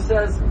Torah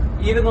says,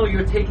 even though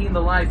you're taking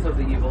the life of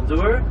the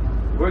evildoer,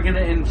 we're going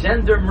to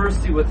engender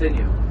mercy within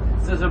you.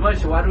 Says Rav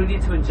Moshe, why do we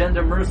need to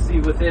engender mercy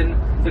within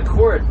the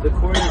court? The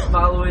court is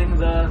following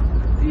the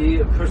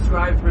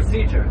prescribed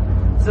procedure.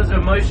 Says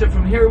Rav Moshe,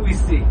 from here we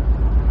see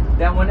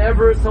that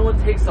whenever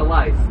someone takes a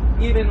life,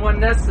 even when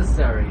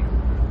necessary,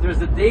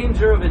 there's a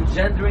danger of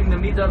engendering the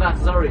midah of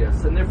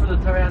achzarias, and therefore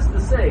the Torah has to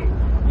say,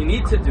 you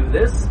need to do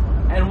this,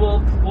 and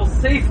we'll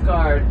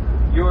safeguard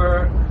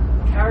your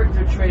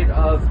character trait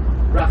of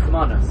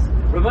rachmanas.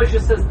 Rav Moshe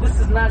says this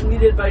is not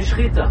needed by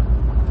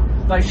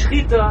shchita. By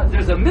shchita,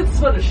 there's a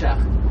mitzvah to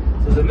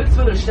shecht. So the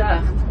mitzvah to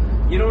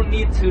shecht, you don't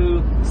need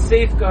to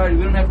safeguard,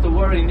 you don't have to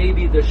worry,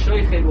 maybe the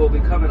shoichet will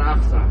become an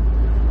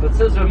achzar. But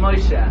says Rav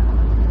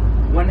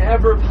Moshe,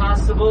 whenever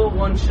possible,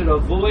 one should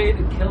avoid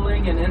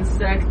killing an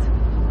insect,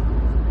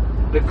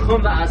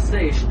 bekum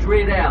v'aseh,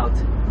 straight out.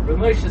 Rav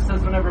Moshe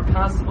says whenever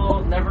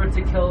possible, never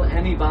to kill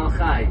any Baal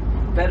Chai.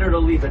 Better to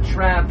leave a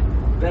trap,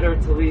 better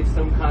to leave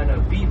some kind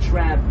of bee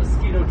trap,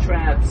 mosquito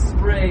trap,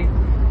 spray,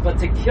 but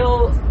to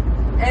kill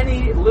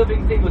any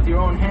living thing with your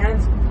own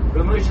hands,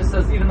 Rav Moshe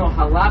says even though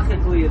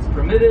halachically it's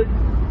permitted,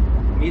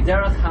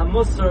 miderach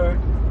hamusar,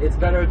 it's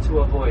better to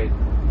avoid.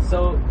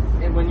 So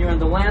when you're in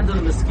the land of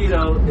the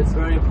mosquito, it's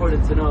very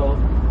important to know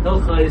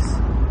hilchos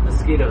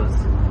mosquitoes.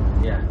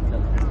 Yeah.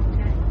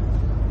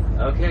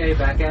 Okay,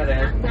 back at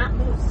it. Not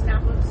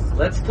moose.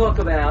 Let's talk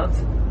about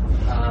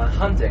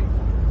hunting.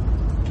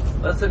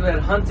 Let's talk about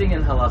hunting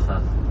in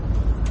halacha.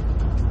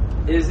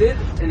 Is it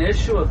an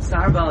issue of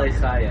tsar b'alei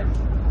chayim?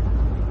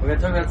 We're going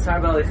to talk about tsar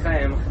b'alei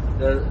chayim.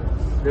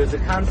 There's a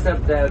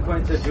concept that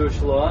according to Jewish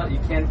law, you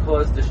can't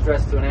cause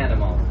distress to an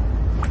animal.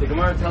 The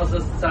Gemara tells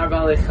us tsar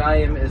b'alei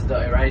chayim is the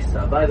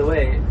eraisa. By the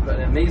way,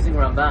 an amazing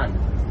Ramban.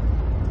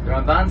 The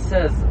Ramban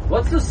says,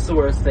 what's the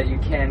source that you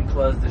can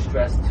cause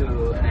distress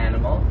to an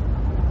animal?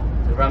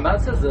 The Ramban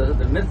says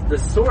the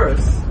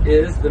source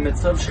is the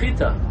mitzvah of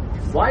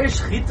shchita. Why is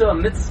shchita a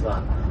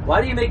mitzvah?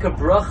 Why do you make a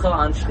bracha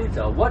on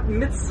shchita? What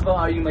mitzvah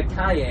are you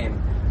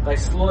mekayim by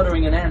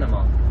slaughtering an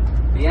animal?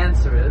 The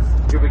answer is,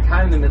 you're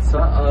mekayim the mitzvah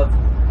of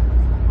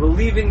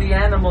relieving the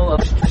animal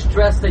of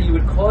stress that you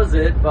would cause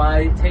it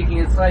by taking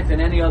its life in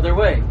any other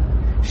way.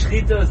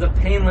 Shchita is a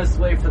painless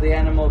way for the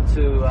animal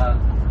to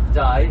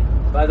die.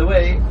 By the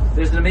way,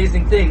 there's an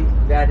amazing thing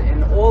that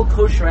in all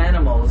kosher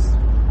animals,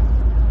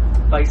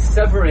 by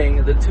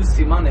severing the two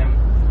simanim,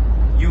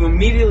 you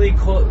immediately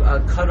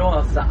cut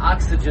off the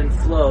oxygen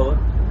flow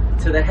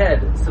to the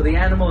head, so the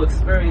animal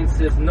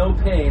experiences no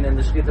pain in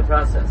the shechita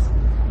process.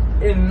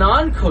 In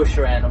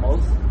non-kosher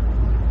animals,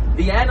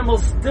 the animal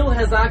still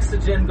has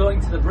oxygen going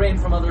to the brain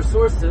from other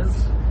sources,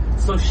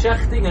 so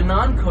shechting a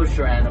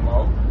non-kosher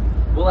animal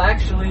will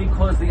actually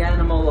cause the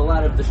animal a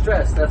lot of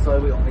distress. That's why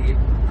we only eat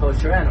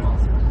kosher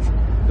animals.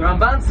 The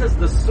Ramban says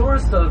the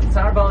source of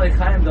tsar b'alei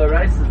chayim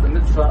d'oraisa is the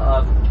mitzvah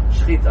of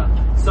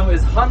shechita. So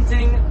is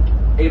hunting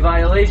a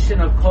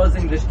violation of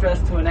causing distress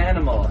to an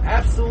animal?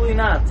 Absolutely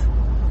not.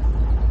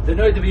 The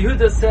Noda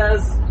B'Yehuda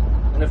says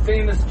in a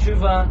famous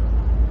tshuva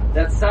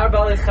that tsar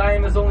b'alei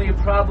chayim is only a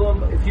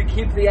problem if you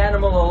keep the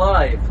animal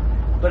alive.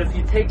 But if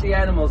you take the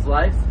animal's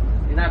life,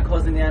 you're not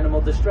causing the animal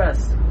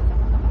distress.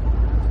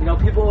 You know,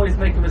 people always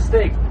make a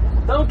mistake.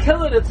 Don't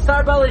kill it, it's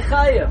tsar b'alei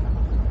chayim.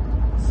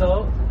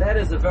 So that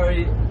is a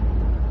very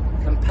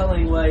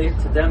compelling way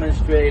to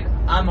demonstrate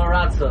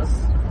amaratzos,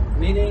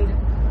 meaning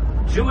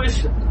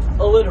Jewish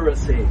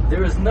illiteracy.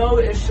 There is no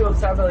issue of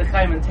tsar b'alei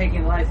chayim in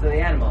taking life of the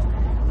animal.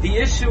 The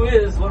issue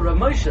is what Rav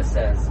Moshe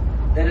says,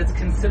 that it's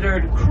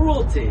considered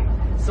cruelty.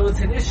 So it's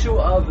an issue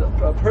of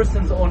a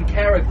person's own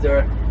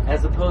character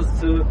as opposed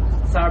to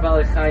tsar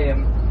b'alei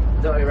chayim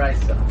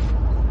d'oraisa.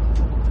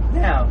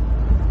 Now,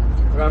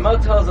 Ramah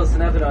tells us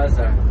in Eben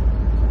Azar,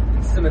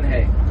 in Siman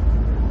Hey,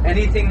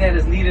 anything that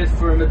is needed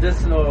for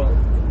medicinal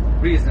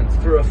reasons,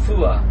 for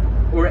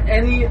refuah, or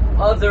any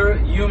other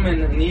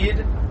human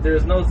need, there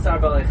is no tsar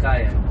b'alei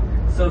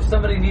chayim. So if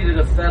somebody needed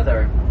a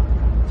feather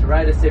to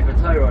write a Sefer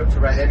Torah or to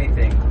write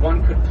anything,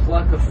 one could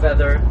pluck a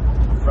feather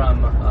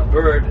from a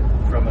bird,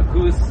 from a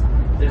goose.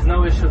 There's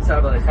no issue of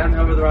tsar b'alei chayim.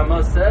 However, the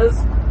Ramah says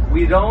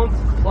we don't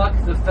pluck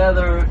the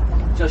feather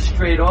just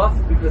straight off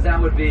because that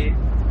would be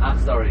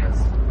achzarias.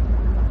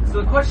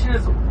 So the question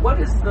is, what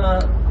is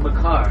the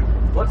makar?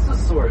 What's the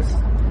source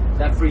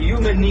that for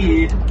human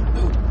need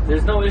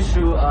there's no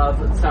issue of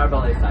tsar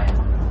b'alei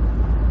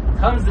chayim?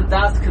 Comes the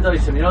Das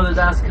Kedoshim. You know what the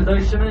Das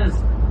Kedoshim is?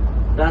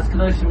 Das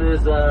Kedoshim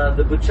is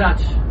the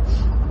Buchach.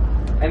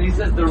 And he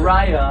says the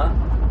raya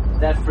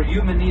that for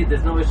human need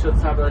there's no issue of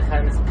tsar b'alei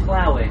chayim is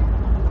plowing.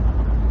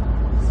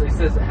 So he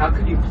says, how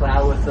could you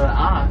plow with the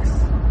ox?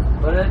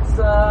 But it's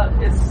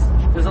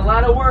there's a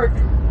lot of work.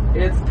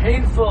 It's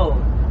painful.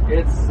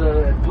 It's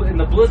in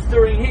the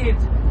blistering heat,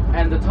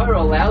 and the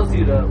Torah allows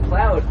you to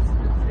plow it.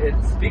 It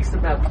speaks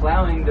about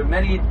plowing. There are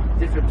many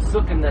different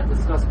psukim that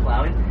discuss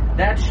plowing.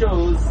 That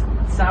shows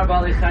tsar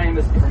b'alei chayim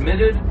is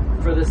permitted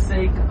for the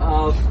sake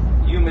of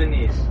human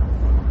need.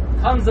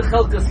 Comes the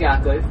Chelkas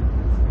Yaakov,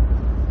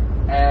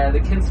 the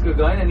Kinsker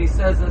going, and he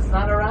says it's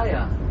not a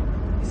raya.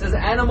 He says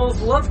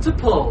animals love to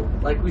pull,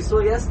 like we saw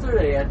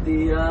yesterday at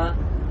the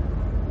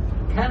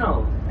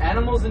kennel.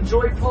 Animals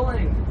enjoy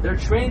pulling. They're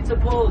trained to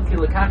pull.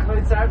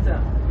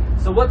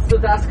 So what's the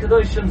Das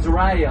Kedoshim's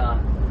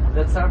raya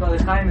that Tzar Baalei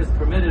Chayim is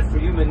permitted for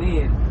human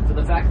need for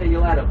the fact that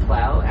you're allowed to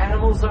plow?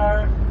 Animals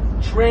are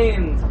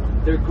trained,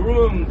 they're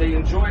groomed, they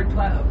enjoy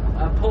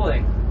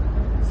pulling.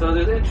 So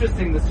there's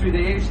interesting, the Sri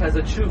Deish has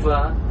a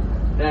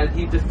tshuva that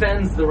he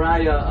defends the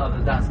raya of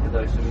the Das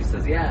Kedoshim. He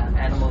says, yeah,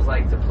 animals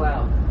like to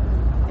plow.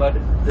 But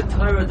the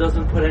Torah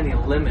doesn't put any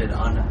limit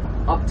on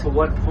up to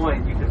what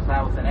point you can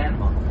plow with an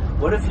animal.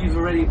 What if you've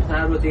already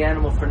plowed with the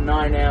animal for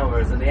 9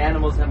 hours and the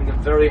animal's having a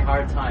very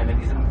hard time and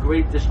he's in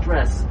great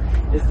distress?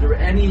 Is there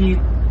any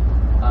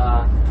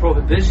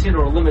prohibition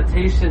or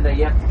limitation that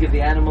you have to give the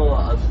animal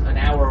an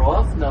hour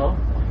off? No.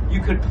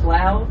 You could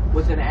plow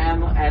with an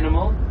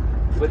animal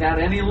without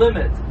any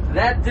limit.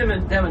 That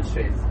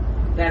demonstrates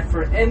that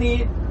for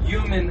any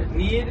human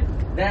need,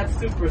 that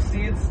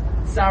supersedes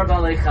Tzar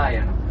Baalei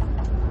Chayim.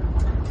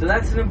 So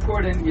that's an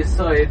important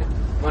yesod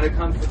when it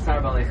comes to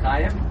Tzar Baalei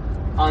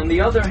Chayim. On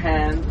the other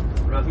hand,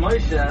 Rav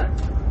Moshe,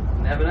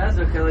 Ibn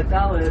Ezra Chelik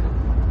Daled,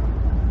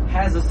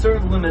 has a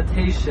certain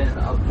limitation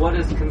of what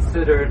is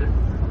considered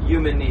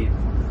human need.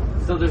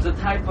 So there's a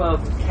type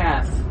of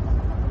calf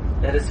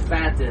that is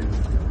fattened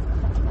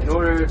in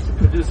order to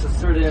produce a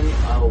certain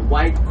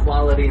white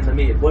quality in the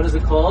meat. What is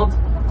it called?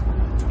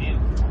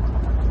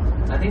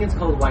 I think it's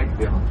called white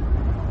veal.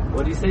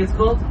 What do you say it's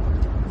called?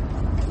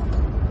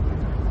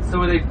 So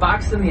where they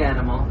box in the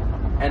animal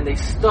and they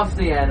stuff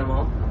the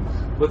animal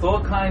with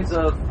all kinds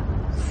of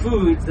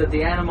foods that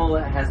the animal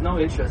has no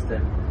interest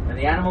in and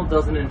the animal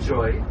doesn't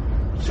enjoy,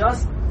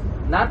 just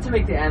not to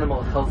make the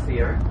animal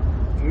healthier,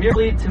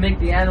 merely to make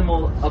the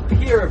animal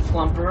appear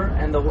plumper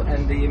and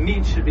the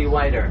meat should be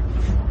whiter.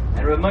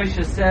 And Rav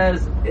Moshe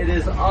says it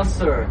is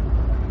asur,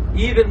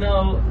 even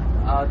though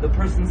the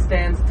person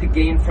stands to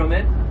gain from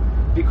it,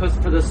 because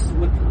for the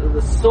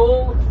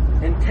sole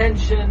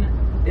intention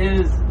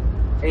is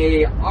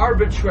a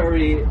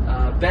arbitrary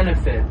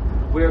benefit,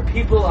 where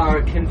people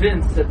are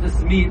convinced that this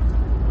meat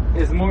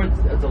is more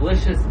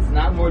delicious, it's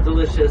not more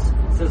delicious.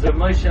 Says Rav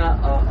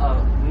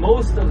Moshe,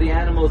 most of the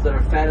animals that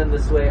are fat in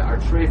this way are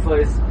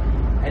treifos,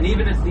 and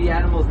even if the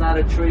animal is not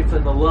a treifa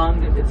in the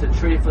lung, it's a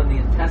treifa in the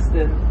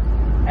intestine,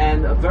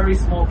 and a very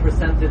small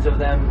percentage of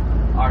them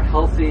are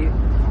healthy.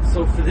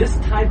 So for this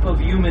type of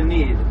human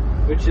need,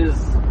 which is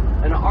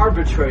an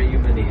arbitrary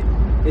human need,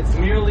 it's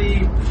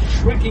merely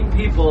tricking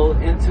people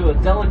into a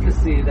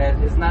delicacy that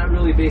is not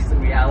really based in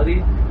reality.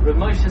 Rav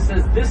Moshe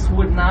says this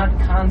would not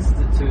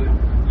constitute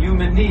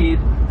human need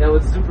that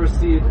would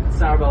supersede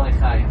Tzar Baalei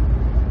Chayim.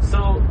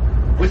 So,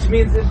 which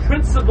means in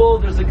principle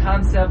there's a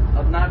concept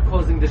of not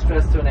causing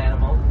distress to an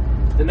animal.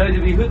 The Noda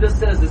B'Yehuda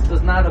says this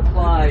does not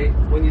apply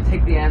when you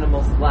take the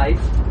animal's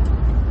life,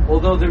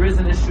 although there is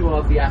an issue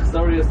of the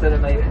achzarius that it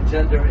may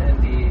engender in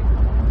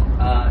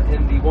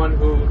the one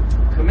who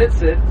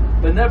commits it.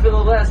 But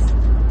nevertheless,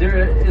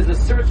 there is a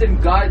certain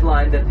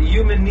guideline that the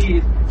human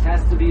need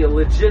has to be a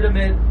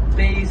legitimate,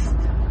 based,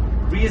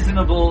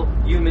 reasonable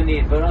human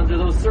need. But under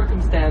those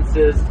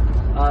circumstances,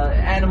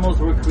 animals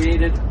were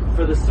created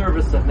for the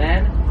service of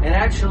man. And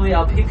actually,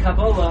 al pi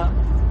Kabbalah,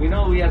 we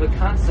know we have a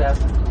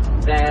concept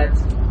that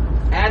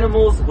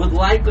animals would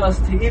like us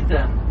to eat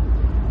them.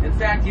 In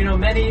fact,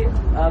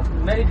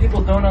 many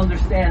people don't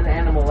understand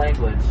animal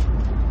language.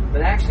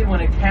 But actually,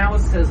 when a cow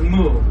says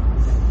moo,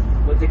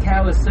 what the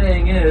cow is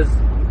saying is,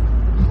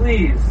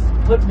 please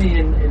put me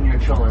in your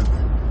cholent.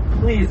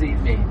 Please eat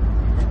me.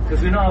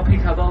 Because we know al pi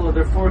Kabbalah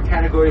there are 4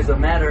 categories of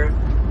matter.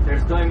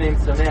 There's doimim,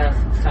 sameach,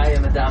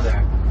 chayim,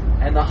 medaber.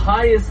 And the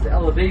highest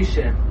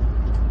elevation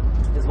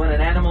is when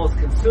an animal is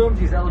consumed,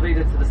 he's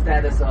elevated to the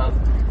status of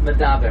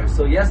medaber.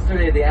 So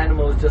yesterday the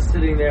animal was just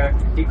sitting there,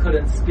 he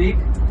couldn't speak,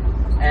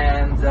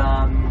 and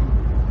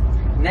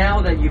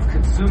now that you've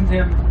consumed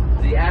him,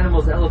 the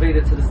animal is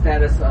elevated to the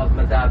status of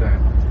medaber.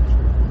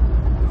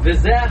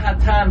 V'zeh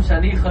hatam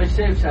shani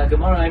choshev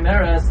sha'gemara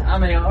imeres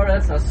amei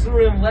ha'oretz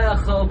asurim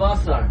le'achol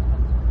basar.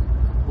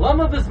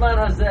 Lama b'zman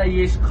hazeh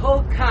yesh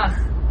kol kach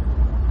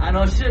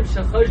anoshim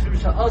shechoshev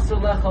she'asur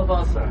le'achol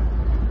basar.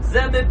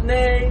 Zeh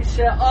mipnei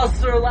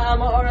she'asur la'am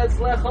ha'oretz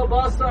le'achol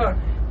basar.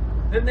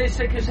 Mipnei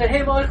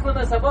she'keshehem oichlem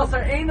es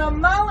habasar einam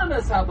malim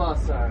es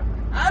habasar.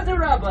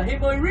 Adarabba, he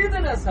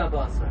moiridim es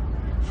habasar.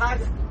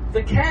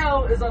 The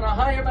cow is on a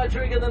higher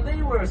madriga than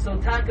they were, so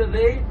taka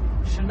they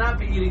should not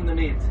be eating the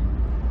meat.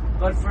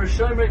 But for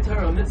Shomerei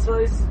Torah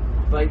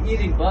mitzvahs, by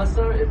eating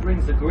basar, it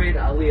brings a great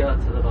aliyah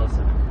to the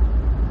basar.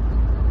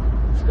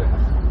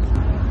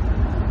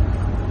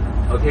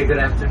 Okay, good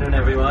afternoon,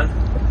 everyone.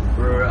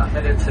 We're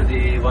headed to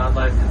the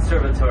Wildlife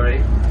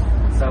Conservatory,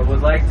 so I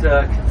would like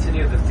to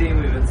continue the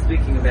theme we've been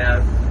speaking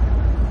about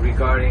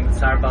regarding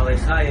Tzar Baalei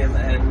Chayim,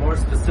 and more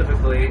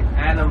specifically,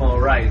 animal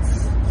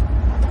rights.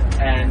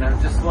 And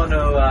I just want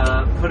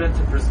to put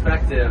into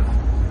perspective,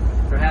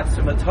 perhaps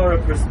from a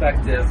Torah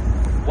perspective,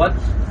 what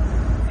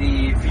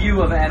the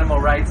view of animal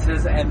rights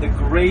is and the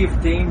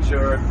grave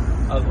danger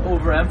of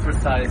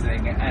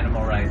overemphasizing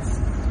animal rights.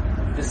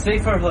 The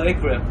Sefer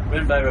HaIkrim,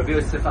 written by Rabbi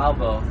Yosef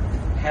Albo,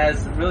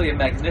 has really a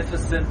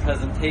magnificent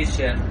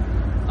presentation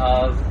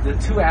of the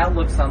 2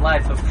 outlooks on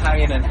life of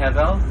Cain and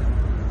Hevel,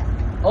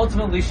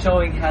 ultimately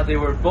showing how they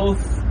were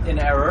both in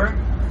error,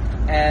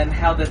 and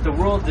how that the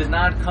world did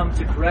not come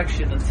to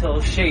correction until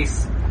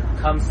Shais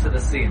comes to the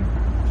scene.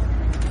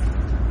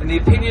 In the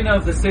opinion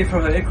of the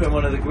Sefer HaIkrim,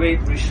 one of the great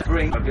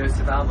Rishonim, Rabbi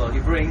Yosef Albo, he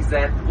brings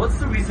that what's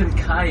the reason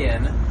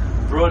Cain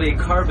brought a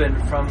carbon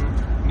from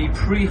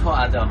Mipri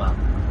Ha'adama?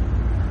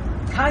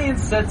 Cain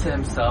said to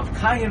himself,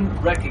 Cain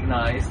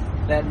recognized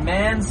that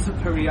man's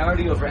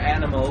superiority over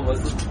animal was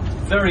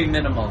very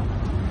minimal.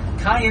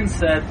 Cain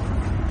said,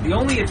 the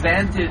only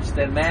advantage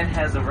that man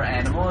has over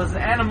animal is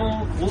the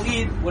animal will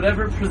eat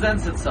whatever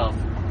presents itself.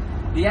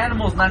 The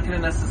animal is not going to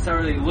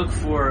necessarily look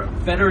for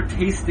better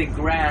tasting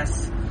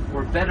grass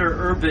or better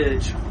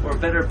herbage or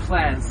better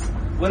plants.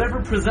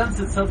 Whatever presents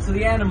itself to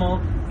the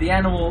animal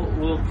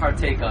will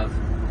partake of.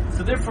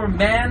 So therefore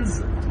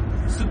man's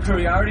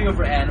superiority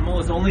over animal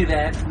is only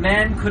that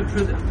man could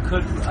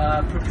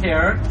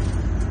prepare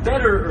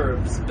better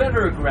herbs,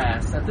 better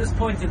grass. At this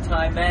point in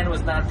time, man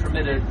was not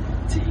permitted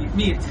to eat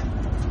meat.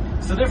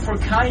 So therefore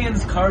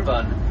Cain's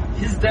carbon,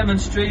 his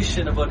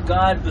demonstration of what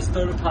God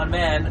bestowed upon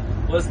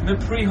man, was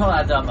Mipri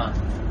Ha'adama.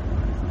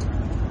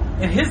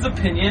 In his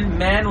opinion,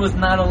 man was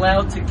not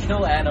allowed to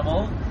kill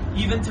animal,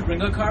 even to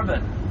bring a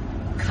carbon.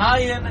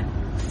 Cain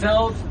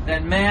felt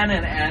that man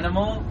and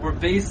animal were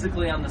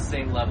basically on the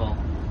same level.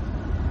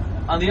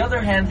 On the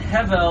other hand,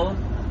 Hevel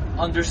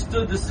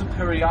understood the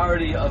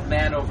superiority of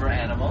man over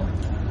animal,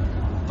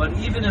 but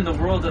even in the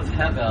world of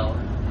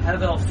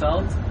Hevel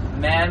felt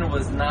man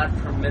was not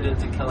permitted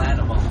to kill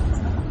animal,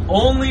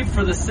 only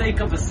for the sake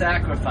of a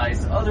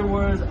sacrifice.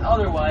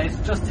 Otherwise,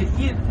 just to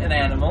eat an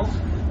animal,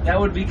 that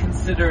would be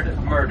considered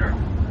murder.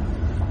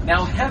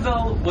 Now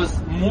Hevel was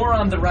more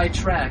on the right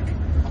track,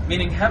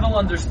 meaning Hevel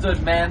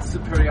understood man's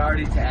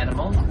superiority to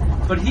animal,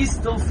 but he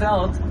still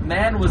felt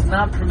man was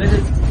not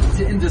permitted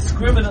to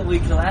indiscriminately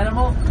kill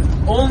animal,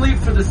 only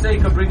for the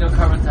sake of bringing a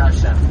carbon to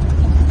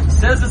Hashem.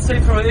 Says the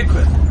Sefer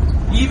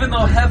HaIkrim, even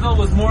though Hevel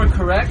was more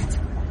correct,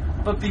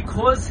 but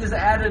because his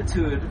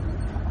attitude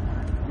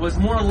was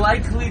more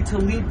likely to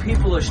lead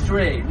people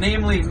astray,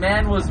 namely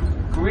man was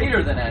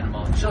greater than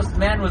animal, just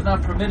man was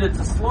not permitted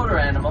to slaughter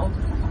animal,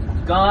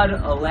 God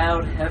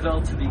allowed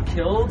Hevel to be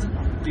killed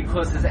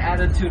because his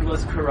attitude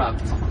was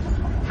corrupt.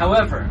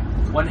 However,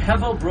 when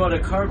Hevel brought a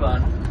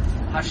carbon,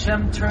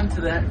 Hashem turned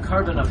to the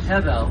carbon of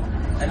Hevel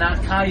and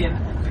not Cain,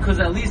 because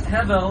at least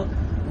Hevel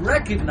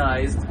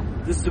recognized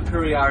the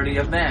superiority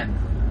of man.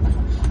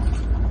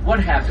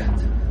 What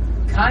happened?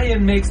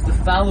 Cain makes the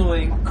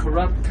following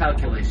corrupt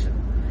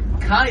calculation.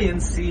 Cain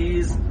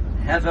sees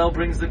Hevel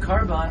brings the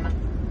carbon,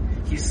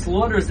 he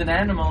slaughters an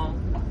animal,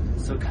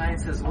 so Cain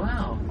says,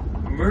 wow,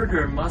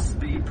 murder must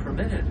be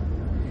permitted.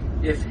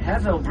 If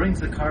Hevel brings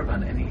the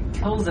carbon and he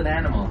kills an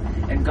animal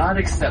and God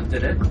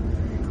accepted it,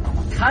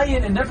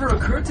 it never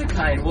occurred to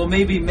Cain, well,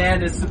 maybe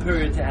man is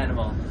superior to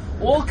animal.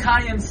 All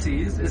Cain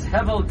sees is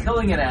Hevel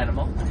killing an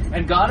animal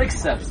and God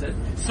accepts it,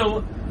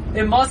 so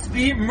it must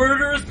be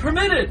murder is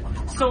permitted.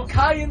 So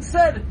Cain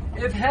said,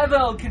 if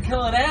Hevel can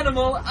kill an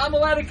animal, I'm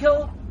allowed to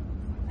kill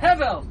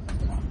Hevel.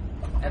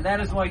 And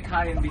that is why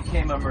Cain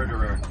became a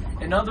murderer.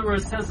 In other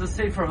words, says the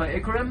Sefer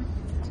HaIkrim,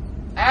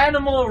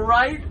 animal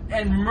right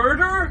and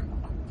murder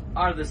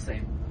are the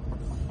same.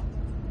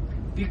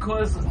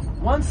 Because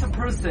once a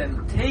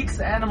person takes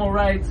animal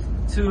rights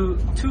too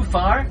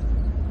far,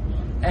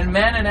 and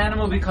man and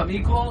animal become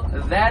equal,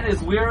 that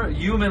is where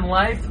human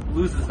life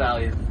loses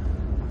value.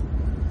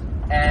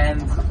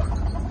 And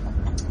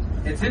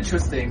it's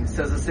interesting,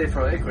 says the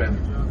Sefer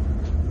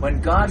HaIkrim,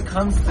 when God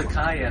comes to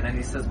Cain and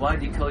he says, why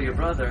did you kill your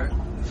brother?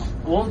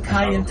 All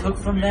Cain took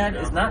from that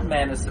is not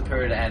man is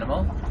superior to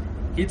animal.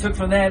 He took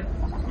from that,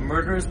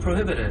 murder is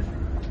prohibited.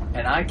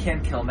 And I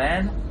can't kill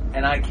man,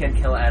 and I can't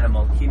kill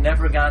animal. He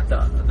never got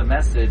the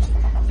message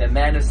that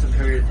man is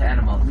superior to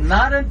animal.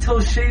 Not until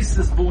Shais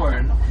is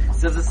born,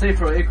 says the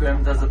Sefer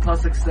HaIkrim, does the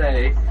pasuk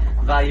say,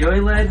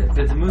 Vayoyled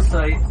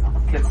b'demusai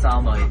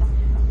ketsalmoi.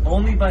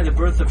 Only by the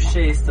birth of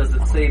Shais does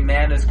it say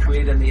man is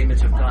created in the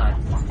image of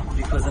God.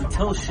 Because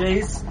until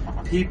Shais,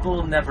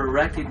 people never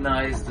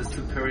recognize the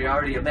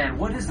superiority of man.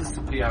 What is the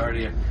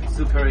superiority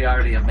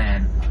of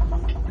man?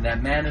 And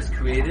that man is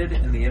created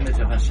in the image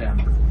of Hashem.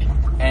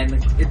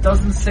 And it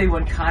doesn't say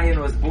when Cain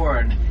was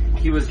born,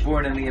 he was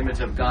born in the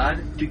image of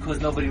God, because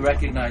nobody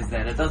recognized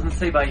that. It doesn't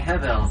say by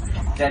Hevel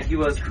that he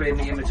was created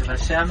in the image of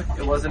Hashem.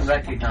 It wasn't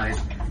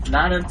recognized.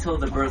 Not until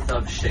the birth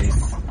of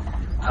Shais.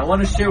 I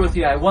want to share with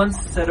you, I once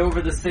said over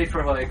the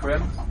Sefer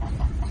HaIkrim,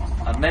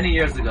 many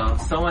years ago,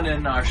 someone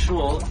in our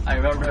shul, I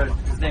remember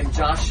his name,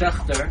 Josh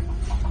Schechter,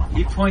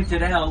 he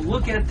pointed out,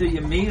 look at the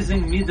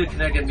amazing Midah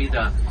K'neged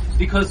Midah.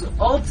 Because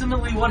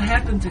ultimately what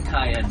happened to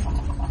Cain?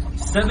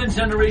 7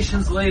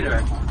 generations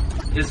later,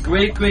 his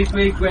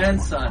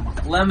great-great-great-grandson,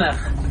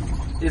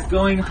 Lemech, is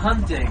going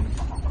hunting.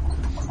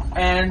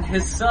 And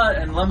his son,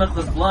 and Lemech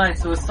was blind,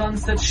 so his son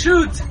said,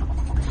 shoot!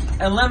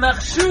 And Lemech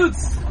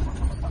shoots!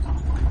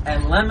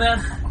 And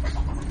Lemech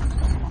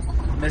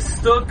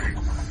mistook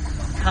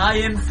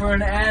Cain for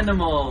an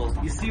animal.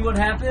 You see what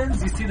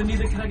happens? You see the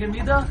Midah K'neged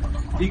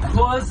Midah?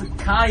 because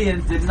Cain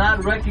did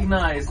not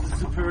recognize the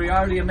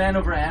superiority of man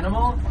over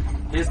animal,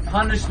 his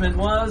punishment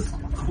was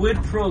quid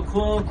pro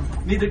quo,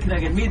 mida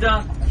keneged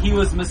mida. He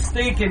was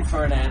mistaken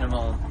for an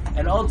animal,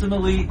 and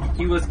ultimately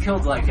he was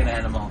killed like an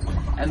animal.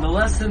 And the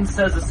lesson,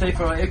 says the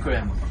Sefer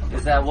HaIkrim,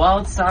 is that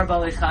while Tsar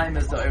Balei Chaim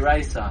is the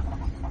Oraisa,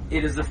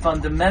 it is a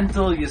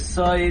fundamental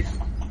yesod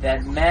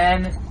that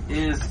man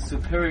is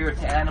superior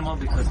to animal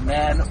because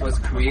man was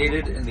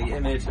created in the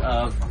image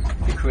of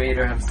the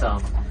Creator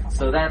himself.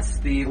 So that's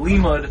the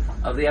limud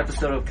of the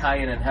episode of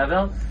Cain and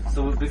Hevel.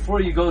 So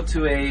before you go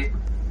to a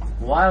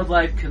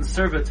wildlife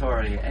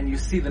conservatory and you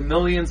see the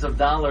millions of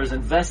dollars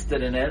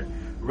invested in it,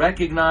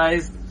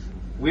 recognize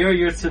where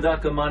your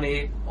tzedakah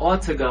money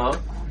ought to go,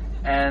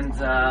 and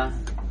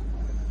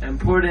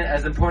important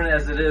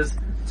as it is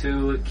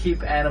to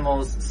keep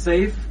animals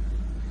safe,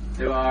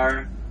 there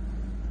are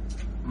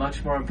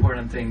much more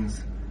important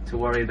things to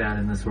worry about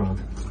in this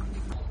world.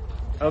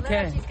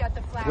 Okay,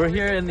 we're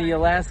here in the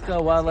Alaska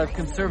Wildlife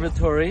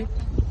Conservatory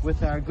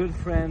with our good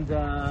friend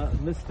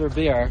Mr.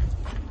 Bear,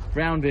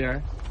 Brown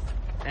Bear,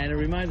 and it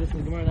reminds us of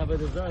the Gemara in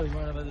Avodah Zarah. The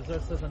Gemara in Avodah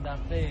Zarah says on Daf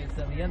Beis,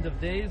 at the end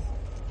of days,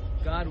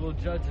 God will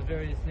judge the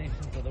various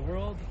nations of the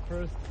world.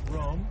 First,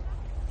 Rome.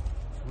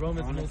 Rome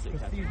is the most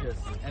prestigious.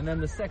 And then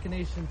the second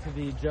nation to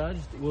be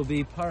judged will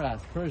be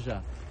Paras,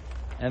 Persia.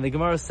 And the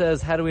Gemara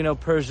says, how do we know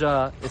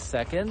Persia is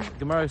second?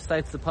 Gemara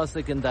cites the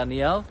pasuk in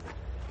Daniel.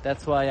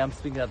 That's why I'm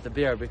speaking about the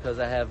bear, because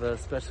I have a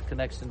special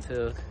connection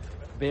to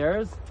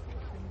bears.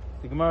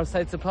 The Gemara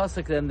cites the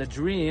pasuk in the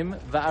dream,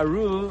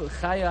 Va'aru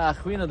chaya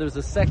achwina, there's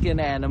a second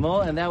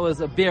animal, and that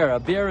was a bear. A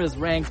bear is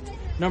ranked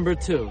number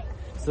 2.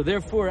 So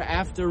therefore,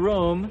 after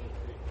Rome,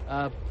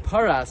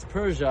 Paras,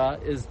 Persia,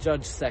 is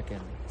judged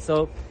second.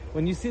 So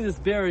when you see this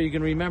bear, you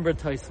can remember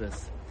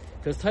Tosfos.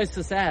 Because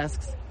Tosfos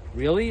asks,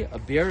 really? A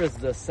bear is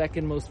the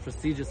second most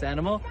prestigious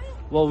animal?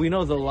 Well, we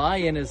know the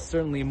lion is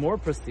certainly more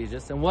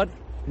prestigious. And what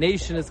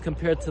nation is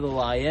compared to the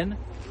lion?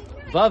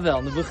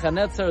 Bavel,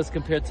 Nebuchadnezzar is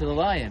compared to the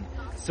lion.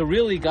 So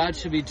really, God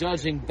should be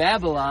judging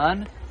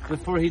Babylon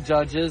before he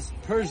judges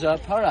Persia,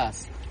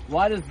 Paras.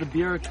 Why does the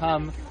bear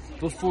come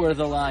before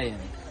the lion?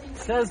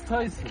 Says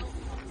Tosfos,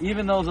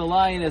 even though the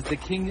lion is the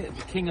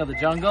king of the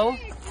jungle,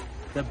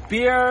 the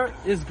bear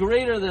is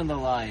greater than the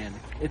lion.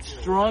 It's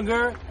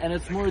stronger and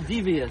it's more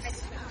devious.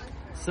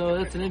 So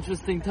that's an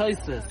interesting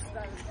Tosfos.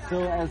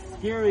 So as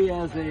scary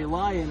as a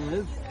lion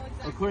is,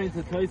 according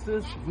to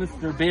Tosfos,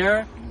 Mr.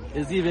 Bear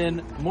is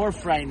even more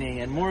frightening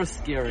and more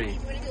scary.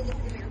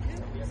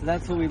 So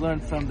that's what we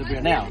learned from the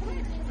bear. Now,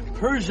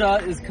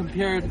 Persia is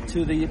compared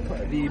to the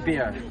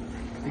bear.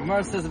 The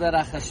Gemara says about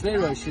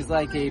Achashverosh, she's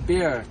like a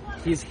bear.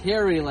 He's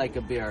hairy like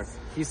a bear.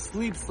 He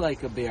sleeps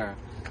like a bear.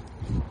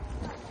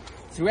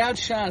 Throughout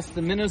Shas,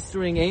 the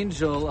ministering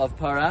angel of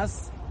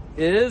Paras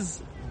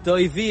is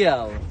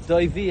Doiviel.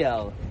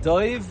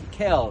 Doiv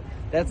Kel.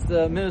 That's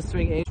the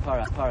ministering angel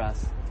of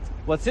Paras.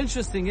 What's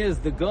interesting is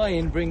the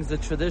Goyin brings the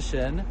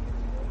tradition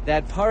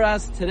that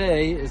Paras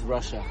today is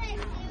Russia.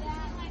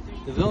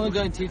 The Vilna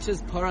Gaon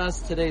teaches Paras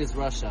today is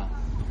Russia.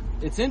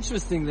 It's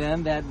interesting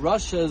then that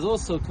Russia is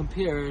also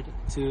compared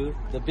to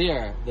the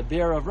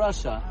bear of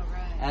Russia.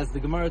 As the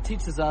Gemara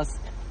teaches us,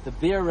 the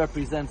bear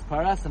represents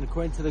Paras, and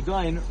according to the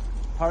Goyin,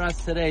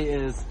 Paras today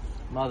is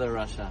Mother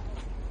Russia.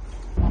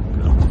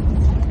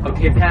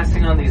 Okay,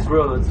 passing on these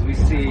roads, we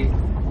see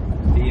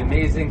the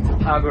amazing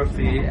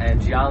topography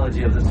and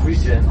geology of this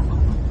region.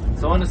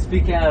 So I want to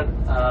speak out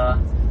a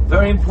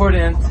very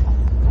important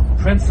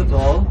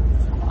principle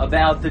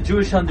about the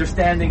Jewish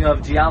understanding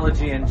of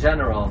geology in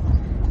general.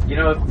 You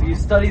know, if you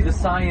study the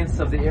science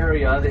of the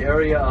area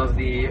of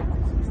the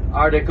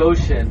Arctic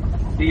Ocean,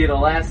 be it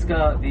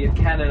Alaska, be it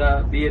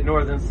Canada, be it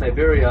northern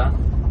Siberia,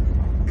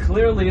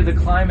 clearly the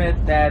climate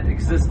that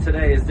exists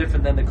today is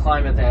different than the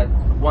climate that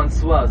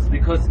once was.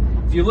 Because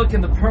if you look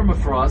in the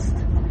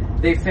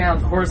permafrost, they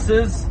found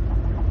horses,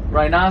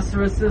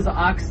 rhinoceroses,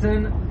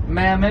 oxen,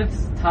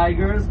 mammoths,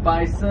 tigers,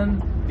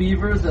 bison,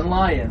 beavers, and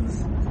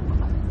lions.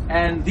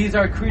 And these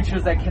are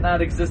creatures that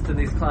cannot exist in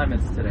these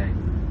climates today.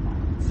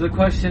 So the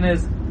question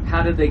is,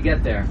 how did they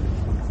get there?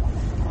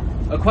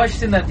 A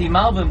question that the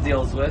Malbim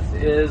deals with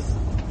is,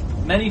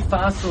 many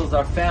fossils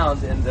are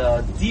found in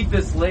the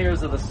deepest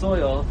layers of the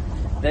soil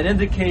that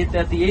indicate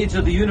that the age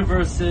of the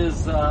universe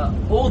is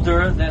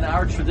older than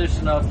our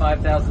tradition of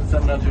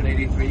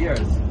 5,783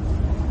 years.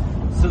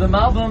 So the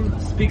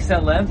Malbim speaks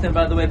at length, and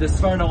by the way, the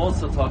Sforno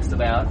also talks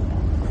about,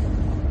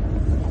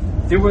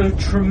 there were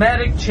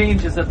traumatic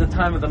changes at the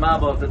time of the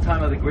Malbim, at the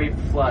time of the Great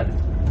Flood,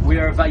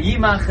 where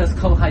Vayimach es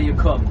kol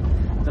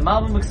hayukum. The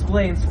Malbim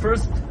explains,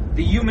 first,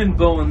 the human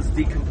bones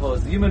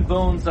decompose. The human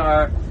bones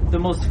are the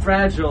most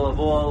fragile of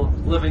all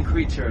living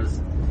creatures.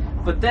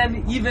 But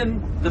then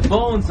even the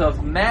bones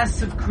of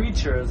massive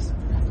creatures,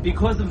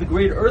 because of the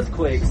great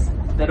earthquakes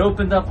that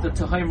opened up the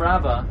Tohaim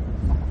Rabbah,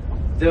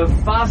 the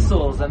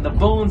fossils and the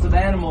bones of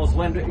animals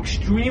went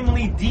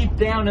extremely deep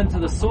down into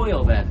the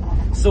soil bed.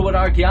 So what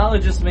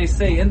archaeologists may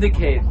say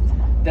indicate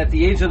that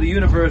the age of the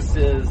universe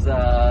is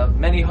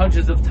many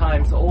hundreds of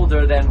times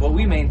older than what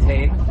we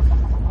maintain.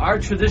 Our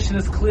tradition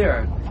is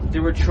clear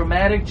there were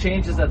traumatic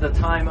changes at the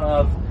time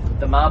of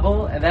the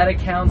Mabul, and that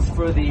accounts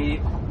for the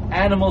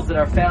animals that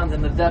are found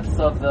in the depths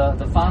of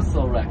the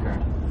fossil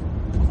record.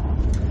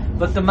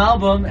 But the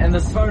Malbim and the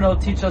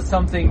Sforno teach us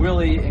something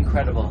really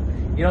incredible.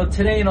 You know,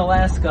 today in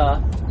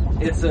Alaska,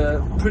 it's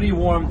a pretty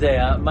warm day.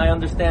 My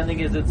understanding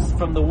is it's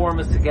from the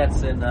warmest it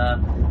gets in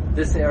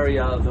this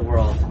area of the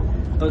world.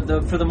 But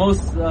for the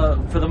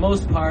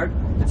most part,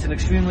 it's an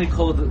extremely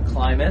cold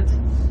climate.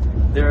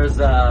 There's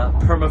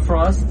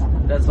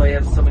permafrost. That's why you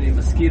have so many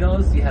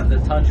mosquitoes. You have the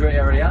tundra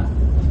area.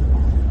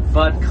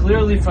 But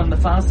clearly from the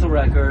fossil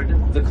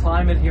record, the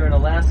climate here in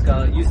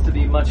Alaska used to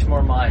be much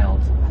more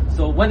mild.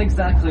 So when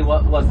exactly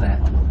what was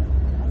that?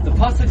 The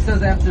pasuk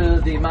says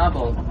after the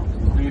Mabul,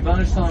 the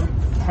Rebbeinu Shalom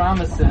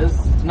promises,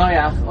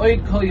 Noach,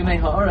 oid kol yemei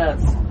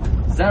ha'aretz,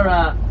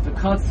 zera,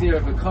 v'katzir,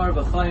 v'kar,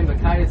 v'chayim,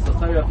 v'kayitz,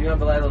 v'chayra, v'yom,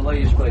 v'layla, lo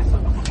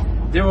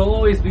yishboisam. There will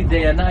always be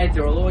day and night,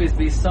 there will always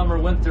be summer,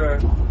 winter,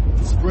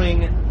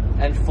 spring,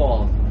 and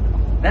fall.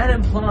 That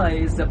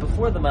implies that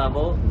before the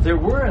Mabul, there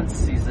weren't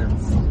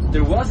seasons.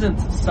 There wasn't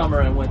summer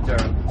and winter,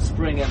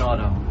 spring and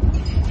autumn.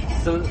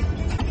 So,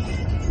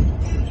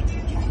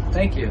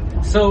 thank you.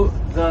 So,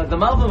 the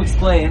Malbim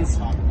explains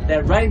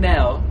that right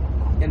now,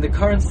 in the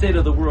current state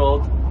of the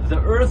world, the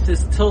Earth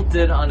is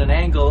tilted on an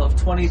angle of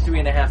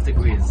 23.5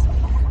 degrees.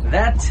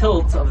 That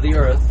tilt of the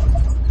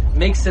Earth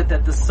makes it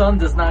that the sun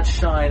does not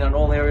shine on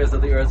all areas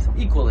of the Earth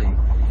equally.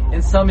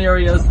 In some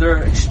areas, there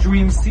are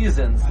extreme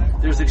seasons.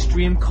 There's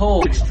extreme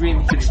cold,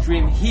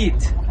 extreme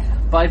heat.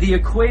 By the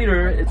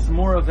equator, it's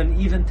more of an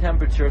even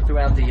temperature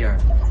throughout the year.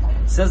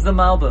 Says the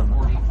Malbim,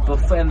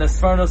 and the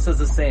Sforno says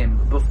the same.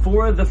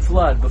 Before the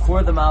flood,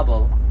 before the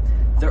Mabul,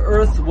 the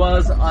earth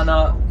was on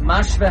a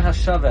mashve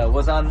hashave,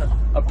 was on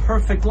a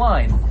perfect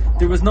line.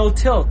 There was no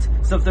tilt.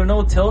 So if there's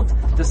no tilt,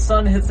 the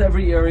sun hits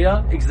every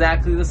area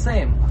exactly the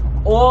same.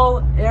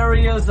 All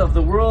areas of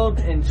the world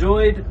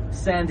enjoyed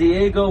San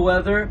Diego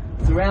weather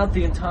throughout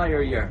the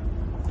entire year.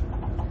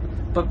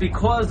 But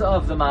because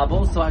of the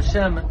Mabul, so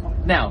Hashem,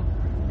 now,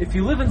 if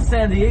you live in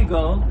San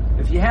Diego,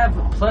 if you have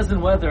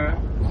pleasant weather,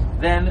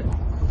 then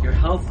you're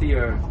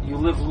healthier, you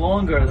live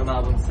longer, the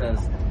Malbim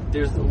says.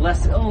 There's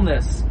less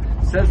illness.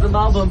 Says the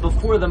Malbim,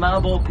 before the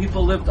Mabul,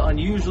 people lived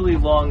unusually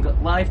long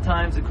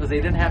lifetimes because they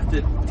didn't have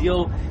to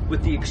deal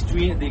with the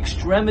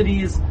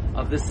extremities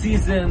of the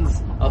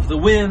seasons, of the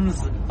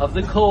winds, of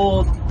the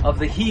cold, of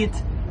the heat,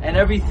 and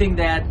everything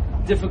that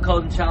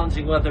difficult and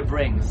challenging weather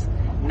brings.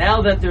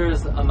 Now that there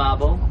is a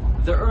Mabul,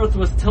 the earth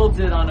was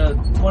tilted on a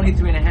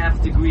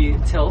 23.5 degree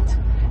tilt.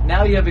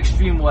 Now you have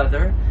extreme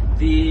weather.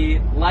 The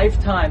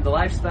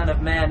lifespan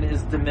of man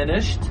is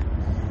diminished,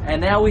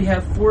 and now we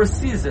have 4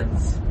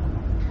 seasons.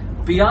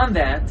 Beyond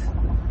that,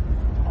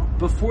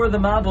 before the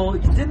Mabul,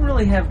 you didn't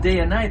really have day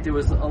and night. There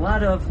was a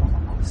lot of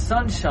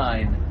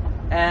sunshine,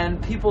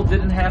 and people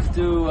didn't have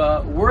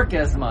to work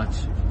as much.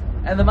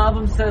 And the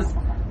Malbim says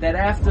that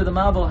after the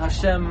Mabul,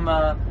 Hashem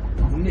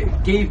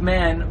gave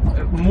man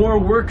more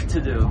work to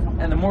do,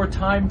 and the more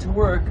time to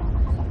work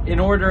in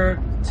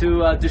order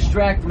to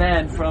distract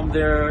man from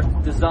their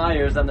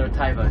desires and their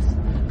taivas.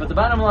 But the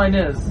bottom line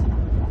is,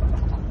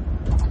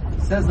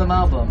 says the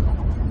Malbim,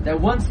 that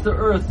once the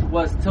earth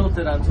was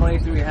tilted on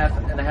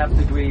 23.5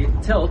 degree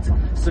tilt,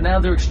 so now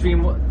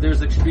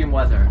there's extreme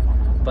weather.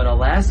 But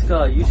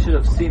Alaska, you should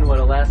have seen what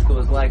Alaska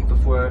was like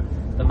before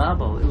the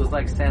Mabul. It was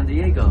like San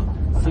Diego.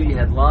 So you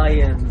had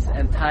lions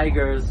and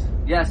tigers,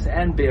 yes,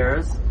 and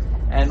bears,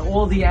 and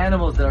all the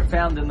animals that are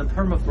found in the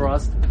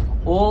permafrost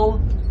all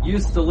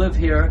used to live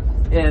here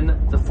in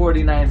the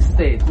 49th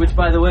state, which,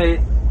 by the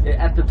way,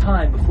 at the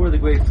time, before the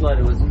Great Flood,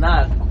 it was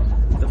not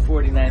the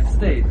 49th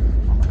state.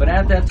 But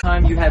at that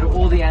time, you had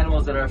all the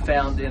animals that are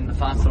found in the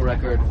fossil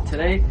record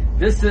today.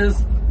 This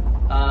is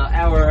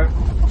our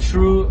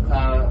true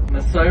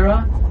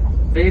Mesorah,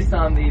 based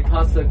on the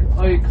pasuk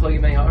Oy kol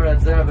yemei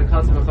ha'aretz zera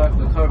v'katz v'chak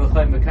v'kar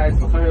v'chayim v'kayitz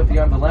v'chayim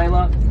v'yom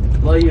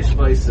v'layla lo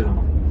yishboisu.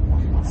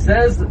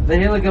 Says the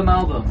Heilige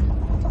Malbim,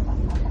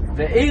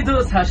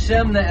 Ve'edus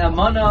Hashem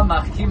ne'emana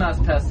machkimas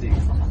pesi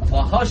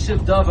lahashiv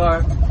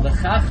davar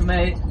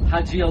lechachmei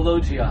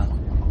hagiologia.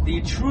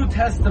 The true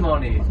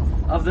testimony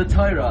of the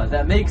Torah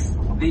that makes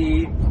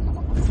the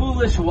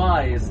foolish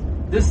wise.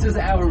 This is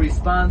our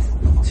response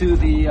to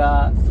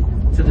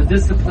the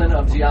discipline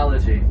of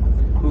geology,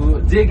 who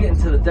dig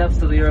into the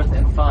depths of the earth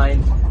and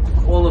find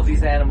all of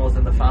these animals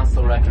in the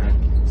fossil record.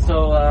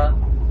 So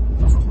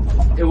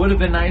it would have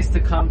been nice to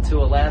come to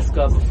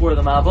Alaska before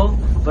the Mabul,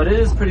 but it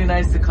is pretty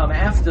nice to come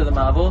after the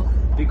Mabul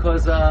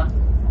because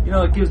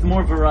it gives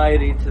more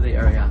variety to the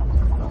area.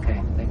 Okay,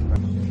 thank you very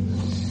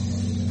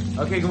much.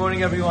 Okay, good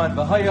morning everyone.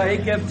 V'haya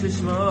Ekev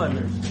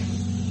Tishma'un.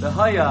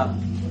 V'haya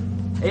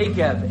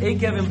Ekev.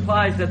 Ekev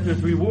implies that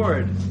there's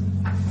reward.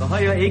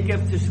 V'haya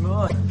Ekev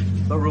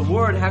Tishma'un. But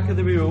reward, how could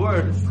there be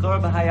reward?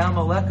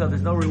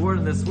 There's no reward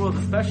in this world,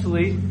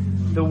 especially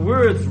the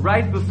words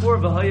right before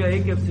V'haya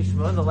Ekev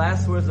Tishma'un, the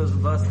last words of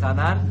Vas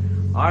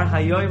Chanan, are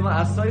Hayoim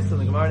La'asoisam.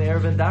 The Gemara in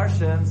Eruvin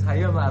Darshans,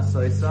 Hayoim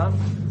La'asoisam,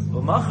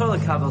 U'machar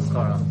L'kabel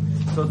Schara.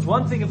 So it's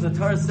one thing if the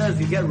Torah says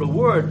you get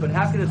reward, but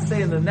how can it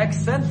say in the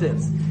next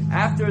sentence,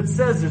 after it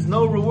says there's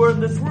no reward in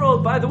this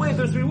world, by the way,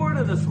 there's reward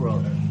in this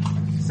world.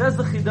 Says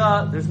the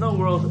Chidah, there's no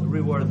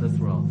reward in this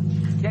world.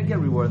 You can't get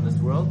reward in this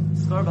world.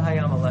 Schar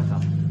b'hayam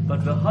alecha.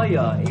 But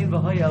v'haya, ein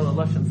v'haya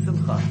l'lashon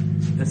simcha.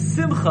 The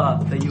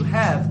simcha that you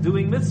have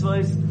doing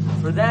mitzvahs,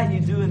 for that you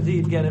do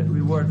indeed get a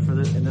reward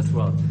in this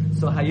world.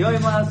 So hayoim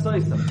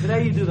la'asoisam.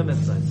 Today you do the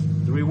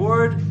mitzvahs. The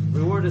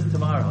reward is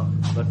tomorrow.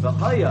 But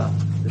v'haya,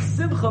 the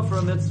simcha for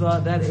a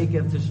mitzvah, that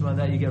ekev tishma,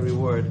 that you get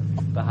reward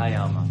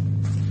b'hayama.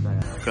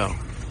 Go.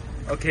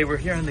 Okay, we're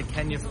here in the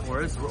Kenya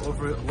forest. We're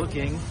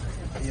overlooking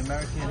the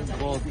American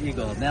bald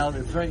eagle. Now,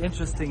 it's very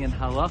interesting in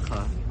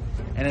halacha,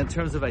 and in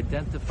terms of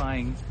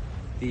identifying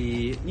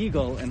the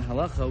eagle in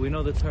halacha, we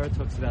know the Torah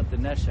talks about the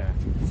nesher.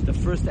 The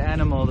first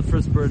animal, the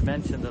first bird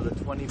mentioned of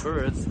the 20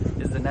 birds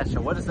is the nesher.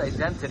 What is the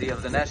identity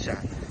of the nesher?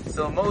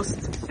 So most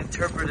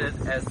interpret it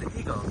as the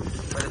eagle,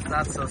 but it's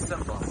not so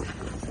simple.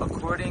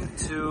 According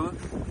to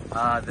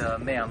the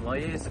Me'am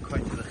Loyes,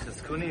 according to the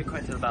Chizkuni,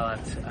 according to the Baal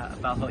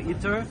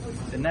HaItur,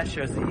 the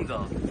nesher is the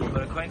eagle.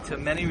 But according to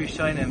many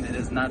Rishonim, it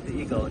is not the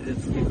eagle,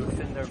 it's the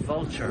griffin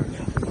vulture.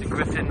 The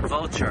griffin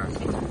vulture.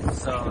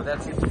 So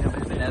that's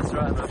Ibn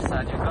Ezra and Rav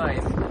Sadia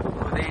Gaon,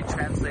 who they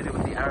translated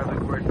with the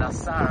Arabic word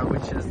nasar,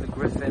 which is the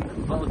griffin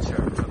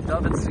vulture. Rav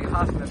David Tzvi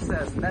Hoffman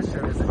says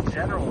nesher is a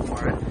general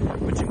word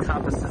which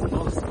encompasses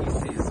both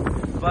species.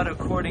 But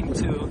according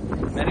to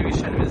many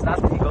Rishonim, it is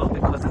not the eagle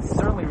because it's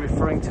certainly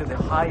referring to the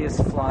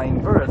highest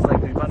flying birds, like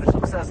the Rebbeinu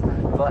Shalom says,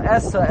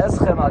 "Va'esa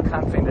eschem al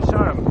kanfei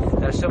nesharim,"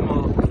 that Hashem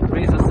will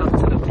raise us up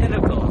to the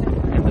pinnacle,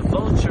 and the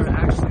vulture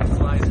actually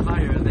flies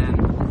higher than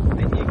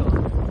the eagle.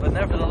 But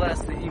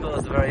nevertheless, the eagle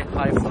is a very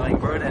high flying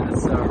bird, and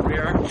it's a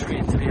rare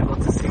treat to be able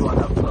to see one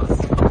up close.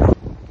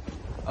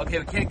 Okay,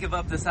 we can't give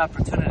up this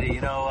opportunity.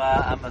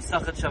 I'm a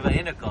Sachat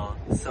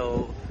Shavainikal,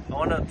 so I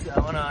want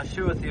to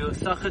share with you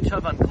Sachat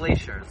Shav on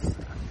glaciers.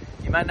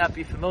 You might not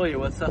be familiar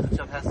what Sachat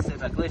Shav has to say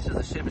about glaciers.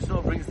 The Shem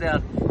Yisrael brings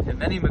down in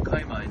many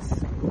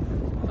Mekoimos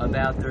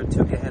about there are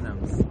two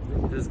Gehennims.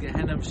 There's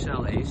Gehennim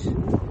Shel Eish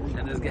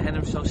and there's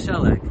Gehennim Shel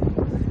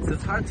Sheleg. So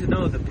it's hard to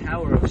know the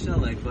power of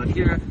Sheleg, but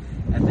here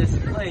at this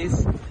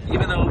place,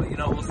 even though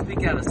we'll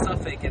speak out of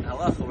Suffolk and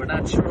Halacha, we're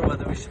not sure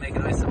whether we should make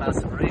an Oisam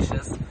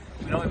Asavaratius.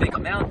 We know we make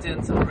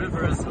mountains, on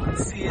rivers, on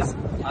seas,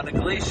 on a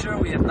glacier.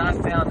 We have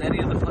not found any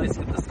of the places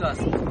we've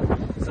discussed.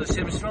 So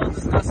Shem Yisrael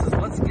discusses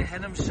what's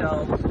Gehennim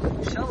Shel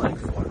Sheleg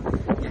for.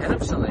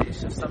 Gehennim Shel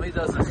Eish. If somebody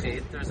does a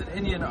chait, there's an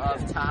Indian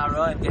of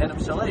Tahara and Gehennim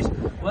Shel Eish.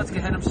 What's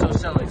Gehennim Shel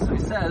Sheleg? So he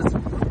says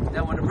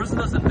that when a person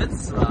does a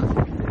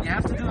mitzvah, you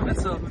have to do a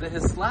mitzvah with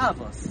his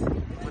slavos,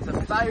 with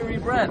a fiery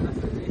bread.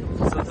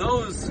 So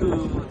those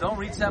who don't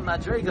reach that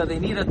madrega, they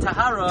need a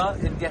tahara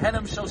in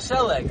Gehennim Shel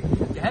Sheleg.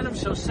 Gehennim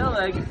Shel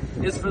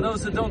Sheleg is for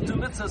those who don't do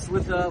mitzvahs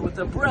with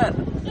a bread.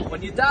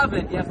 When you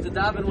daven, you have to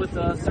daven with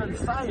a certain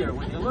fire.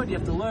 When you learn, you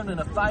have to learn in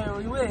a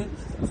fiery way.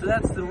 So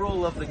that's the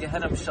role of the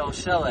Gehennim Shel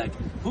Sheleg.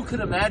 Who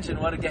could imagine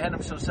what a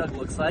Gehennim Shel Sheleg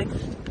looks like?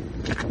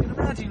 You can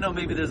imagine,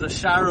 maybe there's a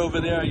shower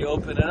over there, you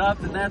open it up,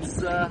 and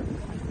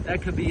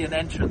that could be an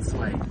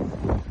entranceway.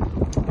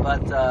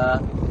 But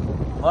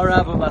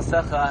Marabu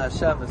Masecha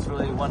Hashem is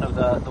really one of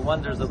the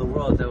wonders of the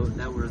world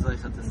that we're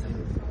Zoycha to see.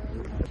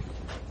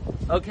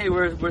 Okay,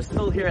 we're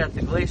still here at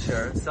the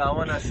glacier, so I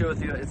want to share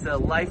with you, it's a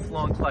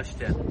lifelong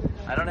question.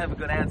 I don't have a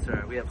good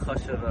answer. We have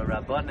Choshev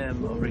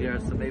Rabbanim over here,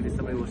 so maybe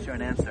somebody will share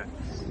an answer.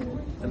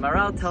 The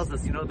Maral tells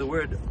us, the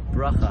word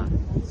bracha.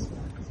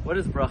 What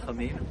does bracha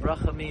mean?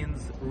 Bracha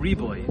means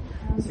riboy.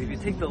 So if you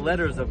take the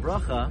letters of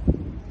bracha,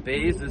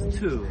 Beis is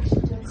 2,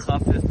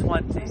 Chaf is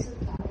 20,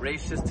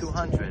 Reish is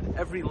 200.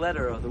 Every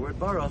letter of the word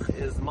Baruch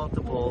is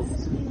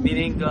multiples,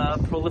 meaning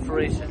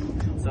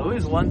proliferation. So I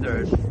always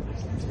wondered,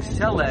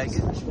 Sheleg,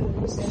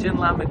 Shin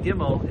Lamed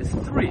Gimel is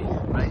 3,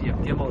 right? You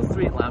have Gimel is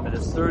 3, Lamed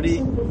is 30,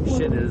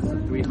 Shin is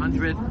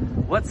 300.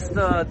 What's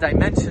the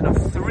dimension of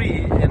 3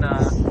 in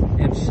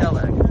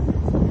Sheleg?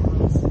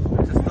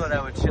 I just thought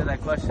I would share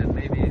that question.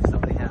 Maybe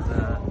somebody has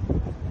a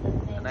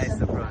nice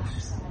approach.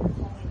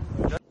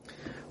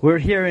 We're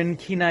here in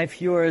Kenai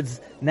Fjords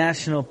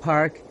National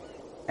Park,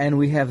 and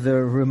we have the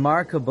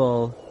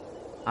remarkable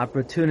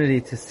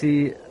opportunity to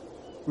see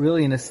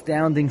really an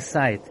astounding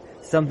sight,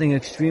 something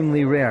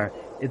extremely rare.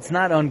 It's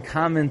not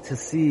uncommon to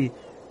see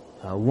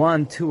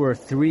 1, 2, or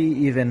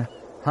 3 even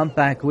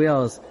humpback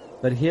whales,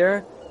 but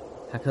here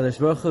HaKadosh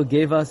Baruch Hu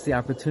gave us the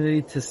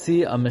opportunity to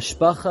see a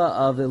mishpacha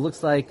of, it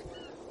looks like,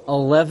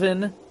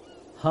 11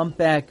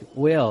 humpback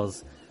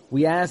whales.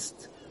 We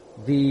asked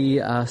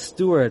the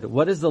steward,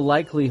 what is the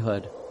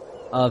likelihood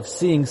of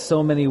seeing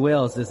so many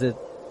whales? Is it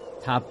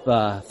top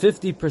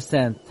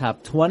 50%,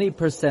 top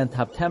 20%,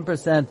 top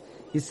 10%?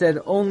 He said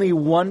only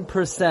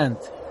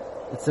 1%.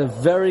 It's a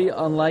very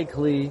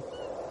unlikely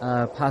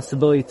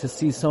possibility to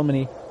see so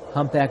many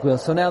humpback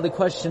whales. So now the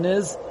question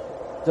is,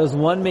 does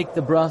one make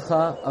the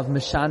bracha of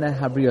Meshana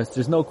Habrios?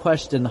 There's no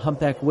question the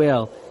humpback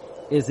whale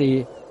is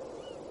a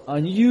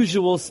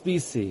unusual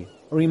species,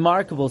 a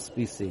remarkable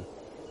species.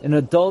 An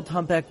adult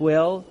humpback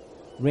whale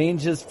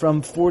ranges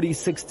from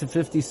 46 to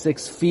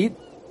 56 feet.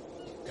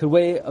 could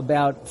weigh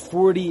about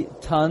 40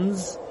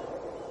 tons,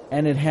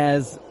 and it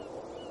has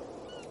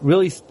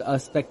really a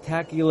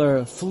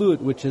spectacular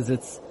flute, which is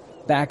its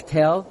back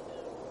tail,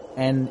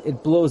 and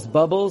it blows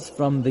bubbles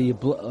from the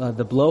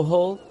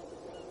blowhole,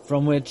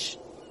 from which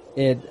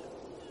it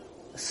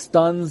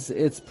stuns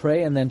its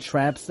prey and then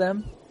traps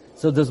them.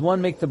 So does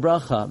one make the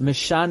bracha?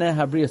 Mishane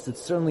habrius.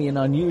 It's certainly an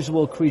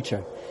unusual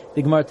creature.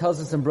 The Gemara tells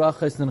us in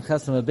brachas nun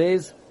chesam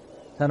abeis,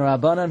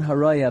 Tanarabanan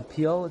haraya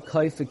pil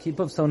kaif a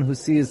kipuf. Someone who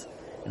sees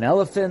an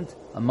elephant,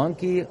 a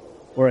monkey,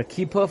 or a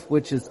kipuf,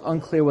 which is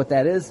unclear what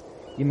that is,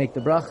 you make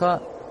the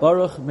bracha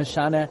Baruch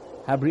Mishane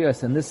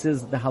habrius. And this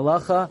is the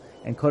halacha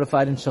and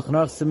codified in Shulchan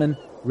Aruch Siman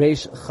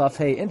Reish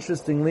Chafhei.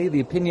 Interestingly,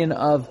 the opinion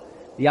of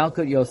the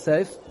Yalkut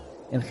Yosef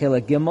in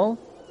Chela Gimel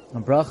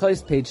on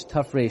brachas, page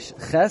Taf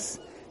Reish Ches,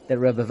 that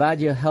Rebbe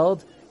Vadia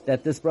held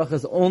that this bracha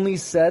is only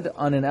said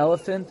on an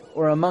elephant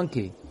or a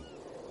monkey.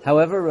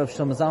 However, Rav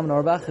Shlomo Zalman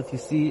Auerbach,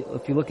 if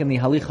you look in the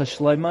Halicha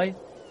Shloimei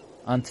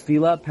on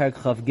Tefillah, Perek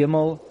Chav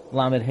Gimel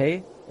Lamed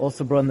Hey,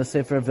 also brought in the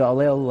Sefer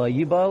Ve'alel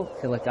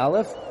La'yibal Chilek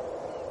Aleph,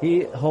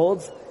 he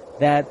holds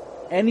that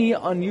any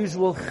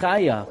unusual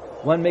chaya,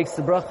 one makes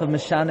the bracha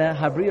Mishane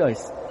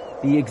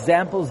Habrios. The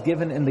examples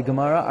given in the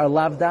Gemara are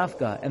lav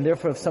dafka, and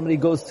therefore if somebody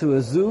goes to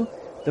a zoo,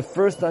 the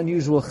first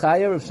unusual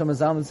chaya, Rav Shlomo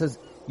Zalman says,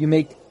 you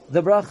make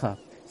the bracha.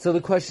 So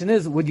the question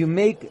is, would you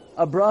make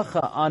a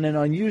bracha on an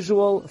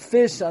unusual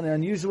fish, on an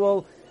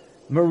unusual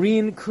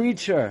marine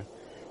creature?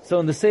 So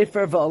in the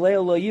Sefer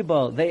Va'alei Lo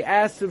Yibal, they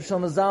asked Rav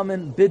Shlomo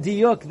Zalman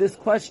bidiyuk this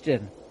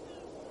question: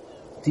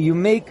 do you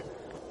make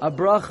a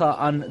bracha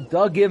on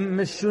dagim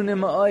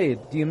mishunim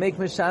ma'oid? Do you make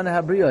mishana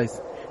habrios?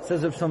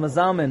 Says Rav Shlomo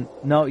Zalman,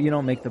 no, you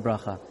don't make the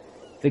bracha.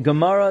 The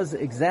Gemara's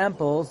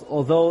examples,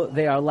 although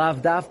they are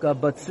lav dafka,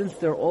 but since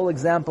they're all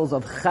examples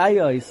of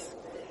chayos,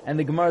 and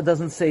the Gemara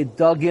doesn't say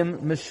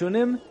dagim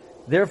mishunim,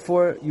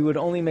 therefore you would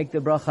only make the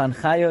bracha on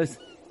chayos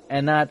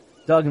and not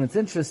dagim. It's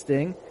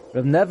interesting.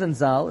 Rav Nevin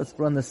Zal, it's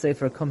brought in the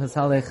Sefer Kum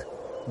Hasalech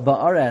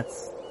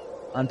Ba'aretz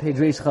on page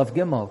Reish Chav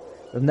Gimel.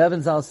 Rav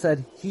Nevin Zal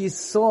said he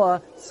saw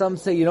some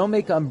say you don't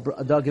make a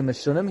dagim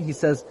mishunim. He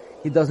says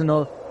he doesn't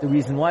know the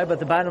reason why, but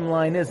the bottom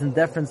line is, in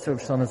deference to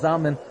Rav Shlomo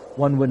Zalman,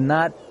 one would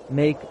not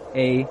make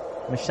a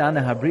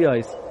mishana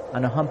habrios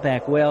on a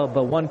humpback whale,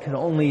 but one can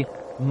only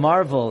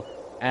marvel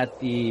at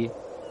the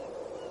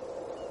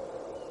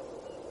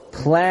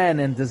plan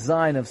and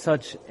design of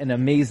such an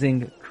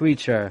amazing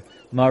creature.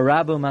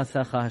 Marabu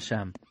Masacha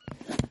Hashem.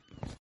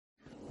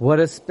 What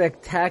a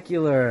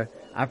spectacular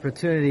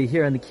opportunity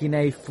here in the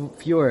Kinei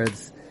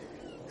Fjords,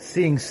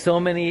 seeing so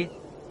many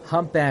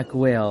humpback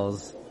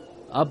whales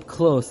up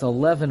close,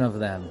 11 of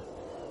them.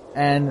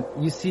 And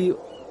you see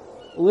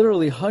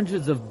literally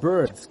hundreds of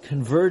birds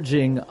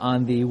converging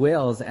on the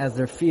whales as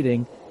they're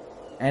feeding.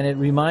 And it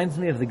reminds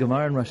me of the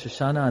Gemara in Rosh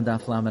Hashanah on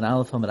Daf Lamed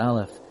Aleph Amud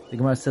Aleph. The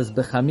Gemara says,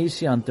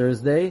 B'chamishi on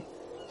Thursday,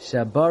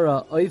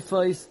 Shabara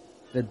oifos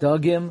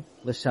v'dagim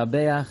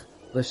l'shabeach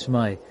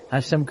l'shmai.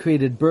 Hashem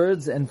created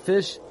birds and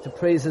fish to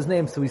praise His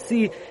name. So we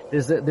see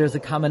there's a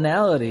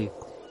commonality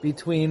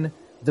between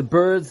the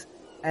birds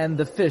and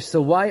the fish.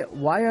 So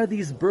why are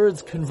these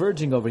birds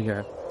converging over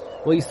here?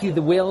 Well, you see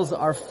the whales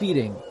are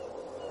feeding,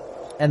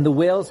 and the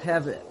whales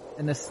have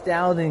an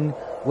astounding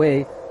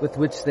way with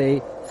which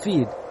they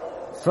feed.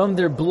 From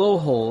their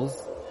blowholes,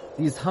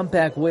 these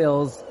humpback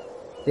whales,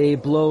 they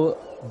blow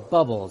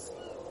bubbles.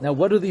 Now,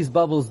 what do these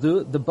bubbles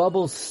do? The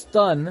bubbles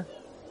stun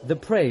the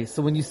prey.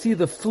 So when you see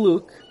the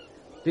fluke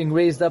being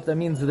raised up, that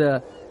means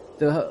the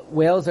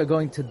whales are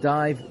going to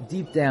dive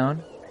deep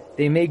down.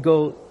 They may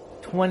go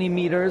 20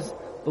 meters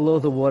below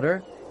the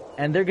water,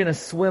 and they're going to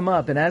swim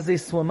up. And as they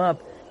swim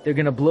up, they're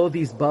going to blow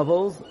these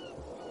bubbles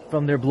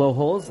from their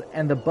blowholes,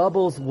 and the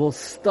bubbles will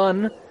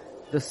stun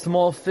the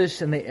small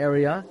fish in the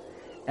area,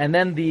 and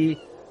then the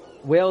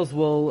whales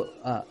will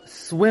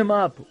swim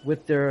up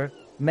with their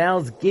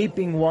mouths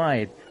gaping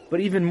wide. But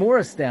even more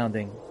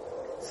astounding,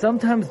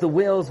 sometimes the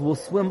whales will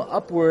swim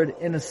upward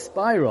in a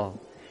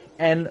spiral,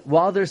 and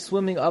while they're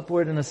swimming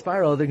upward in a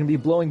spiral, they're going to be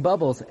blowing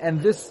bubbles,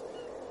 and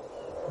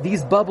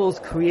these bubbles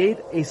create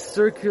a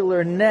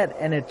circular net,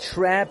 and it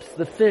traps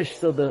the fish,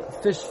 so the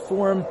fish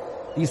form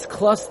these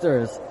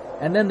clusters,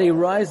 and then they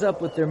rise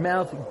up with their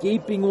mouth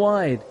gaping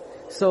wide.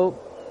 So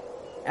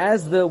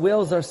as the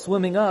whales are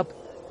swimming up,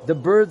 the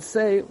birds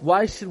say,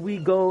 why should we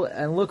go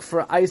and look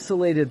for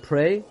isolated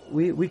prey?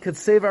 We could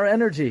save our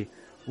energy.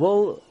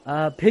 We'll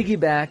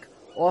piggyback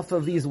off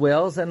of these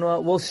whales, and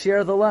we'll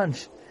share the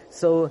lunch.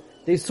 So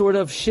they sort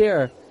of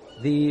share.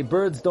 The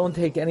birds don't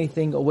take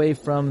anything away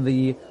from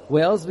the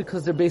whales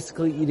because they're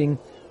basically eating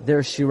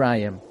their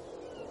shirayim.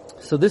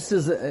 So this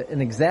is an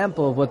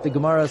example of what the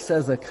Gemara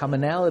says, a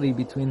commonality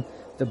between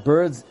the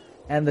birds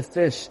and the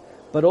fish.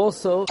 But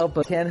also,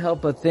 can't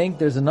help but think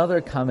there's another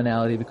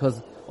commonality,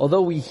 because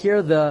although we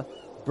hear the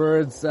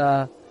birds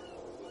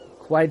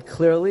quite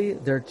clearly,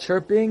 they're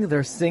chirping,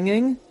 they're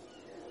singing,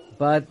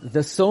 but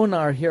the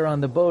sonar here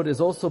on the boat is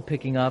also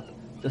picking up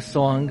the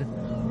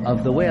song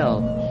of the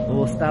whale.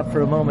 We'll stop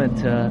for a moment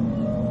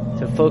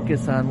to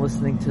focus on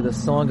listening to the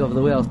song of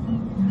the whale.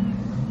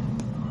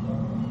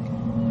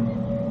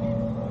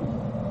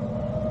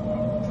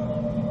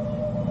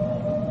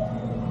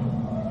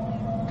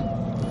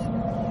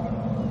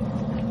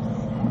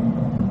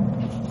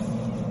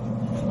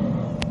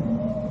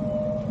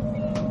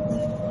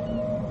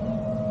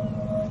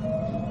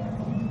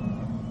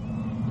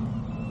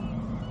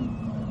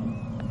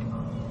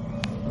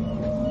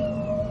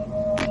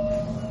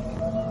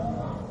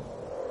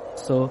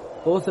 also,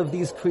 both of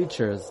these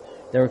creatures,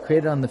 they were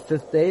created on the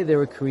fifth day. They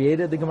were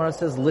created, the Gemara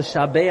says,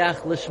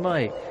 l'shabeach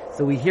l'shmai.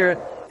 So we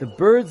hear the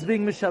birds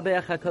being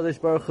Mishabeach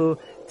HaKadosh Baruch Hu,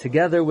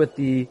 together with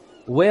the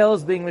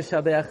whales being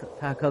Mishabeach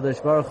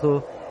HaKadosh Baruch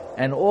Hu,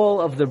 and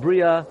all of the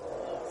Bria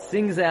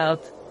sings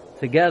out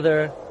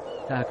together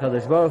to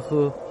HaKadosh Baruch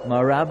Hu,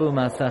 Marabu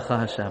Masacha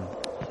Hashem.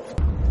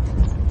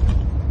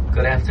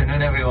 Good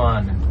afternoon,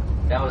 everyone.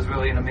 That was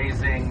really an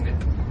amazing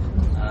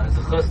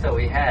zechus that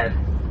we had,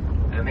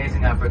 an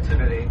amazing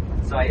opportunity.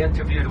 So I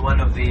interviewed one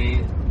of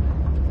the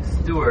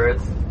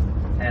stewards,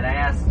 and I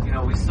asked,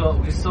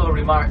 we saw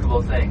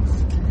remarkable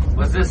things.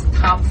 Was this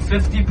top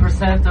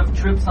 50% of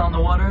trips on the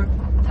water?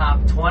 Top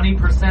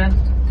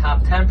 20%?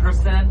 Top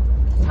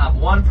 10%? Top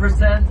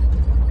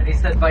 1%? And he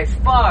said, by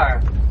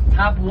far,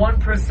 top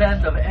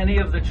 1% of any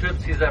of the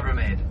trips he's ever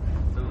made.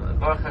 So,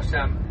 Baruch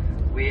Hashem,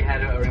 we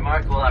had a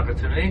remarkable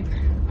opportunity.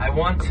 I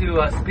want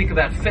to speak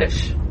about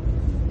fish.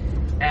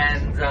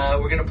 And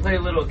we're going to play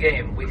a little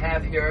game. We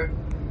have here,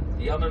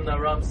 the Yomim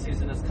Naram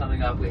season is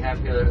coming up. We have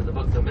here the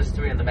book, The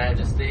Mystery and the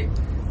Majesty.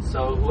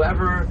 So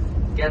whoever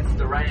gets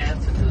the right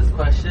answer to this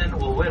question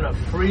will win a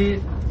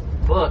free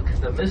book,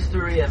 The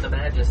Mystery and the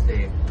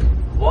Majesty.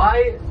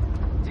 Why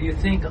do you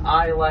think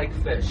I like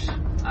fish?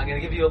 I'm going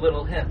to give you a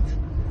little hint.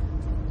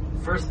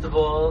 First of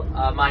all,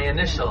 my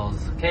initials.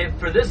 Okay,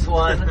 for this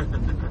one,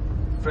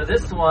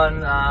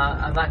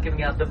 I'm not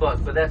giving out the book,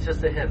 but that's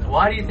just a hint.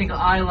 Why do you think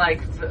I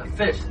like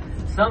fish?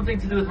 Something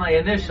to do with my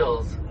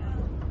initials.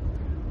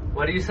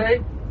 What do you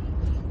say?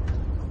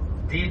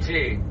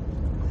 DG.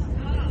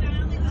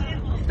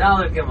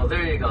 Dalet Gimel.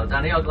 There you go.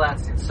 Daniel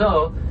Gladstein.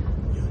 So,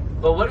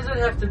 but what does it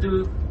have to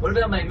do? What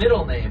about my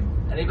middle name?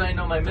 Anybody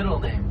know my middle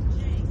name?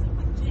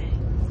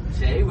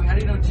 Jay? How do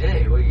you know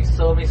Jay? Well, you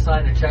saw me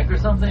sign a check or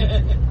something?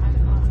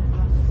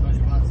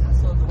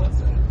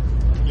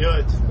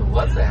 Good. The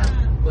WhatsApp.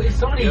 Well, there's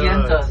so many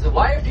yentas.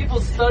 Why are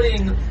people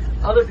studying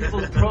other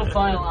people's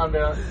profile on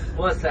the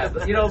WhatsApp?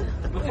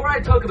 Before I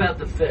talk about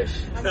the fish,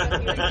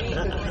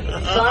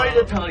 sorry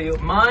to tell you,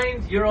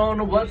 mind your own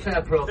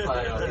WhatsApp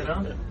profile,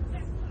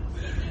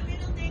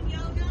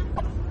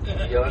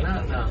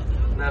 Yona?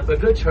 No, but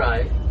good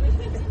try.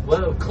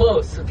 Well,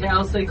 close. Okay,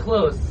 I'll say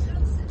close.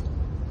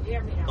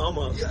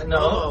 Almost. No,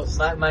 Almost.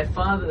 my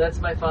father,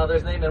 that's my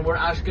father's name, and we're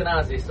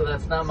Ashkenazi, so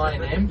that's not my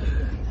name.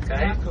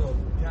 Okay?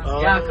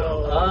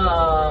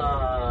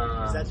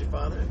 Yaakov. Is that your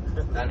father?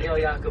 Daniel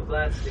Yaakov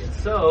Gladstein.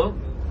 So,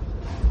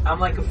 I'm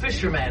like a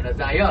fisherman, a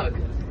dayag.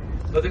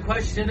 But the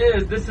question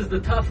is, this is the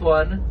tough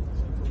one.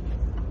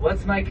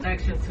 What's my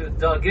connection to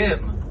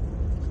Dagim?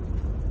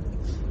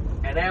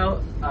 And now,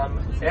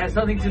 it has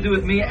something to do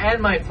with me and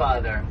my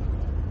father.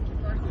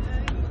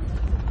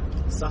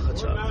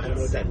 Sachachak. I don't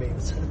know what that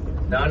means.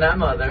 No, not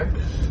mother.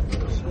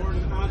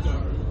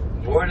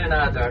 Born in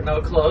Adar.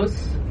 No,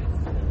 close.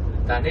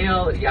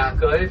 Daniel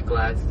Yaakov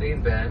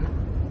Gladstein ben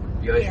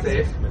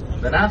Yosef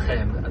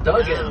Menachem.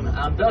 Dagim.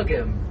 I'm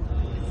Dagim.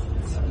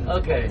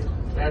 Okay,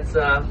 that's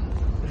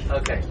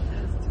okay.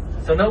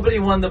 So nobody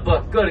won the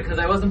book. Good, because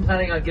I wasn't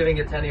planning on giving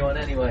it to anyone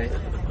anyway.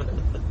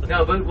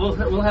 No, but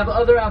we'll have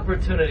other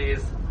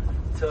opportunities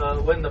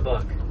to win the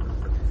book.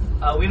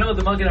 We know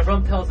the Magen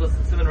Avram tells us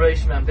in Siman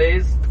Reish Mem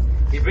Beis.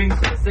 He brings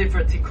the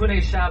Sefer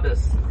Tikunei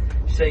Shabbos.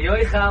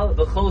 Sheyoichal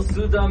b'chol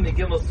suda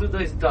migimel suda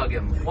is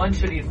dagim. One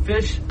should eat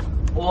fish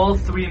all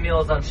 3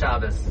 meals on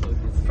Shabbos.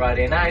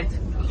 Friday night,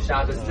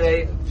 Shabbos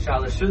day,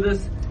 Shalosh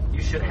Seudos.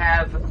 You should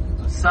have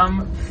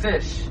some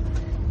fish.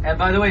 And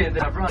by the way, the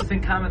Avram,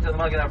 same comment on the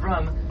Magen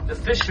Avram, the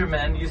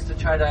fishermen used to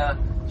try to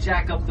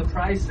jack up the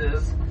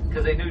prices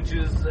because they knew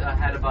Jews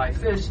had to buy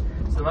fish.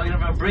 So the Magen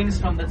Avram brings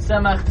from the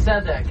Tzemach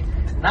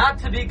Tzedek, not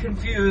to be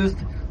confused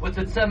with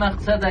the Tzemach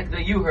Tzedek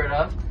that you heard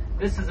of.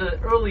 This is the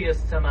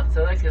earliest Tzemach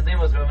Tzedek. His name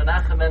was Rav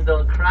Menachem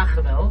Mendel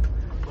Krachmel,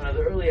 one of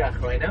the early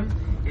Achronim.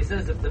 He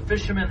says if the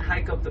fishermen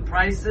hike up the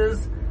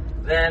prices,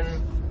 then,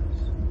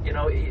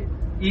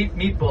 eat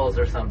meatballs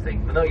or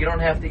something. No, you don't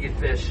have to eat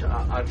fish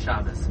on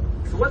Shabbos.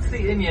 So what's the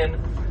inyan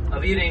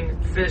of eating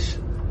fish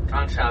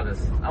on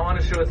Shabbos? I want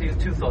to share with you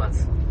 2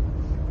 thoughts.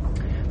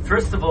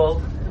 First of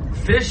all,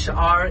 fish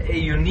are a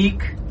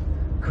unique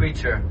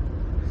creature.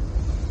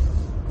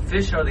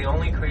 Fish are the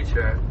only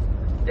creature.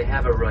 They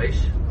have a rosh.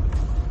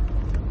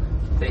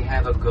 They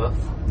have a guf.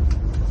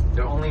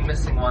 They're only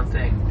missing one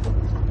thing.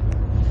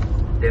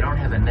 They don't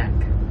have a neck.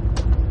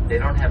 They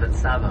don't have a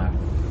tzavar.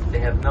 They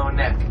have no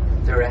neck.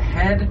 They're a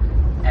head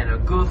and a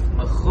guf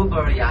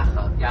mechubar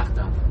yachad.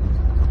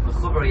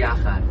 Mechubar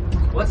yachad.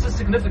 What's the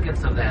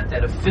significance of that?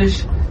 That a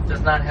fish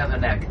does not have a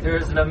neck. There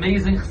is an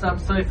amazing Chassam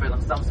Sofer.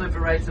 The Chassam Sofer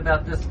writes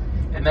about this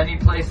in many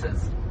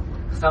places.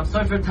 Chassam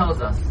Sofer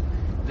tells us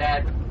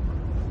that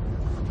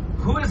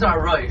who is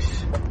our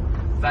rosh?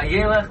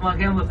 Vayelech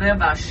magem lefnem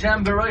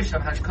b'Hashem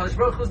b'rosham. HaKadosh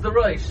Baruch Hu is the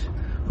rosh.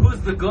 Who's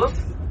the guf?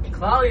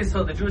 Klal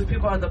Yisrael, the Jewish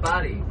people, are the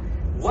body.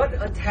 What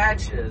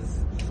attaches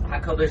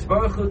HaKadosh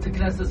Baruch Hu to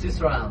Knesset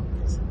Yisrael?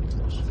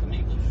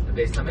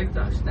 The Beis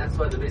HaMikdash. That's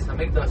why the Beis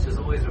HaMikdash is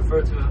always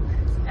referred to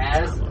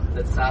as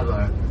the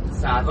Tzavar.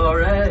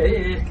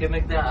 Tzavarech,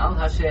 Kimigdal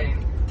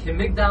Hashem.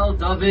 Kimigdal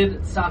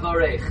David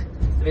Tzavarech.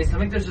 The Beis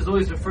Hamikdash is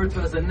always referred to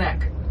as a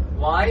neck.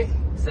 Why?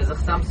 Says a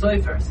Chassam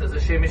Sofer, says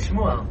a Shem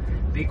Shmuel,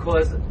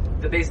 because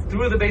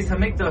through the Beis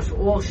Hamikdash,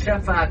 all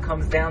Shefa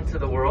comes down to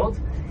the world,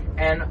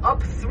 and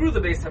up through the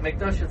Beis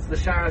Hamikdash, it's the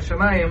Shara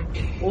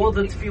Shamayim, all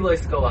the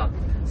tefillos go up.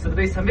 So the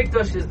Beis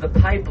Hamikdash is the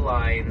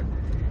pipeline,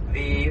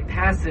 the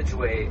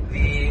passageway,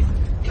 the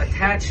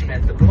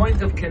attachment, the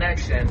point of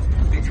connection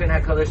between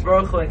HaKadosh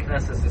Baruch Hu and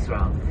Knesset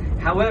Yisrael.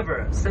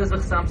 However, says the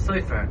Chassam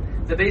Sofer,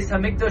 the Beis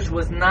Hamikdash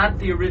was not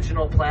the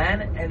original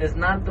plan and is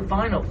not the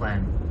final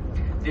plan.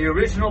 The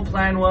original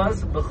plan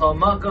was B'chol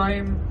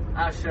Makom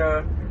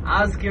Asher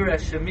Azkir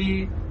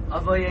Eshemi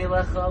Avoyei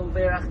Lecha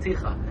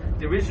Uve'erachticha.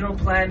 The original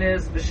plan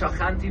is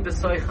V'shachanti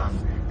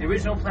B'soicham. The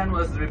original plan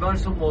was the Rebbeinu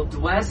Shalom will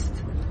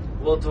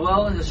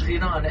dwell in the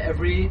Shechina on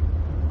every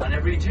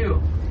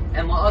Jew.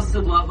 And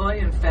La'asad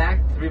Lavai, in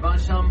fact, the Rebbeinu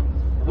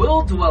Shalom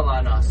will dwell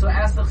on us. So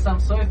ask the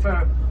Chassam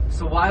Sofer,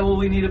 so why will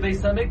we need a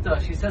Beis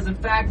HaMikdash? He says, in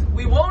fact,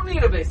 we won't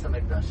need a Beis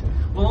HaMikdash.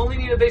 We'll only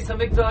need a Beis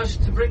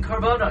HaMikdash to bring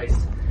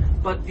karbanos.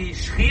 But the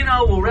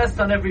Shechina will rest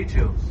on every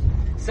Jew.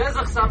 Says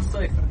the Chassam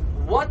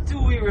Sofer, what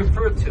do we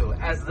refer to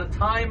as the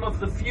time of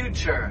the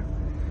future,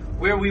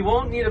 where we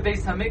won't need a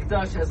Beis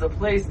HaMikdash as a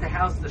place to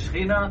house the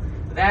Shechina?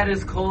 That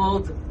is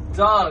called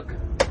Dag.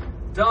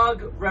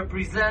 Dag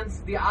represents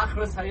the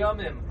Achros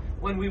Hayomim,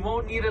 when we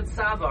won't need a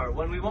Tzavar,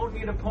 when we won't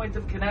need a point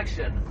of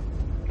connection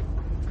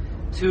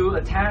to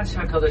attach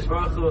HaKadosh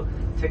Baruch Hu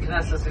to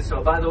Knesset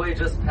Yisrael. By the way,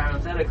 just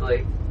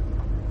parenthetically,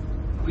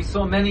 we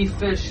saw many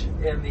fish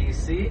in the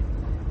sea.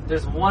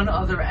 There's one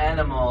other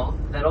animal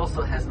that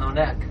also has no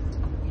neck,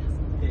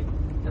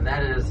 and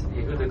that is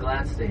Yehuda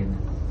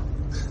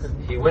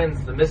Gladstein. He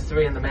wins the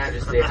mystery and the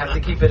majesty. I have to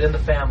keep it in the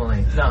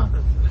family. No.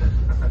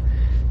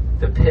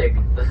 The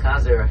pig, the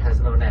chazer,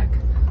 has no neck.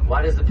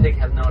 Why does the pig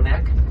have no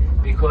neck?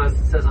 Because,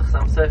 says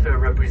Chassam Sofer,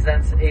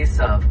 represents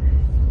Esav.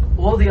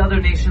 All the other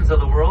nations of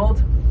the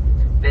world,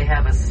 they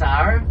have a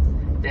sar,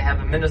 they have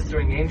a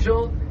ministering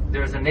angel,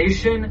 there's a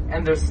nation,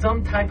 and there's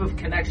some type of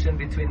connection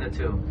between the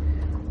two.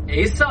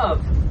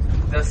 Esav,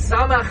 the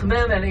Samach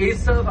Mem and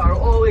Esav are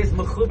always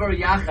mechubar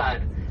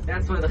yachad.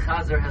 That's why the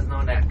chazer has no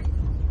neck.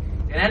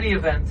 In any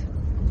event,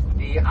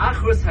 the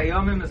Achros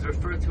Hayomim is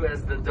referred to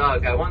as the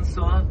Dag. I once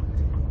saw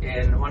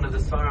in one of the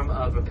Svarim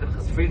of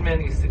Pinchas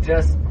Friedman, he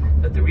suggests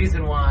that the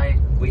reason why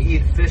we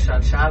eat fish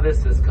on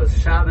Shabbos is because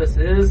Shabbos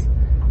is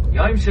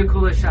Yom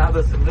Shekula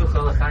Shabbos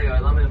Umnucha L'chai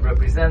Olamim,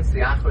 represents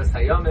the Achros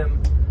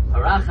Hayomim,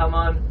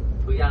 Harachaman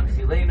Huyan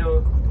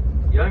Chilenu,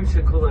 Yom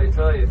Shekula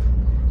Toiv.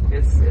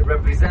 It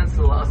represents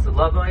the La'asad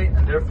Lavai,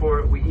 and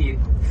therefore we eat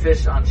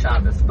fish on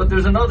Shabbos. But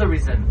there's another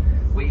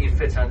reason we eat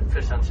fish on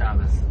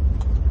Shabbos.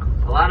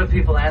 A lot of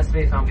people ask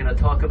me if I'm going to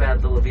talk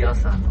about the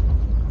Leviathan.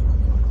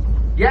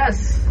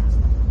 Yes,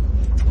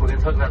 we're going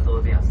to talk about the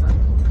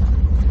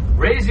Leviathan.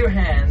 Raise your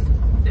hand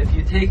if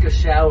you take a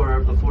shower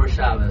before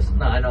Shabbos.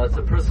 No, I know it's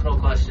a personal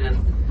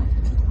question.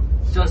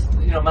 Just,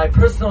 my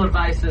personal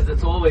advice is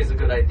it's always a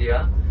good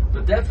idea,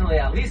 but definitely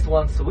at least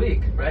once a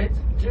week, right?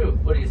 Drew,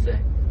 what do you say?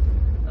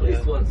 At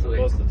least once a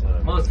week.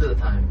 Most of the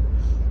time.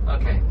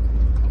 Okay.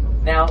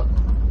 Now,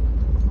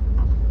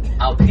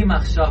 Al Pi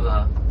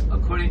Machshava,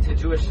 according to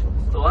Jewish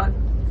thought,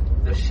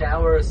 the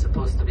shower is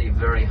supposed to be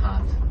very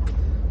hot.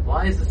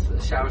 Why is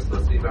the shower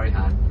supposed to be very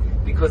hot?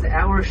 Because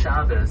our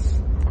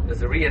Shabbos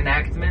is a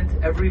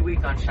reenactment. Every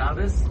week on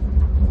Shabbos,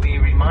 we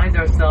remind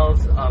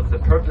ourselves of the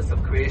purpose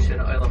of creation,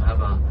 Olam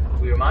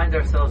Haba. We remind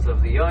ourselves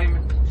of the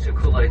Yom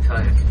Shekulei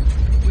Tayv.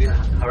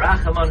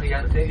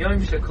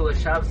 Yom Shekulei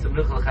Shabbos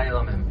Umnucha L'chai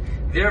Olamim.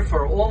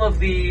 Therefore, all of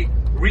the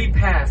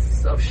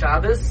repasts of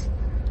Shabbos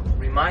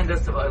remind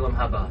us of Olam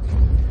Haba.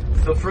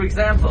 So, for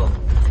example,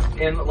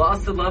 in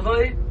La'asad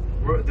Lavai,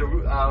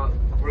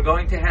 we're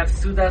going to have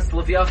Sudas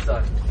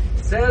Leviathan.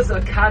 Says a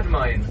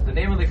Kadmon, the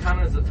name of the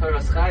Kadmon is the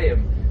Toras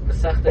Chaim,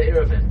 Masechta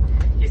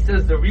Eruvin. He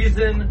says the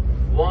reason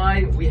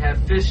why we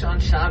have fish on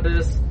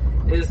Shabbos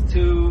is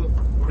to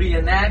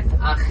reenact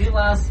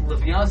Achilas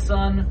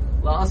Leviathan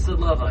La'asad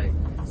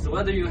Lavai. So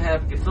whether you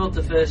have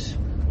gefilte fish,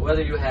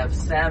 whether you have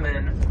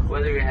salmon,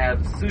 whether you have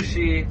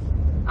sushi,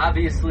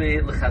 obviously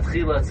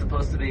lechatchila it's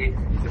supposed to be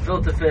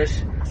gefilte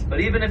fish, but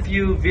even if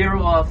you veer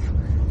off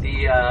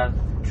the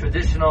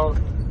traditional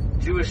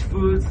Jewish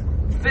foods,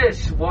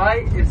 fish,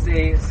 why? It's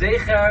a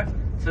zecher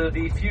to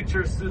the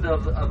future Suda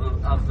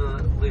of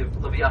the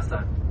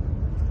Leviathan.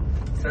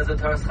 Says the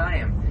Toras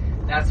Chaim.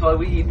 That's why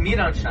we eat meat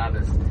on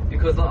Shabbos,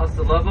 because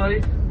La'asad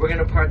Lavai, we're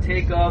going to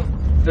partake of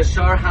the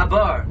Shar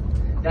Habar.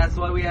 That's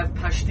why we have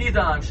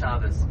Pashtida on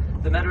Shabbos.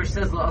 The Medrash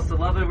says La'asad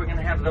Lavai, we're going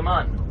to have the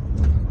man.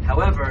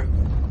 However,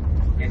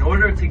 in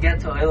order to get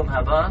to Olam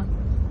Haba,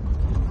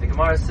 the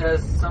Gemara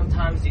says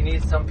sometimes you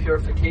need some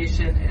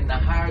purification in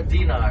Nahar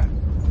Dinar,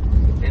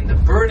 in the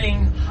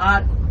burning,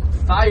 hot,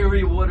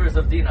 fiery waters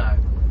of Dinar.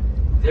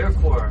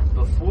 Therefore,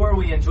 before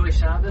we enjoy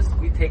Shabbos,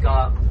 we take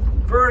a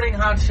burning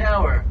hot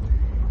shower,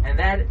 and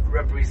that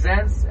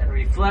represents and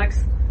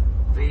reflects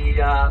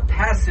the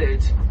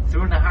passage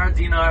through Nahar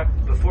Dinar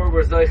before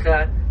we're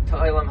Zoicha to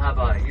Olam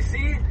Haba. You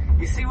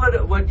see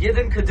what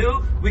Yidden could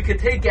do? We could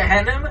take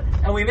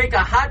Gehenim and we make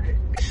a hot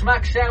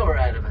shmak shower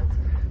out of it.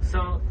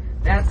 So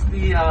that's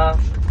the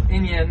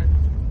inyan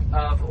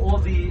of all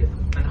the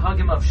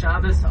minhagim of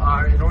Shabbos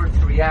are in order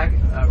to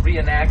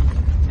reenact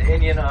the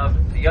inyan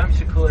of the Yom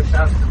Shekula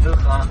Shabbos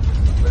Tevucha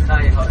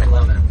L'chai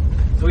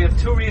Ha'elamim. So we have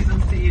two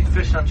reasons to eat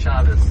fish on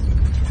Shabbos.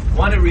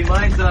 One, it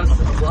reminds us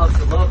of Lav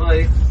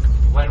Delavai,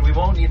 when we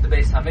won't eat the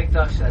Beis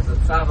Hamikdash as a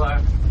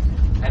tzavar.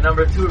 And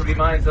number two, it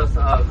reminds us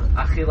of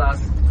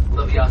Achilas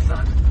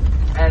Leviathan.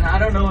 And I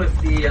don't know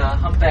if the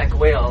humpback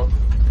whale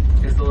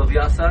is the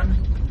Leviathan,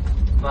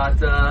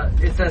 but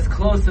it's as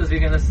close as you're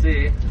going to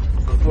see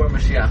before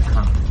Mashiach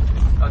comes.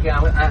 Okay,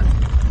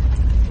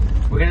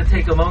 we're going to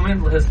take a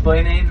moment.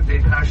 L'hisboinin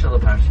v'parsha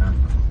l'parsha.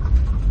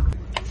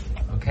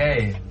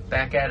 Okay,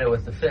 back at it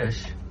with the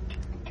fish.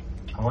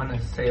 I want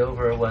to say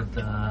over what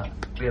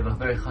we have a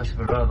very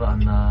chashuv rav on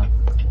the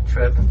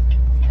trip,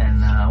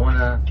 and I want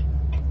to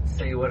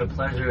say what a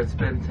pleasure it's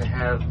been to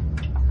have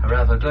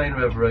Harav Hagoyin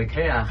Rav Roy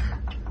Keach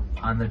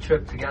on the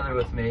trip together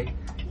with me.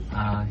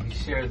 He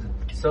shared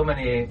so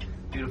many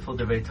beautiful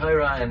Divrei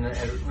Torah, and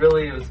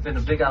really it's been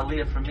a big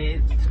aliyah for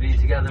me to be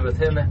together with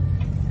him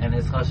and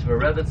his chashuv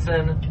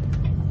Rebbetzin,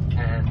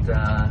 and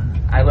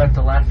I learned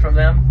a lot from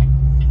them.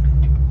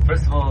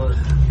 First of all,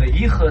 the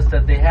yichus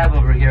that they have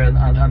over here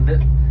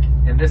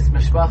in this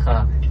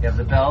mishpacha, you have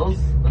the bells.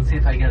 Let's see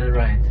if I get it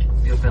right.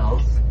 You have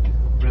bells.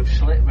 Rav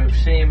Shem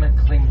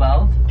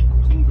Klingberg.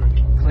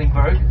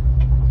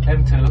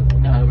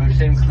 M2. No, Rav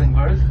Shem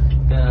Klingberg.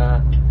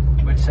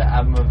 Which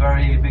I'm a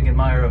very big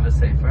admirer of a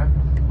sefer.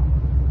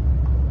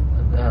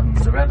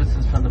 The Rebbe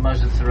is from the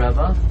Majid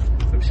Rebbe.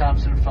 Rav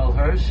Shamson Fal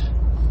Hirsch.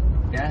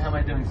 Yeah, how am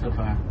I doing so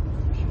far?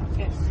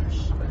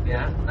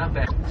 Yeah, not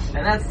bad.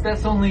 And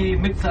that's only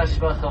Mitzvah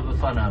Shvacha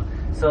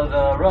B'fanav. So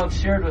the Rav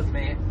shared with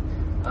me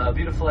a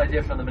beautiful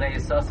idea from the Bnei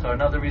Yissaschar,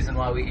 another reason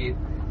why we eat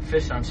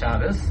fish on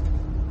Shabbos.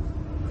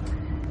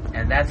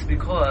 And that's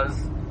because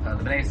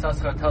the Bnei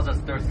Yissaschar tells us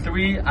there are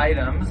three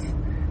items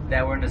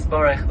that were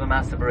Nisbarech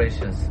B'Masa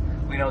Bereshis.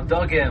 We know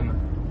Dogim,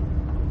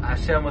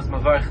 Hashem was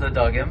Mavarech the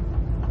Dogim,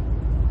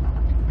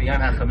 B'Yom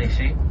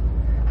HaChamishi.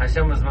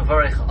 Hashem was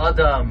Mavarech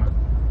Adam,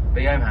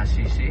 B'Yom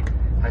HaShishi.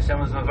 Hashem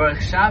was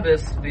Mavarech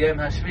Shabbos, B'Yom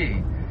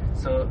HaShvi.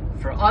 So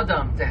for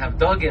Adam to have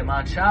Dogim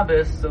on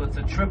Shabbos, so it's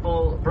a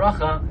triple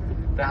bracha,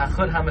 the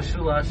Hachud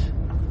HaMashulash,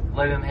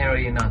 Leivim Hera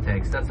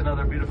Yinatex. That's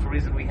another beautiful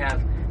reason we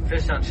have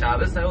fish on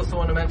Shabbos. I also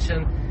want to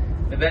mention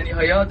the Ben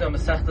Yehoyada,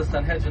 Masechta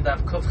Sanhedrin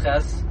Daf Kuf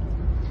Ches.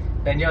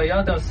 Ben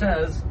Yehoyada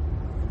says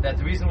that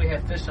the reason we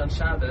have fish on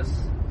Shabbos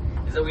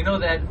is that we know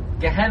that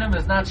Gehenim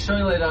is not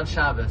shoyled on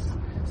Shabbos.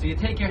 So you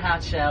take your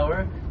hot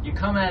shower, you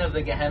come out of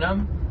the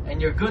Gehenim,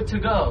 and you're good to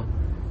go.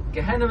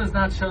 Gehenim is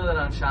not shoyled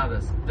on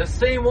Shabbos. The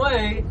same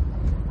way,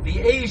 the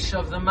Eish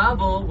of the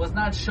Mabul was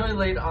not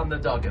shoyled on the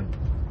Dogim.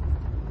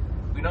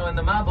 We know in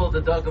the Mabul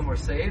the Dogim were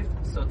saved,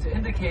 so to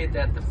indicate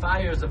that the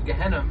fires of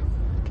Gehenim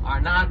are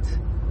not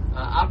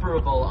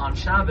operable on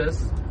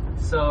Shabbos,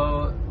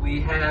 so we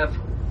have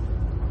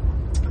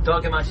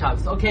Dogim on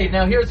Shabbos. Okay,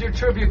 now here's your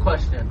trivia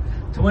question.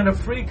 To win a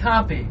free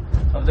copy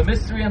of The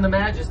Mystery and the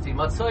Majesty,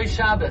 Matzoi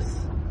Shabbos,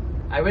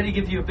 I already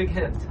give you a big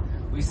hint.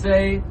 We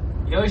say,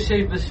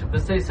 Yoshev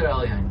B'Seiser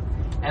Elyon.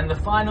 And the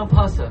final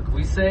pasuk,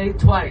 we say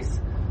twice,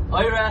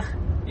 Oirech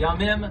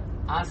Yamim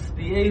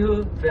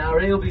Asbiehu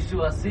Ve'areu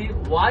Bishuasi.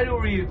 Why do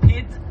we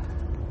repeat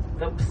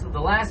the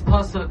last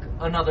pasuk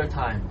another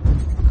time?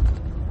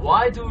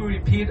 Why do we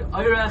repeat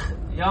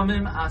Oirech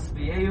Yamim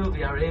Asbiehu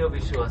Ve'areu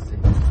Bishuasi?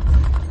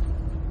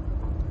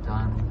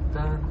 Dun,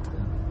 dun,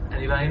 dun.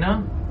 Anybody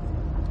know?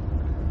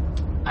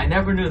 I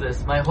never knew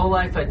this. My whole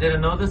life I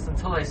didn't know this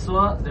until I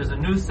saw there's a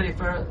new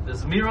sefer, the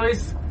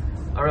Zmiros,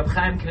 of Reb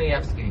Chaim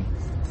Kanievsky.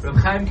 Reb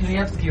Chaim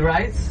Kanievsky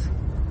writes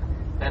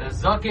that a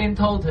Zaken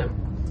told him,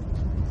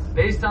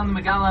 based on the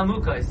Megala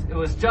Mukos, it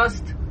was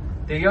just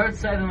the yard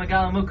side of the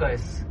Megala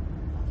Mukos.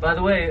 By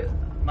the way,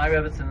 my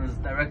Rebbetzin is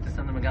directed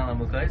on the Megala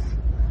Mukos.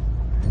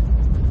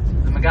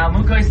 The Megala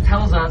Mukos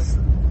tells us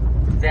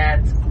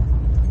that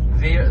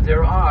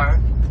there are,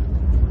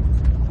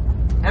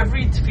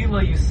 every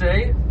tefillah you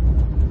say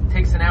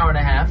takes an hour and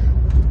a half,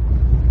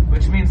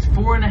 which means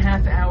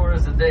 4.5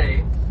 hours a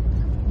day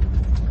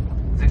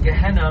the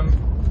Gehenim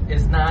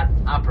is not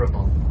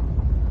operable.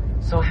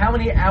 So how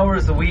many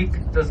hours a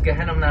week does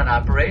Gehenim not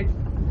operate?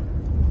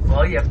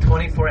 Well, you have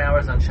 24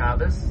 hours on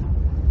Shabbos,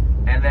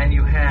 and then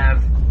you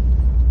have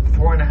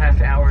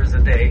 4.5 hours a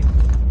day.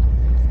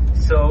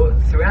 So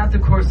throughout the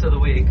course of the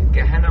week,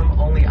 Gehenim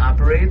only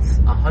operates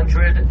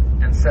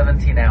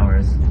 117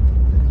 hours.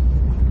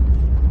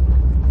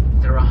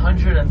 There are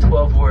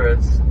 112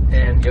 words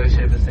in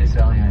Yoshev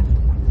B'Seiser Elyon.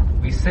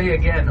 We say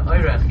again,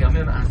 Oirech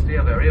Yamim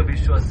Asbiehu Ve'areu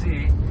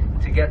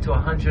Bishuasi, to get to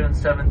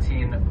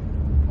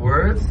 117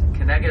 words,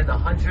 connected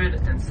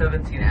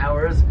 117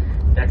 hours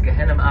that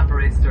Gehenim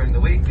operates during the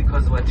week,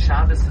 because when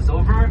Shabbos is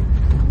over,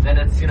 then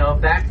it's,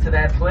 back to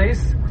that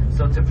place.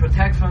 So to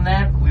protect from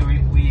that, we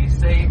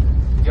say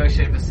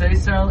Yoshev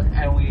B'Seiser,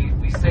 and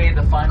we say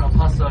the final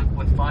pasuk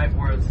with 5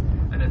 words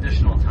an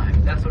additional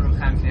time. That's what Reb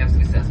Chaim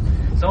Kanievsky says.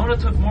 So I want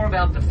to talk more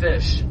about the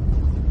fish.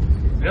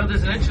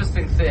 There's an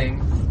interesting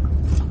thing.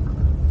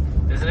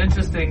 There's an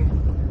interesting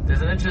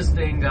there's an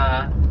interesting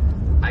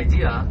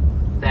idea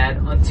that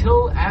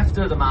until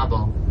after the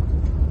Mabul,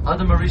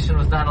 Adam Harishon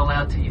was not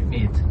allowed to eat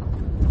meat.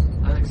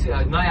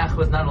 Noach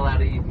was not allowed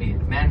to eat meat.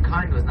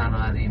 Mankind was not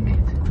allowed to eat meat.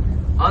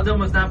 Adam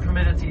was not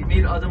permitted to eat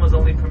meat. Adam was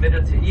only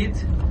permitted to eat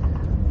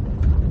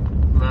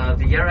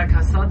the Yerek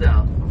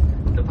HaSadel.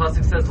 The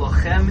pasuk says,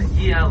 "Lochem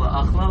yiyeh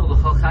la'achla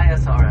l'chol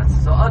chayas haaretz."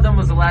 So Adam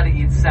was allowed to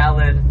eat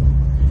salad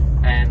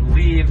and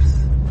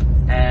leaves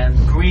and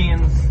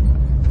greens.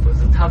 It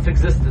was a tough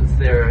existence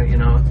there,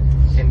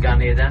 in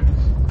Gan Eden.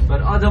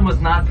 But Adam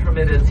was not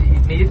permitted to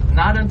eat meat,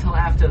 not until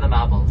after the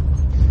Mabul.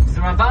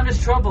 So Ramban is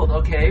troubled.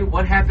 Okay,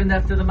 what happened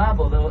after the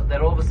Mabul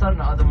that all of a sudden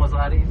Adam was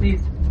allowed to eat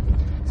meat?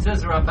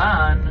 Says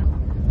Ramban,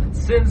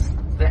 since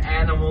the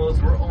animals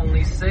were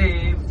only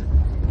saved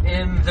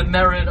in the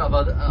merit of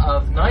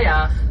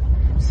Noach,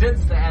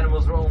 since the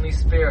animals were only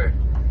spared.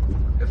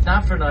 If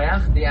not for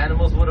Noach, the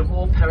animals would have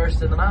all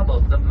perished in the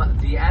Mabul.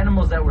 The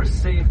animals that were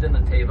saved in the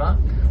Teva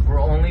were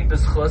only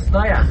b'schus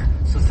Noach.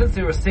 So since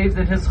they were saved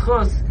in his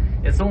chus,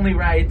 it's only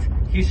right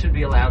he should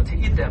be allowed to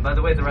eat them. By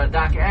the way, the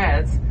Radak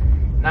adds,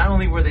 not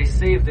only were they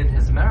saved in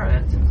his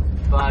merit,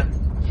 but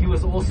he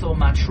was also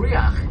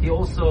matriach. He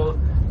also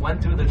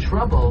went through the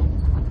trouble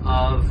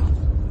of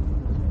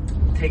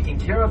taking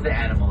care of the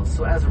animals.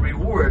 So as a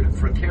reward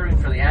for caring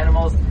for the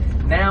animals,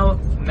 now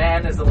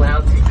man is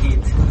allowed to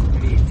eat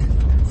meat.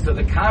 So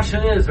the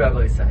kasha is,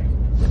 Rabbi say,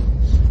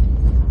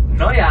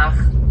 Noach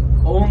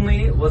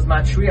only was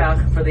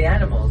matriach for the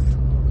animals,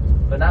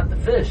 but not the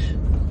fish.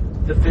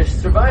 The fish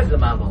survived the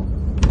Mabul.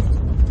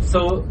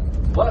 So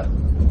what?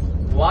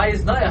 Why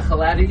is Noach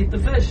allowed to eat the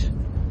fish?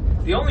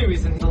 The only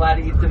reason he's allowed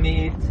to eat the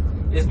meat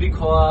is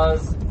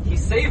because he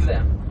saved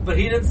them. But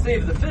he didn't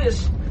save the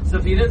fish. So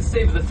if he didn't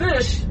save the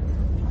fish,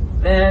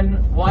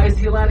 then why is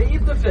he allowed to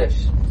eat the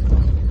fish?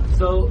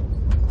 So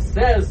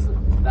says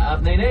the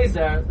Avnei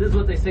Nezer, this is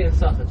what they say in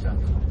Sachat.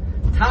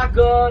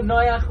 Taka,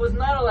 Noach was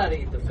not allowed to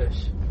eat the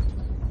fish.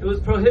 It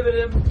was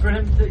prohibited for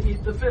him to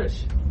eat the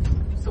fish.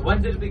 So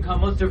when did it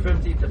become mutter for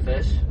him to eat the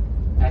fish?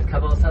 At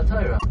Kabbalas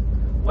HaTorah.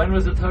 When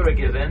was the Torah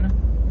given?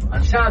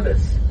 On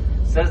Shabbos.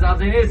 Says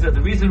Avnei Nezer,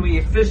 the reason we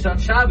eat fish on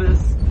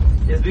Shabbos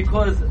is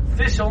because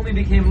fish only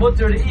became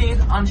mutter to eat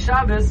on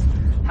Shabbos.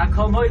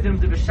 Hakol moedim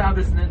de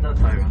b'Shabbos nitna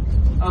Torah.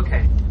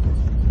 Okay.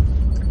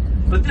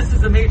 But this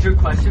is a major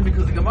question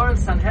because the Gemara in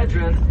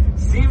Sanhedrin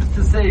seems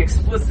to say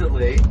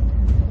explicitly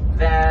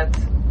that,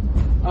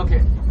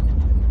 okay,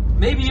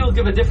 maybe you'll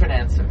give a different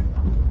answer.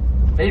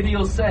 Maybe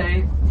you'll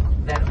say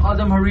that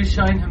Adam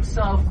Harishon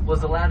himself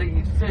was allowed to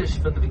eat fish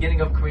from the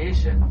beginning of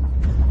creation.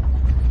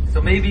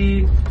 So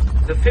maybe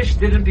the fish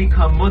didn't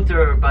become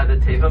mutter by the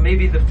Teva.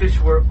 Maybe the fish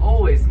were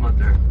always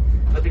mutter.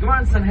 But the Gemara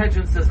in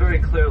Sanhedrin says very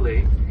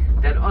clearly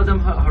that Adam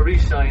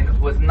Harishon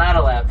was not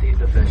allowed to eat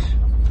the fish.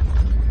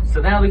 So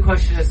now the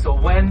question is, so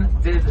when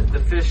did the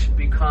fish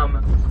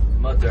become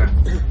mutter?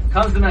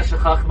 Comes the Meshech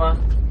Chochmah,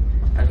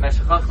 and the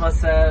Meshech Chochmah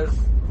says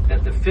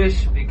that the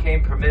fish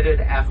became permitted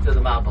after the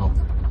Mabul.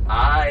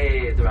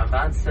 The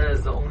Ramban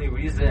says the only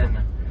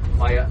reason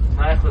why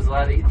Noach was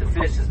allowed to eat the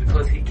fish is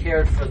because he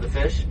cared for the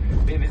fish,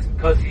 maybe it's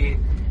because he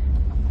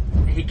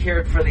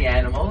cared for the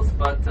animals,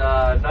 but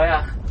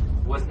Noach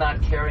was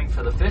not caring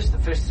for the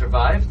fish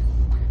survived.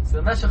 So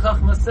the Meshech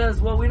Chochmah says,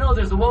 well, we know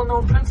there's a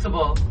well-known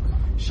principle,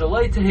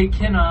 Shaloi tehei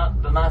kina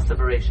b'masa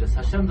bereishis.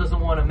 Hashem doesn't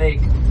want to make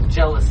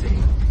jealousy.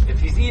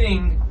 If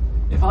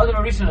Adam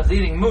Harishon is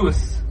eating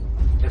moose,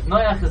 if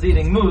Noach is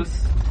eating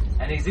moose,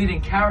 and he's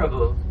eating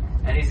caribou,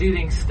 and he's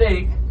eating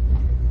steak,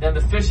 then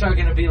the fish are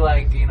going to be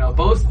like,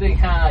 boasting,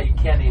 you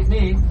can't eat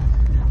me.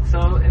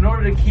 So in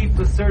order to keep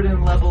a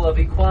certain level of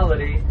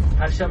equality,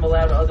 Hashem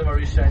allowed Adam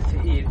Harishon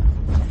to eat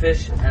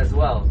fish as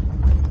well.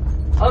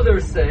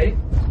 Others say,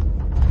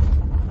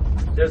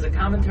 there's a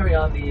commentary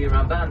on the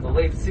Ramban, the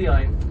Lev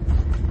Tzion.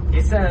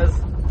 He says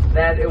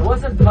that it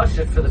wasn't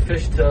pashut for the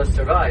fish to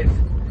survive.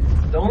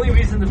 The only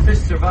reason the fish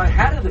survived,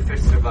 how did the fish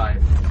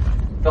survive?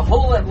 The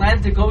whole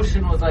Atlantic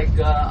Ocean was like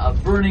a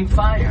burning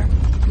fire.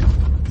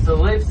 So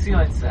Lev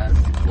Tzion says,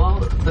 well,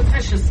 the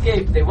fish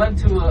escaped. They went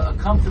to a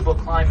comfortable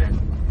climate.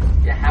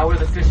 Yeah, how were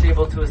the fish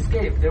able to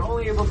escape? They're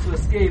only able to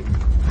escape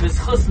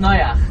b'schus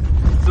Noach.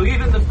 So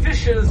even the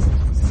fish's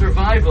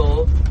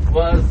survival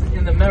was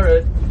in the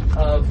merit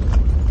of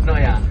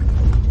Noach.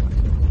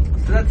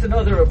 So that's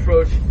another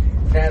approach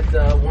that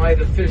why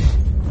the fish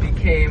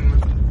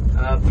became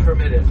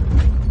permitted.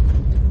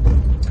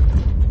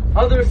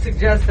 Others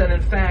suggest that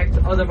in fact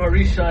Adam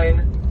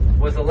Harishon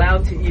was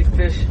allowed to eat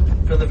fish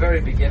from the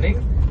very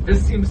beginning.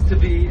 This seems to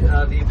be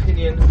the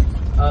opinion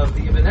of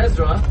the Ibn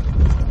Ezra,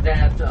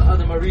 that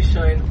Adam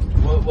Harishon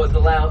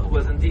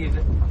was indeed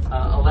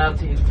allowed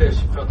to eat fish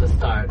from the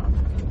start.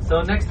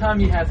 So next time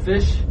you have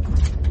fish,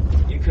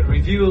 you could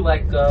review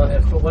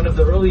one of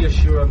the earlier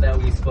shurim that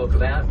we spoke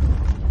about.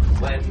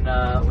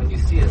 When you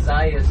see a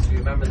zayis, you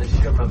remember the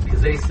shurim of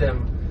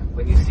Kezesim.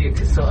 When you see a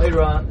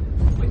kisa'ira,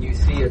 when you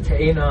see a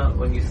te'ena,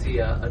 when you see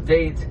a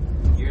date,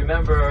 you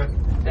remember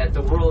that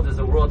the world is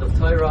a world of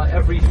Torah.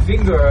 Every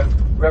finger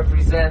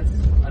represents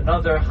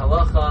another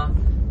halacha,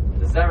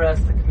 the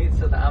zeres, the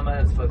kmitza, the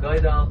ama etzva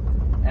goydal.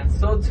 And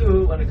so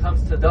too, when it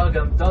comes to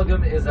Dagam,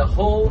 Dagam is a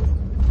whole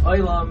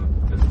olam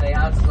b'fnei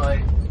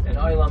atzmai, an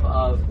olam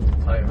of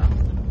Torah.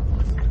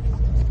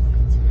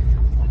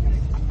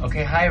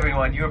 Okay, hi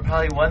everyone. You were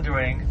probably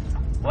wondering,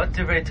 what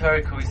divrei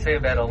Torah could we say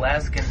about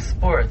Alaskan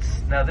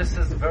sports? Now this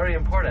is very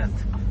important.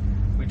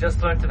 We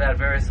just learned about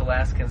various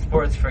Alaskan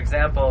sports. For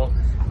example,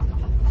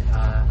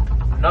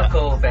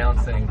 knuckle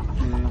bouncing.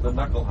 The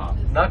knuckle hop.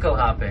 Knuckle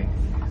hopping.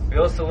 We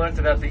also learned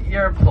about the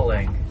ear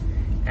pulling.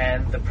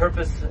 And the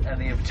purpose and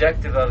the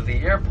objective of the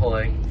ear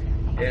pulling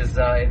is,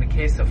 in the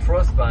case of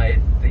frostbite,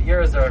 the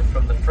ears are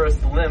from the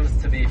first limbs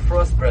to be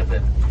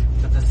frostbitten.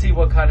 So to see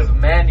what kind of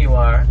man you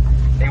are,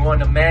 they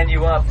want to man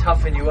you up,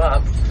 toughen you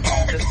up,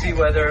 to see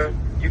whether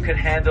you can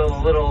handle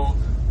a little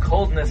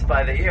coldness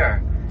by the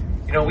ear.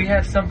 You know, we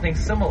have something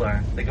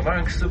similar. The Gemara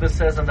in Ksuba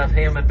says on Daf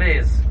Heyam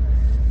Beis,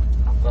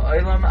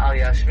 La'olam al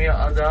yashmiya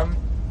adam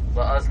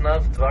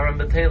la'aznav dvarim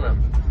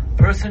b'telim.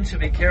 Person should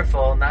be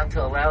careful not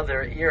to allow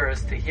their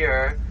ears to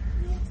hear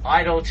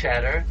idle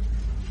chatter.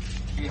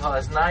 The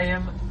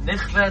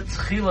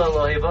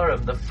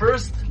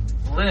first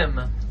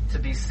limb to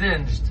be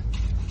singed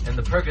in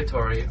the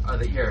purgatory are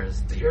the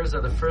ears. The ears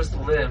are the first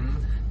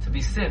limb to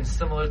be singed,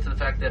 similar to the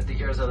fact that the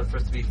ears are the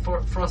first to be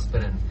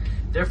frostbitten.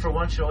 Therefore,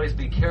 one should always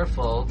be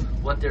careful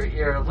what their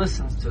ear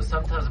listens to.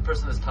 Sometimes a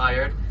person is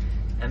tired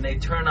and they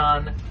turn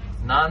on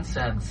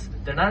nonsense.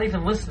 They're not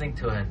even listening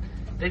to it.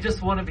 They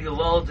just want to be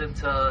lulled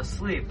into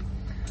sleep.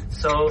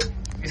 So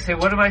you say,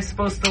 what am I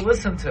supposed to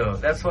listen to?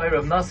 That's why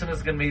Rav Nassim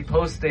is going to be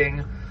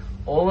posting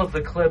all of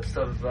the clips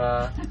of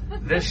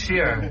this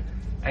year.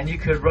 And you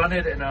could run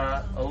it in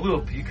a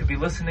loop. You could be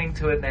listening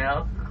to it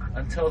now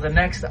until the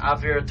next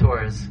Avir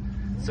tours.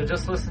 So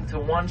just listen to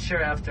one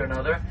share after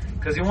another,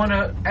 because you want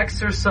to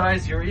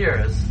exercise your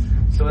ears,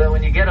 so that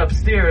when you get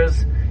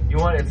upstairs,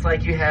 it's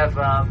like you have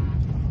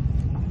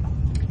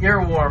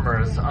ear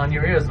warmers on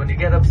your ears. When you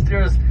get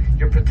upstairs,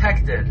 you're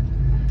protected.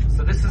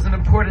 So this is an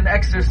important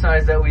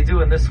exercise that we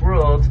do in this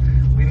world.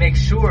 We make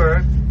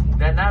sure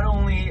that not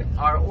only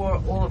are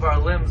all of our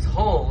limbs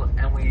whole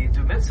and we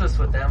do mitzvahs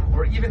with them,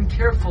 we're even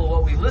careful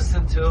what we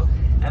listen to.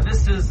 And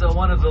this is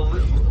one of the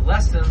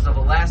lessons of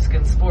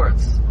Alaskan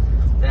sports,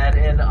 that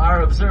in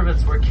our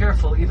observance we're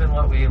careful even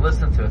what we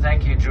listen to.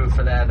 Thank you, Drew,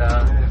 for that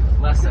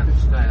lesson.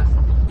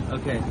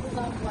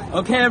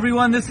 Okay,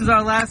 everyone, this is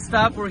our last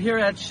stop. We're here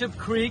at Ship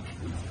Creek,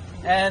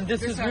 and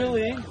this is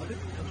really...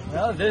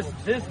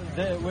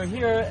 we're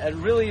here at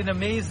really an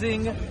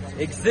amazing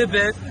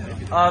exhibit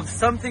of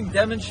something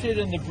demonstrated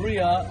in the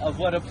Bria of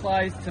what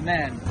applies to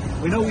man.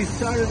 We know we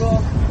started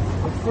off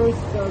the first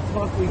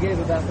talk we gave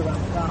about the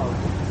Ramchal,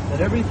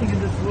 that everything in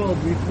this world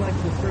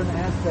reflects a certain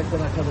aspect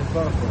of HaKadosh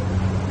Baruch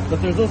Hu.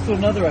 But there's also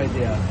another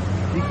idea,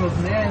 because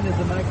man is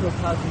a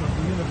microcosm of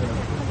the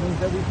universe. It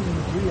means everything in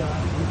the Bria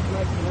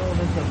reflects an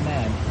element of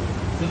man.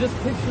 So just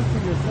picture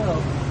for yourself,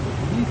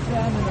 these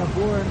salmon are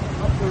born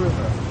up the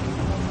river.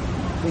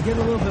 They get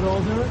a little bit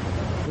older,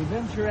 they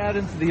venture out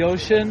into the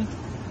ocean,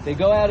 they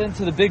go out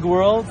into the big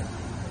world,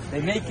 they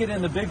make it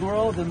in the big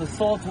world, in the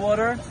salt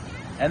water,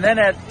 and then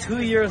at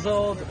 2 years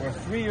old or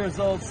 3 years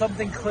old,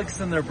 something clicks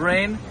in their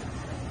brain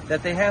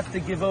that they have to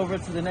give over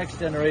to the next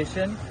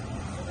generation,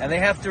 and they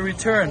have to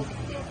return.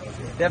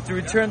 They have to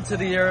return to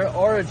their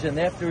origin,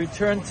 they have to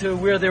return to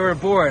where they were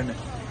born.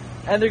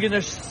 And they're going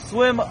to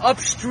swim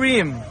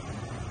upstream,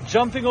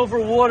 jumping over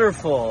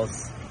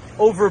waterfalls,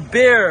 over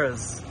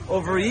bears,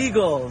 over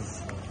eagles,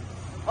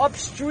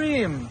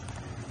 upstream,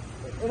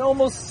 in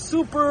almost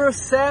super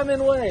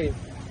salmon way,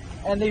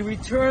 and they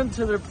return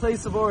to their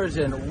place of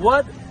origin.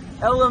 What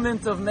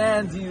element of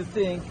man do you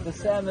think the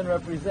salmon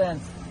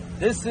represents?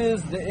 This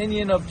is the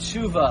inyan of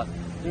tshuva.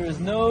 There is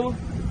no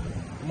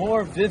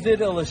more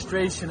vivid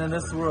illustration in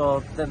this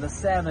world than the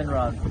salmon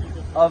run,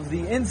 of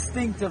the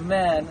instinct of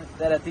man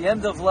that at the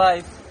end of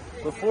life,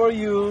 before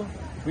you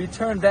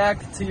return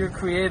back to your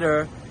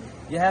Creator,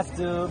 you have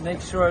to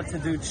make sure to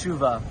do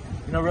tshuva.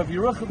 You know, Rabbi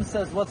Yerucham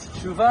says, what's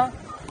tshuva?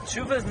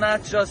 Tshuva is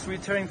not just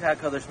returning to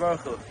HaKadosh Baruch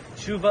Hu.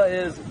 Tshuva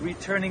is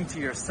returning to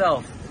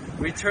yourself,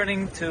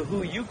 returning to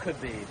who you could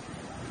be,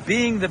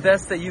 being the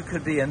best that you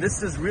could be. And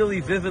this is really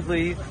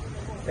vividly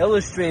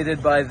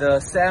illustrated by the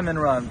salmon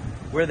run,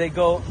 where they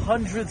go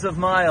hundreds of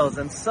miles,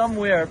 and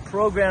somewhere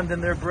programmed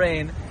in their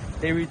brain,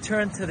 they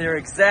return to their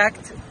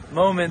exact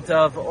moment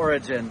of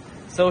origin.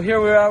 So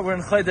here we are, we're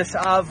in Chodesh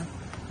Av,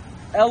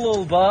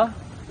 Elul Ba,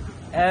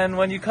 and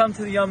when you come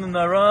to the Yom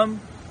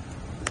Naram,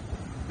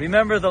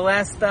 remember the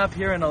last stop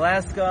here in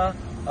Alaska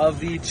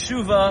of the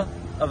tshuva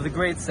of the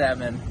great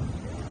salmon.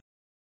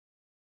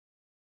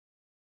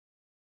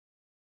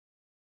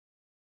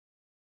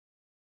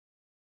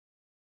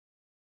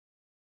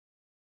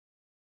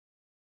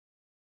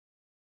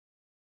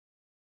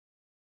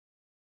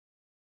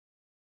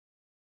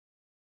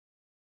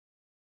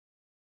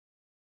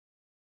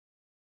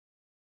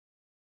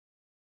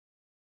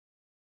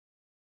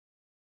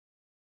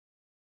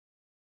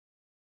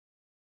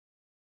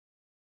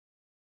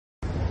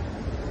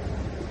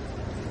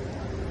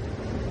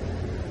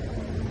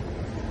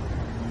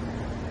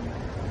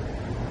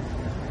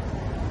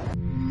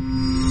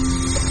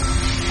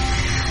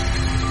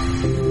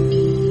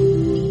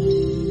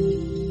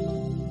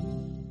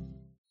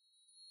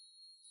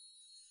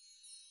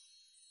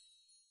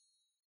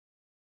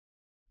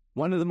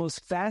 One of the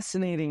most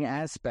fascinating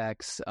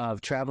aspects of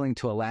traveling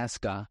to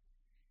Alaska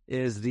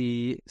is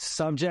the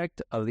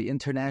subject of the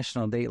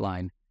international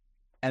dateline,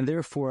 and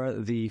therefore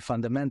the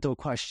fundamental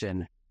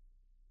question,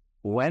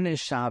 when is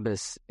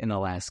Shabbos in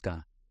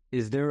Alaska?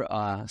 Is there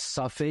a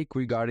suffix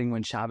regarding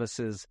when Shabbos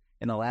is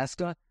in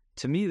Alaska?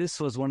 To me, this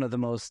was one of the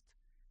most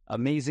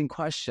amazing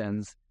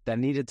questions that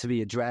needed to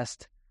be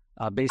addressed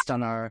based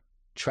on our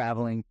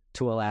traveling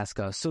to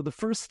Alaska. So the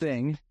first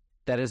thing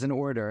that is in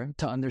order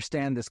to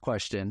understand this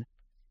question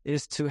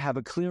is to have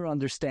a clear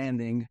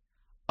understanding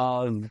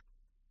of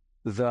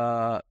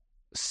the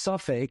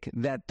suffix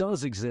that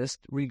does exist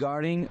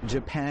regarding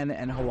Japan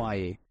and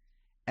Hawaii.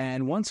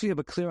 And once we have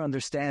a clear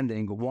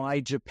understanding why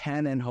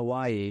Japan and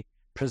Hawaii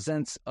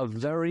presents a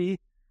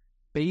very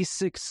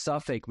basic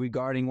suffix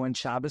regarding when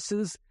Shabbos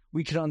is,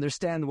 we can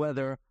understand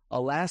whether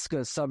Alaska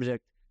is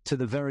subject to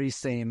the very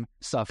same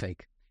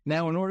suffix.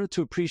 Now, in order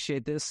to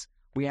appreciate this,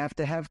 we have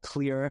to have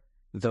clear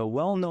the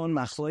well-known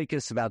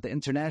machlokes about the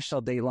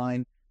international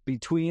dateline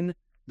between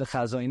the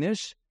Chazon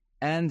Ish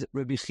and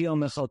Rabbi Chiel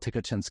Michal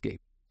Tukachinsky.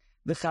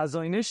 The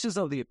Chazon Ish is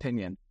of the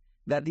opinion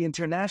that the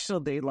international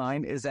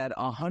dateline is at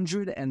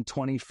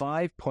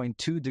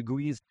 125.2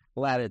 degrees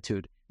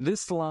latitude.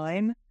 This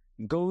line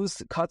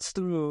cuts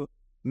through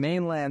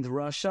mainland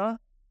Russia,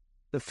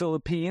 the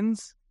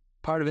Philippines,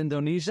 part of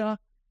Indonesia,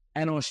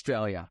 and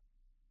Australia.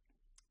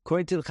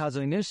 According to the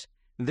Chazon Ish,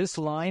 this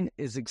line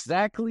is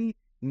exactly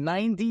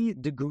 90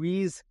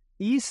 degrees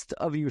east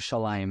of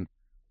Yerushalayim.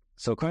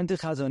 So according to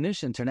Chazon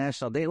Ish,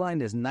 international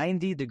dateline is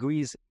 90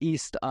 degrees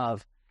east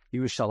of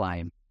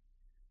Yerushalayim.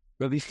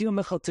 Rabbi Chiel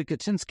Michal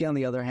Tukachinsky, on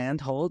the other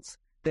hand, holds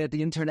that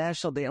the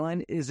international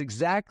dateline is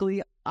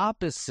exactly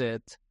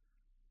opposite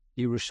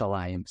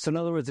Yerushalayim. So in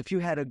other words, if you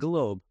had a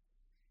globe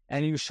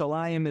and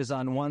Yerushalayim is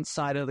on one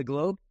side of the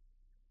globe,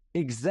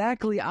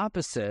 exactly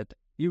opposite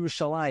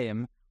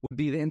Yerushalayim would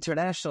be the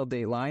international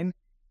dateline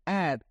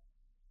at,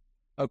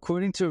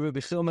 according to Rabbi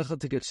Chiel Michal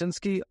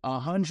Tukachinsky,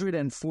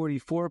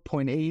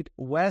 144.8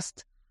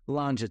 west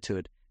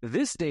longitude.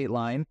 This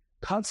dateline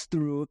cuts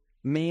through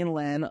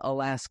mainland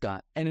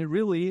Alaska, and it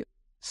really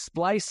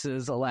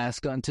splices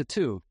Alaska into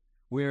two,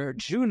 where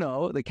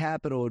Juneau, the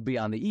capital, would be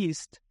on the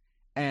east,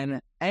 and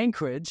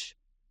Anchorage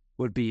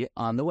would be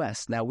on the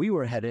west. Now, we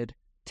were headed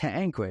to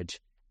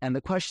Anchorage, and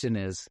the question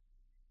is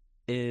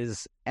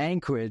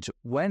Anchorage,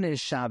 when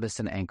is Shabbos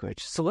in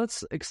Anchorage? So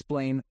let's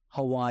explain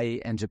Hawaii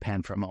and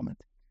Japan for a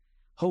moment.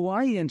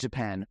 Hawaii and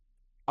Japan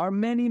are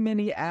many,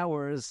 many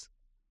hours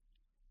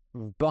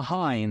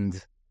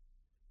behind.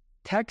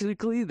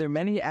 Technically, they're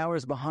many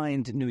hours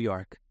behind New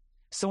York.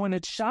 So when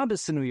it's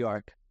Shabbos in New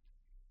York,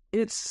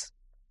 it's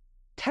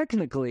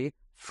technically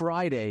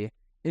Friday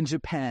in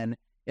Japan,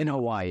 in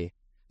Hawaii.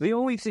 The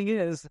only thing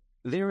is,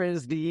 there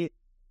is the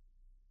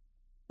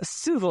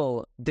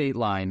civil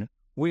dateline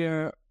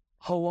where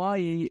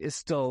Hawaii is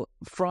still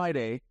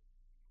Friday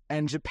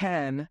and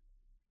Japan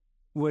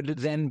would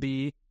then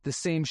be the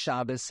same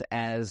Shabbos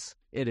as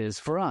it is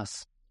for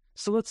us.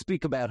 So let's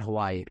speak about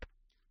Hawaii.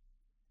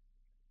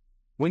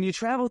 When you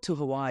travel to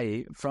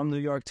Hawaii, from New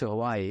York to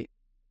Hawaii,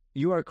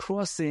 you are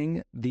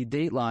crossing the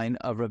dateline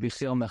of Rabbi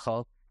Chiel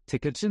Michal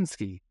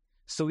Tukachinsky.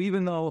 So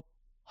even though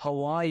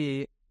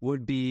Hawaii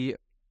would be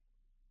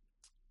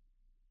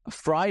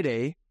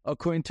Friday,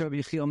 according to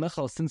Rabbi Chiel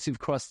Michal, since you've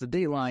crossed the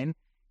dateline,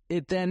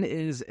 it then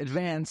is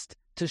advanced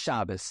to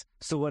Shabbos.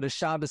 So what is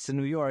Shabbos in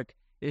New York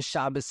is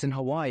Shabbos in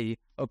Hawaii,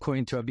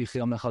 according to Rabbi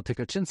Chiel Michal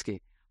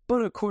Tukachinsky.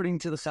 But according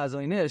to the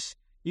Chazon Ish,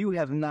 you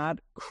have not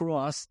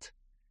crossed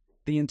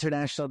the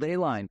international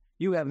dateline.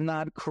 You have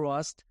not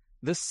crossed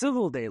the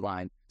civil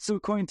dateline. So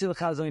according to the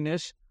Chazon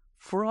Ish,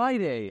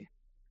 Friday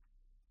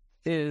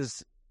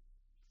is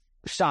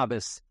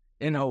Shabbos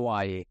in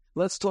Hawaii.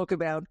 Let's talk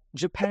about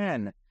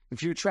Japan.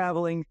 If you're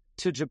traveling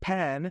to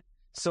Japan,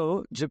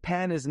 so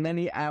Japan is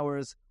many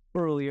hours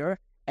earlier,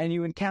 and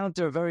you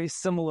encounter a very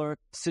similar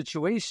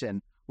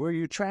situation where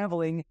you're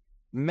traveling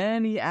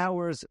many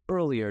hours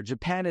earlier.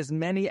 Japan is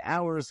many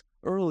hours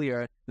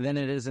earlier than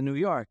it is in New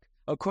York.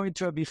 According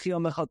to Rabbi Chiel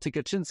Michal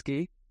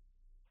Tukachinsky,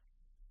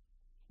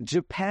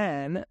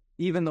 Japan,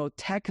 even though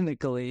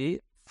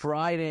technically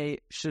Friday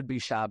should be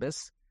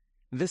Shabbos,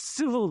 the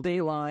civil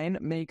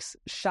dayline makes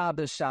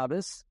Shabbos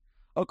Shabbos.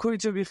 According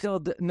to Rabbi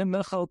Chiel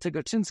Michal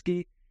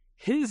Tukachinsky,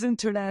 his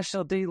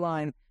international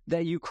dayline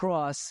that you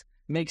cross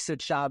makes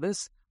it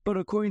Shabbos, but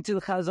according to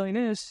the Chazon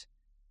Ish,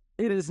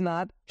 it is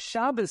not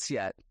Shabbos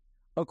yet.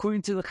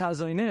 According to the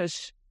Chazon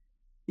Ish,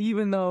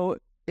 even though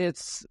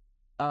it's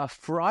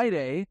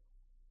Friday,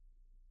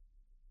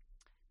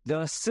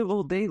 the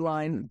civil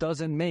dateline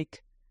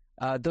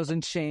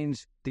doesn't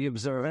change the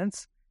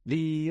observance.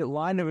 The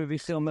line of Rabbi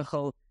Chiel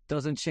Michal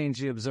doesn't change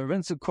the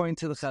observance. According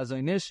to the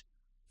Chazon Ish,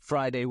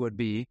 Friday would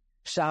be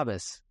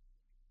Shabbos.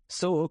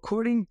 So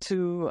according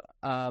to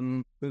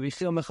Rabbi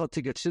Chiel Michal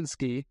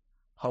Tukachinsky,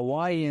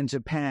 Hawaii and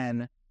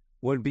Japan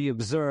would be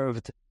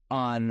observed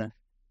on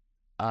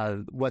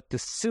what the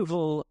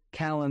civil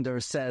calendar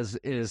says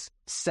is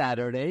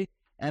Saturday,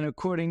 and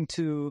according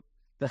to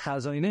the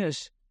Chazon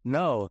Ish,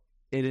 no,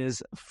 it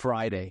is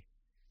Friday.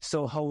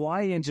 So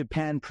Hawaii and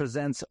Japan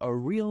presents a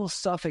real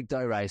suffix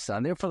d'oraisa,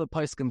 and therefore the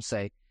poskim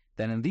say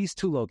that in these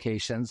two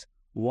locations,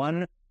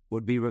 one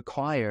would be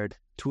required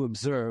to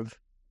observe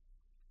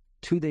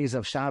 2 days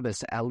of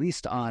Shabbos, at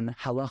least on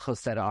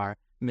halachos that are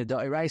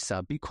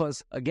mid'oraisa,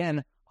 because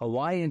again,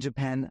 Hawaii and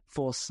Japan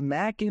fall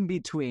smack in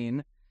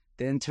between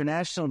the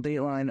international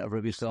dateline of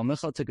Rabbi Yisrael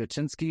Michal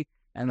Tukachinsky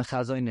and the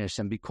Chazon Ish,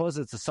 and because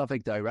it's a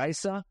suffix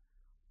d'oraisa,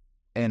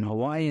 in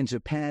Hawaii and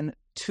Japan,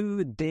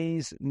 2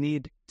 days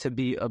need to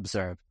be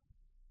observed.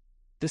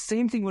 The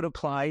same thing would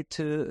apply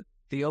to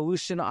the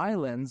Aleutian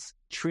Islands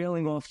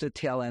trailing off the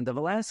tail end of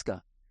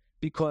Alaska,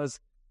 because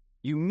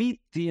you meet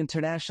the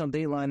international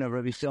dayline of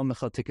Rabbi Yisrael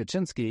Michal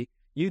Tukachinsky,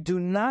 you do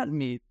not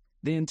meet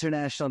the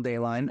international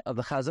dayline of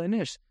the Chazon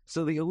Ish.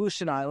 So the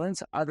Aleutian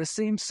Islands are the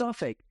same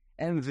suffix,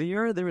 and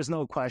there is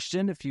no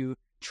question, if you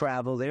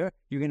travel there,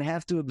 you're going to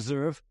have to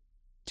observe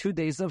 2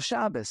 days of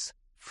Shabbos.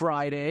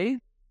 Friday,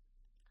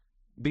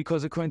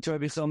 because according to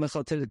Rabbi Yisrael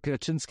Michal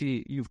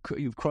Tukachinsky,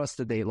 you've crossed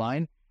the date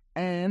line,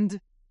 and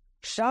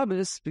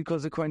Shabbos,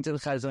 because according to the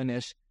Chazon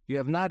Ish, you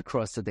have not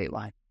crossed the date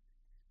line.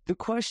 The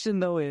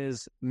question, though,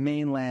 is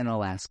mainland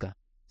Alaska.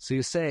 So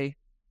you say,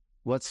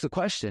 what's the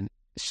question?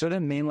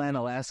 Shouldn't mainland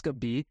Alaska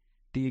be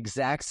the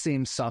exact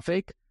same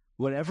suffix?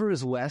 Whatever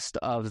is west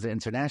of the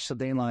international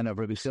date line of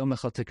Rabbi Yisrael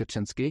Michal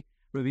Tukachinsky,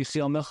 Rabbi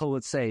Yisrael Michal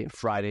would say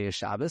Friday is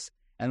Shabbos,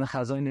 and the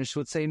Chazon Ish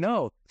would say,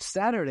 no,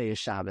 Saturday is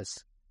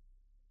Shabbos.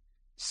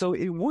 So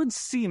it would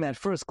seem at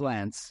first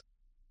glance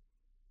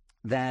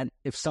that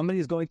if somebody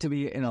is going to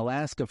be in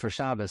Alaska for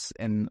Shabbos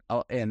in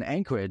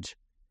Anchorage,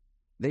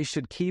 they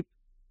should keep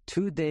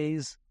 2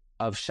 days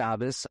of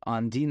Shabbos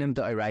on Dinim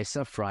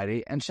d'Oraisa,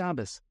 Friday and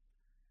Shabbos.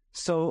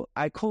 So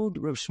I called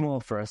Rav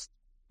Shmuel first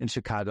in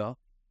Chicago,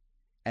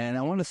 and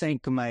I want to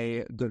thank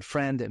my good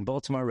friend in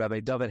Baltimore, Rabbi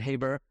David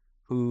Haber,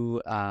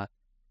 who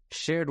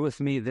shared with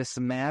me this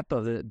map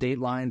of the date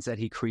lines that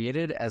he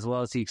created, as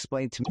well as he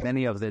explained to me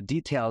many of the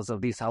details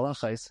of these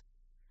halachas.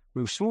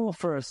 Rav Shmuel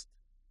first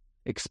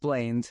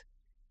explained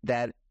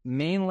that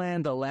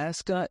mainland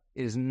Alaska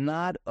is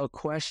not a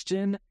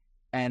question,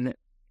 and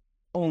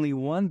only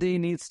 1 day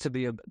needs to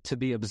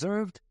be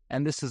observed,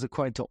 and this is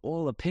according to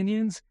all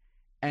opinions,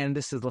 and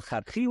this is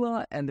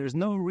l'chadchila, and there's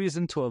no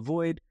reason to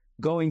avoid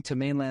going to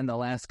mainland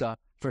Alaska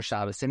for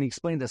Shabbos. And he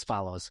explained as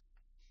follows.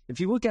 If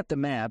you look at the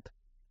map,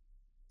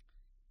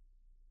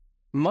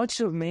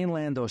 much of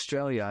mainland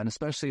Australia, and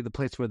especially the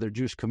place where there are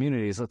Jewish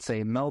communities, let's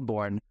say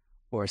Melbourne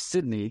or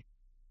Sydney,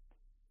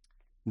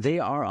 they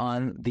are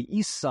on the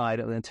east side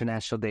of the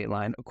international date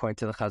line, according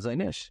to the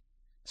Chazon Ish.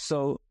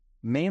 So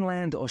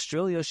mainland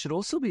Australia should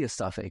also be a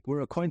suffix, where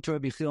according to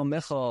Rabbi Yisrael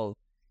Michal,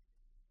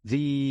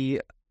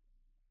 the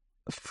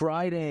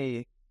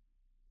Friday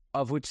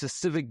of which the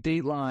civic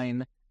date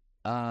line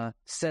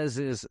says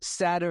is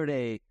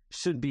Saturday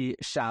should be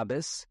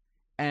Shabbos,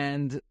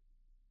 and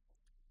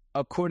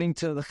according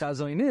to the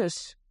Chazon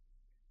Ish,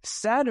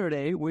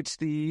 Saturday, which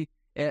the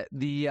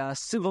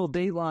civil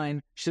date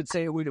line should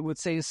say, it would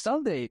say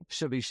Sunday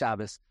should be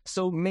Shabbos.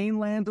 So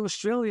mainland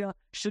Australia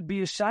should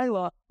be a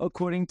Shaila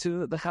according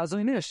to the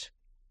Chazon Ish.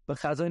 But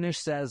Chazon Ish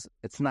says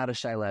it's not a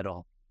Shaila at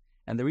all.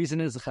 And the reason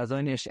is the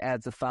Chazon Ish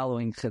adds the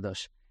following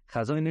Chiddush.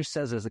 Chazon Ish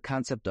says there's a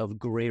concept of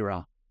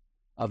greira,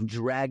 of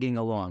dragging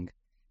along.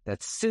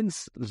 That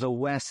since the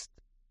west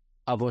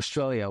of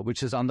Australia,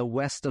 which is on the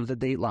west of the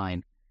date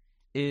line,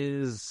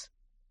 is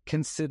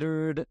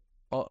considered,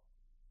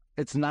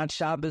 it's not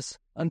Shabbos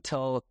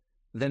until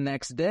the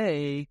next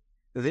day.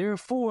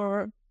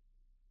 Therefore,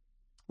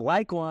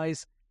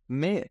 likewise,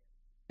 in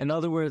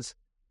other words,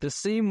 the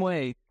same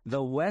way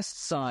the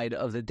west side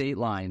of the date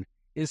line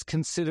is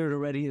considered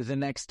already the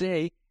next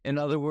day. In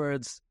other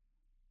words,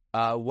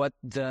 what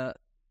the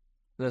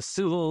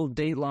civil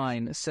date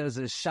line says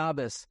is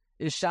Shabbos,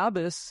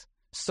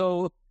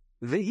 so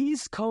the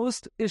East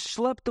Coast is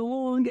schlepped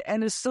along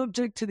and is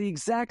subject to the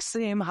exact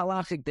same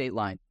halachic date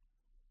line.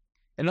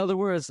 In other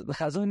words, the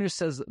Chazon Ish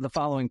says the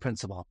following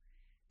principle,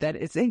 that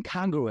it's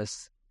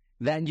incongruous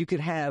that you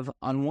could have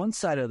on one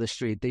side of the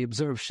street, they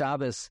observe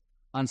Shabbos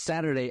on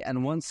Saturday,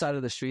 and one side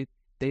of the street,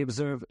 they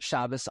observe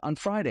Shabbos on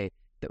Friday.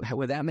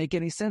 Would that make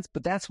any sense?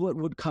 But that's what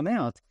would come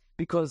out,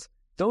 because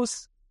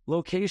those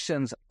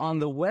locations on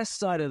the west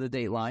side of the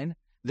date line,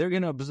 they're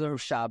going to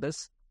observe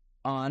Shabbos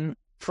on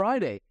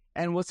Friday.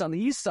 And what's on the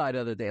east side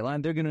of the date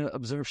line, they're going to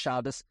observe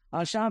Shabbos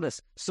on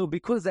Shabbos. So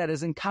because that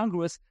is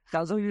incongruous,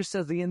 Chazon Ish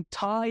says the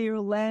entire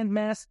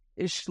landmass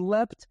is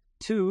schlepped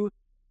to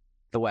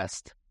the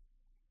west.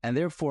 And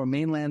therefore,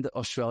 mainland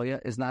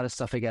Australia is not a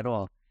suffix at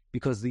all,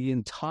 because the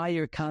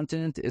entire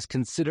continent is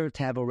considered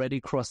to have already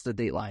crossed the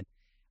date line.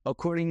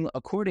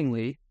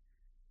 Accordingly,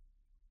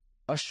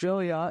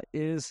 Australia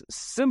is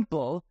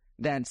simple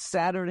that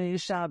Saturday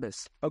is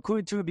Shabbos.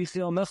 According to Rabbi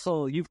Yisrael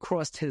Michal, you've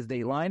crossed his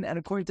date line, and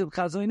according to the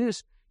Chazon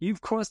Ish,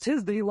 you've crossed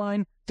his date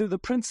line through the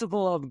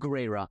principle of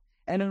Greira.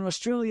 And in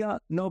Australia,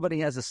 nobody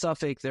has a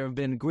suffix. There have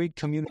been great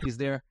communities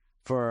there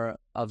for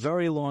a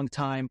very long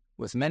time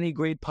with many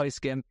great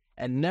poskim,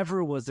 and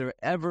never was there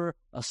ever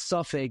a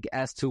suffix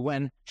as to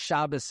when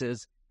Shabbos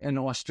is in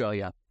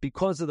Australia,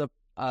 because of the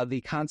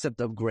the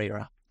concept of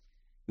Greira.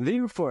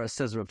 Therefore,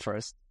 says Reb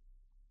First,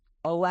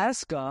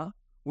 Alaska,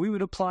 we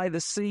would apply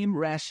the same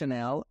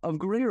rationale of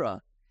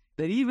Greira,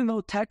 that even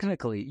though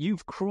technically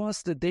you've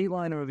crossed the date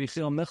line of Rabbi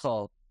Yechiel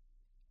Michal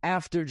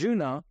after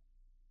Juneau,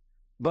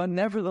 but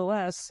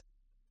nevertheless,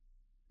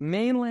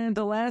 mainland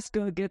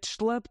Alaska gets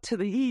schlepped to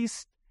the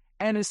east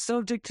and is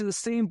subject to the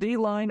same date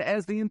line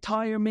as the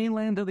entire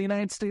mainland of the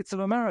United States of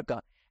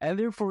America. And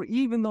therefore,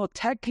 even though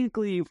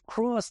technically you've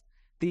crossed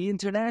the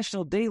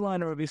international date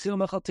line of Rabbi Yechiel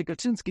Michal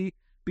Tukachinsky,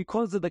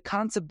 because of the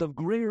concept of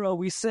Greira,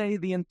 we say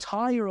the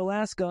entire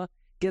Alaska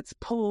gets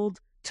pulled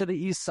to the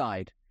east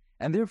side.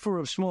 And therefore,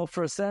 Rav Shmuel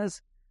first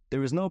says,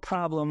 there is no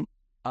problem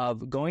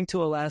of going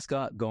to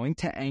Alaska, going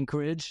to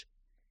Anchorage,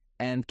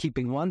 and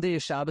keeping one day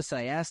of Shabbos.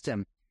 I asked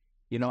him,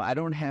 I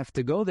don't have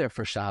to go there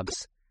for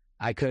Shabbos.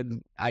 I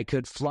could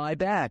fly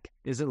back.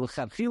 Is it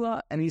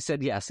l'chadchila? And he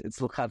said, yes, it's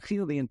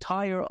l'chadchila. The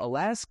entire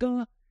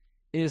Alaska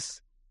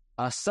is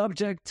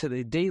subject to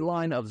the date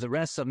line of the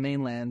rest of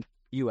mainland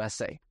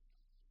USA.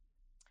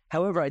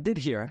 However, I did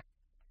hear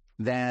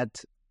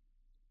that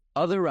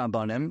other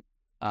Rabbanim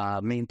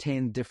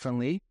maintained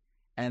differently,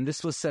 and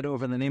this was said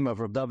over in the name of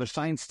Reb David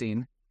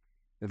Feinstein,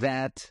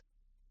 that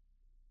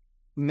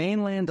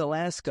mainland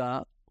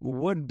Alaska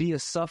would be a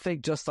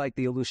suffix just like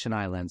the Aleutian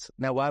Islands.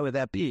 Now, why would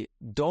that be?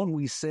 Don't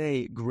we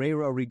say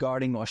Greira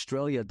regarding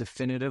Australia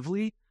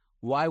definitively?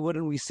 Why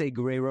wouldn't we say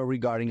Greira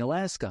regarding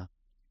Alaska?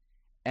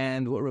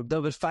 And what Reb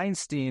David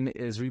Feinstein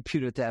is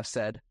reputed to have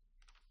said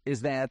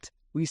is that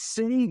we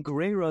say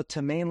Greira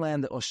to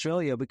mainland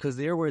Australia because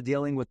there we're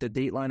dealing with the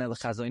date line of the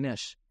Chazon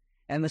Ish.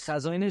 And the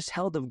Chazon Ish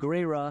held of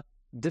Greira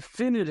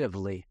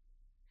definitively.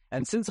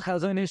 And since the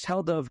Chazon Ish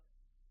held of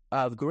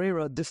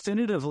Greira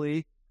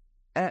definitively,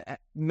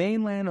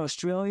 mainland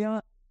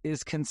Australia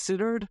is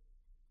considered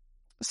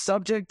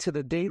subject to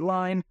the date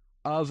line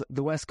of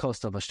the west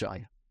coast of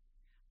Australia.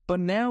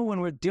 But now when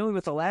we're dealing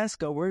with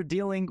Alaska, we're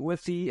dealing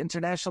with the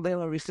international date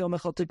line of Rabbi Yechiel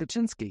Michal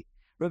Tukachinsky.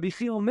 Rabbi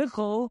Yechiel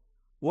Michal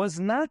was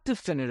not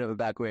definitive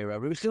about Greira.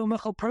 Rabbi Yechiel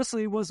Michal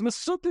personally was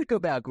mesupik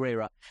about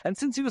Greira. And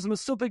since he was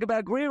mesupik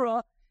about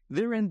Greira,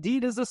 there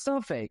indeed is a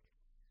suffix.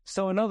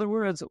 So in other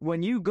words,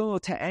 when you go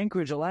to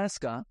Anchorage,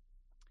 Alaska,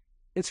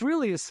 it's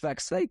really a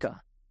svek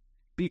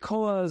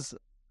because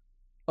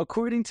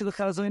according to the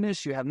Chazon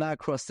Ish, you have not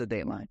crossed the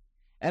date line.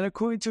 And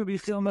according to Rabbi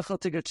Yechiel Michal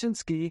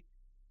Tukachinsky,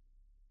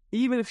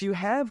 even if you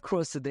have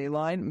crossed the date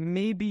line,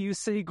 maybe you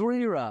say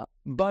Greira.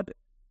 But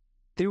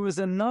there was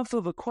enough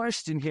of a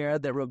question here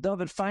that Reb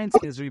David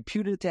Feinstein is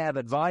reputed to have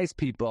advised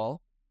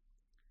people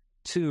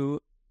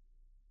who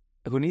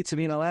need to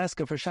be in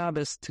Alaska for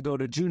Shabbos to go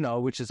to Juneau,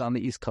 which is on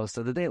the east coast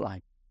of the date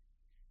line.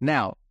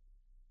 Now,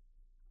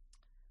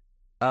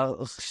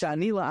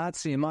 Shani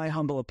La'atzi, in my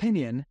humble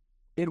opinion,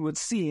 it would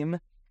seem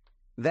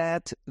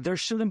that there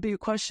shouldn't be a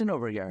question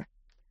over here,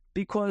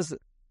 because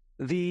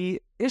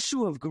the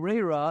issue of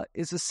Greira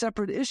is a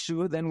separate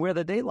issue than where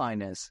the date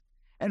line is.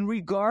 And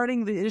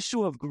regarding the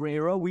issue of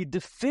Greira, we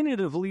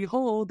definitively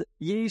hold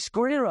Yesh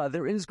Greira,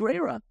 there is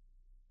Greira.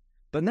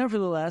 But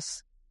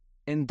nevertheless,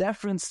 in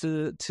deference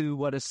to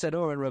what is said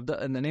over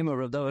in the name of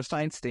Reb David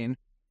Feinstein,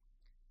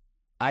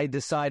 I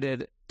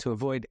decided to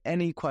avoid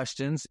any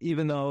questions,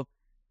 even though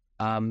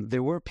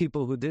there were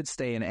people who did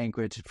stay in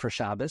Anchorage for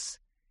Shabbos.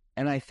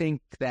 And I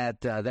think that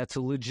that's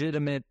a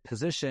legitimate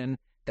position,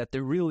 that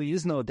there really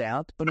is no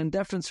doubt. But in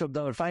deference to Reb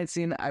David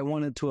Feinstein, I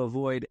wanted to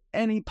avoid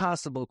any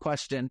possible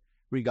question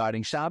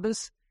regarding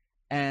Shabbos,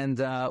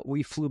 and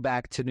we flew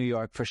back to New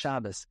York for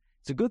Shabbos.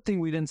 It's a good thing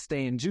we didn't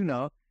stay in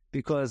Juneau,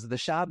 because the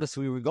Shabbos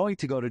we were going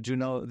to go to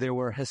Juneau, there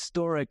were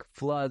historic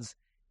floods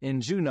in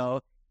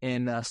Juneau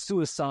in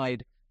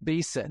Suicide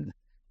Basin.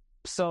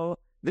 So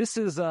this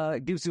is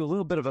gives you a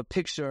little bit of a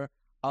picture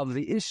of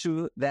the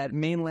issue that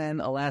mainland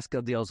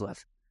Alaska deals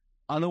with.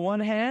 On the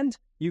one hand,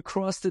 you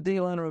cross the date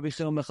line of Rabbi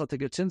Yechiel Michal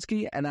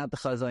Tukachinsky and not the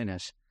Chazon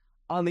Ish.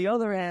 On the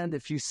other hand,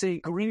 if you say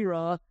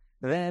Greira,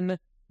 then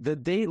the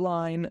date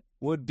line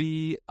would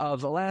be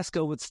of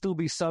Alaska would still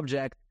be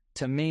subject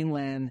to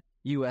mainland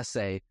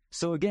USA.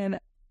 So again,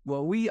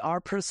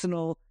 our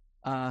personal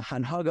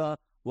hanhaga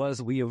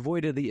was we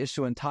avoided the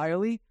issue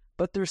entirely,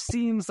 but there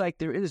seems like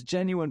there is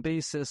genuine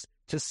basis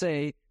to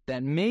say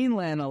that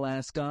mainland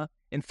Alaska,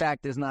 in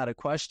fact, is not a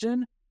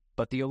question,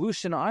 but the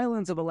Aleutian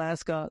Islands of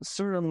Alaska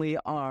certainly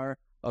are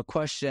a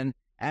question,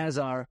 as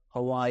are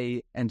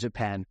Hawaii and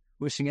Japan.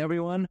 Wishing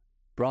everyone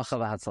bracha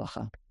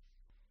v'hatzlacha.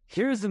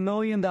 Here's the $1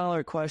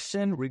 million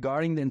question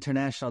regarding the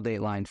international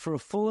date line. For a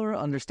fuller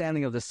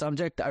understanding of the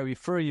subject, I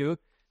refer you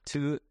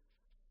to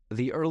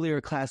the earlier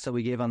class that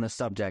we gave on the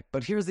subject.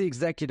 But here's the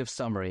executive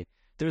summary.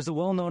 There's a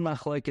well-known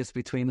machlokes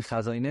between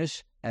Chazon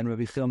Ish and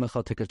Rabbi Yechiel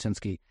Michal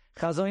Tukachinsky.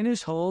 Chazon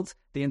Ish holds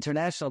the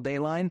international date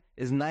line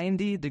is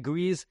 90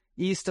 degrees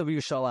east of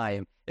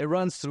Yerushalayim. It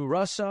runs through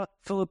Russia,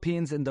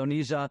 Philippines,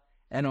 Indonesia,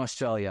 and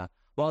Australia.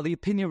 While the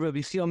opinion of Rabbi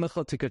Yechiel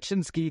Michal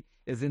Tukachinsky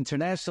is the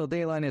international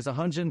date line is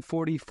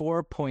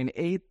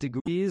 144.8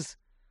 degrees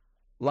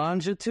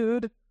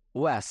longitude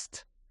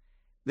west.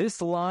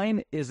 This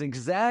line is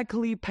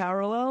exactly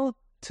parallel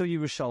to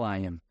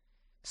Yerushalayim.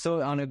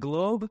 So on a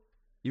globe,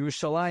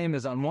 Yerushalayim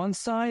is on one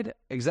side,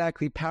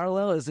 exactly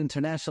parallel is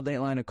international date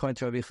line according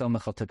to Rabbi Yechiel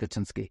Michal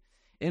Tukachinsky.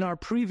 In our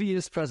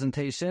previous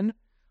presentation,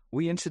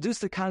 we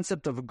introduced the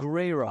concept of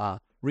Greira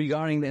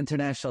regarding the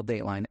international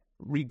date line,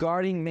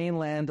 regarding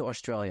mainland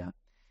Australia.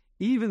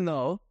 Even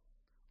though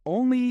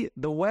only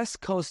the west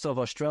coast of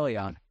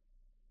Australia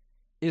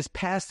is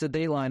past the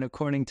date line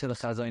according to the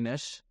Chazon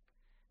Ish,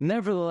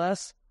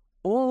 nevertheless,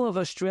 all of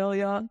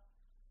Australia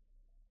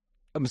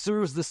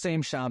observes the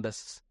same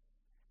Shabbos.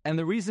 And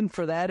the reason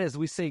for that is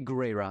we say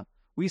Greira.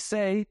 We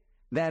say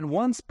that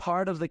once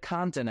part of the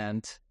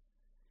continent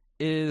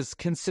is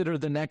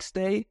considered the next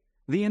day,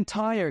 the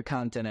entire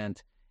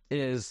continent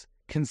is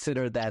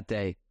considered that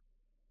day.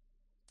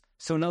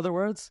 So in other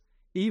words,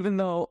 even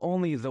though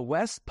only the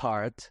west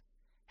part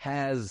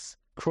has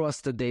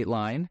crossed the date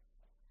line,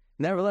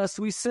 nevertheless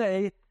we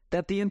say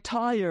that the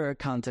entire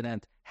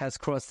continent has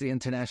crossed the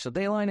international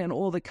date line and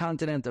all the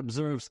continent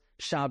observes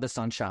Shabbos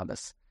on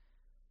Shabbos.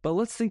 But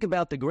let's think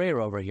about the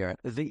Greira over here.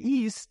 The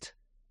east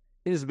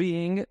is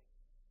being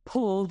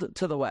pulled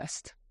to the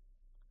west.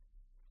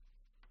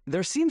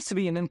 There seems to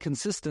be an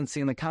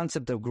inconsistency in the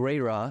concept of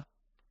Greira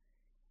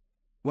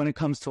when it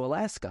comes to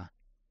Alaska,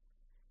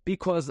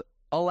 because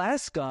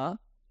Alaska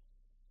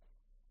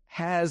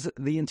has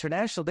the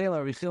international date line,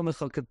 Rabbi Yechiel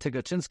Michal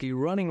Tukachinsky,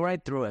 running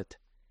right through it.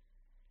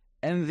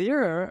 And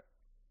there,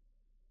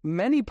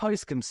 many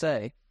poskim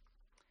say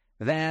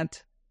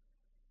that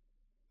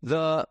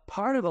the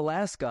part of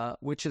Alaska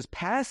which is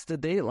past the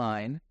date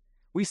line,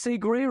 we say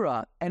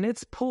Greira, and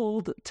it's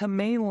pulled to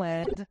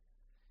mainland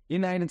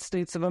United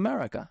States of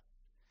America.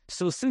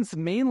 So since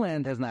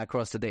mainland has not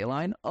crossed the date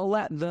line,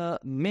 the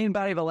main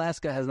body of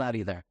Alaska has not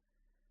either.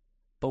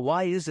 But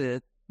why is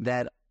it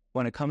that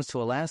when it comes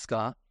to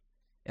Alaska,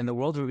 in the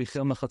world of Rabbi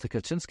Yechiel Michal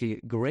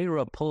Tukachinsky,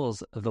 Greira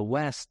pulls the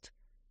west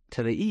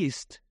to the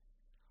east,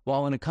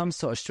 while when it comes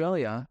to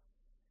Australia,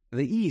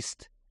 the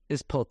east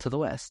is pulled to the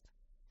west?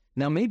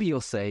 Now, maybe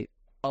you'll say,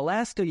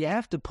 Alaska, you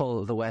have to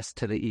pull the west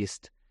to the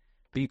east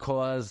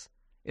because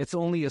it's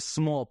only a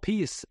small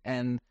piece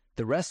and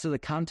the rest of the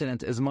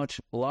continent is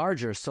much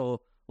larger. So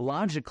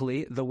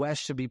logically, the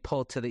west should be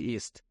pulled to the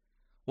east.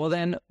 Well,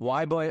 then,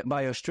 why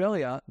by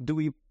Australia do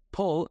we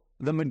pull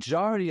the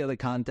majority of the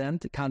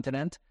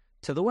continent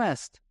to the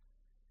west?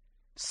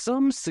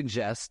 Some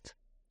suggest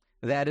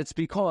that it's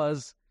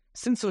because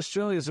since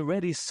Australia is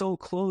already so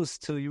close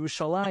to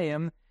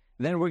Yerushalayim,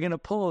 then we're going to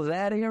pull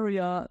that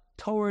area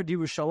toward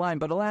Yerushalayim.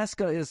 But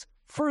Alaska is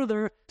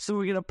further, so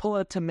we're going to pull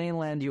it to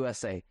mainland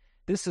USA.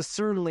 This is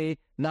certainly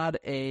not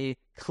a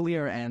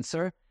clear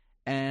answer,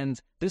 and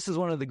this is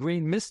one of the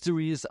great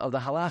mysteries of the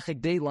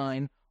halachic date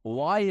line,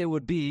 why it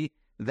would be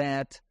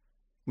that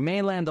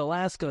mainland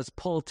Alaska is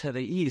pulled to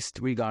the east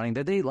regarding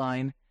the date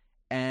line,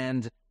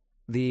 and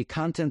the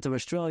continent of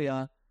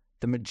Australia,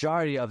 the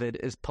majority of it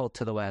is pulled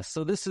to the west.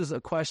 So this is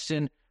a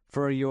question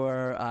for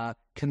your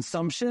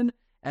consumption,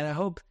 and I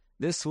hope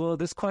this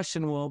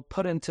question will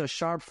put into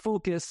sharp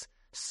focus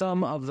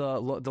some of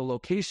the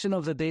location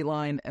of the date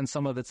line and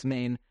some of its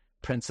main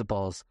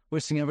principles.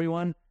 Wishing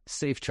everyone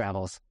safe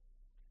travels.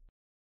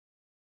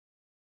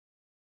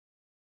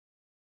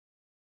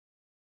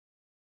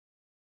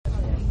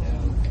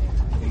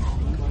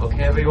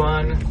 Okay,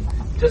 everyone,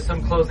 just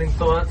some closing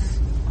thoughts.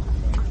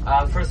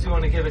 First, we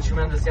want to give a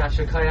tremendous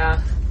Yasher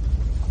Koyach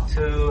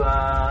to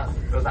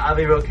Rav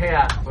Avi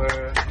Rokeach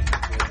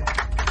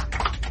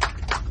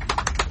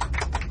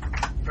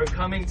for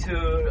coming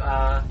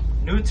to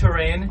new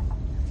terrain.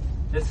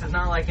 This is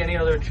not like any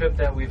other trip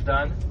that we've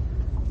done.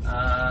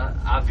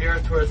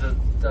 Avira Tours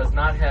does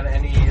not have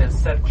any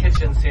set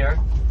kitchens here,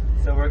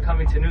 so we're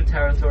coming to new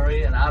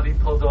territory, and Avi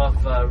pulled off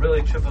really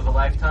a trip of a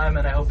lifetime,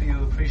 and I hope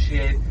you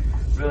appreciate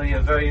really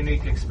a very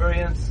unique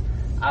experience.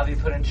 Avi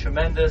put in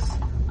tremendous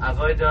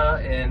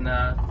avoda in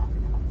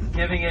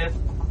giving it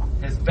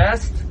his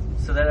best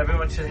so that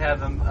everyone should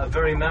have a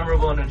very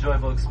memorable and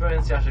enjoyable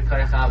experience. Yasher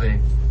Koyach Avi.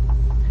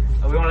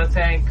 We want to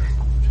thank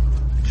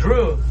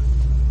Drew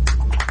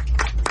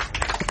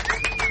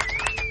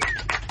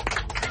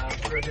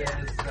for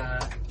his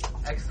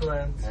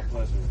excellent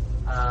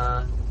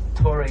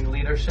touring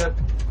leadership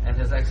and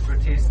his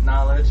expertise,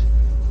 knowledge,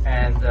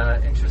 and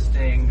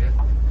interesting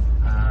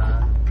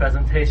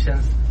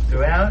presentations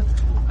throughout.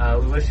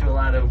 We wish you a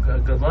lot of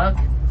good luck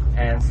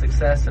and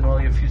success in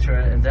all your future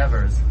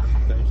endeavors.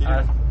 Thank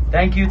you.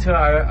 Thank you to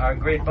our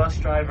great bus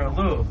driver,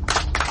 Lou.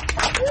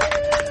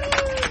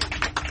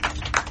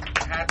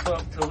 Hats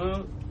off to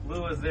Lou.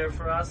 Lou is there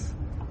for us.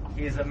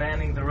 He's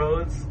manning the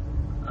roads,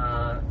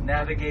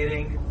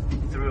 navigating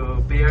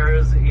through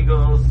bears,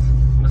 eagles,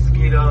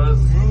 mosquitoes,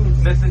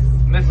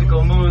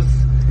 mythical moose,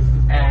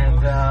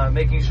 and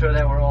making sure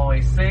that we're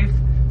always safe.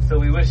 So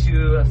we wish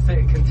you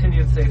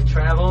continued safe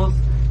travels.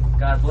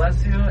 God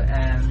bless you,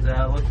 and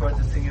look forward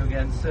to seeing you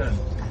again soon.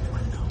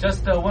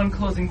 Just one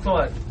closing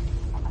thought.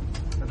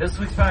 This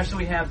week's parsha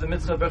we have the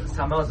mitzvah Birchas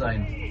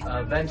Hamazon,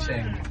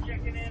 benching.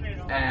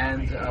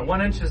 And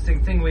one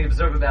interesting thing we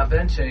observe about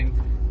benching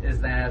is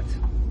that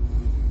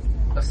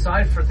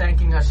aside for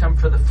thanking Hashem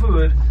for the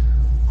food,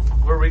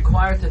 we're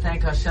required to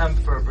thank Hashem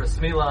for bris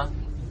milah,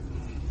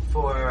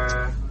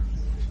 for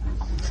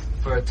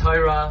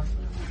Torah,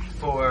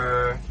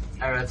 for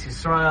Eretz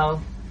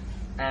Yisrael,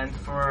 and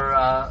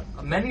for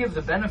many of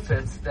the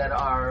benefits that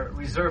are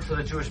reserved for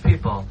the Jewish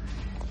people.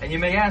 And you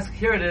may ask,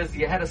 here it is,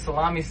 you had a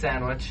salami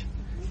sandwich,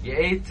 you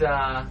ate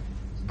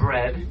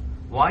bread.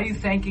 Why are you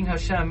thanking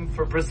Hashem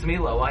for Bris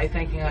Milah? Why are you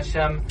thanking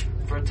Hashem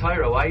for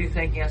Torah? Why are you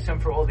thanking Hashem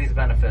for all these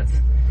benefits?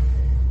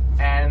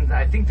 And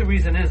I think the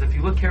reason is, if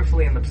you look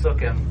carefully in the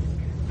Psukim,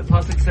 the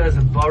Pasuk says,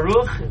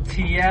 Baruch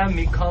tiyeh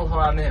mikol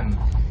ha'amim.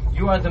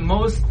 You are the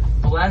most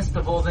blessed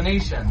of all the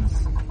nations.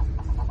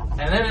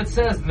 And then it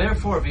says,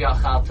 therefore,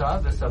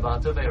 v'yachalta,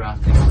 v'sabata,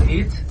 v'erachta, you'll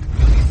eat,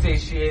 you'll be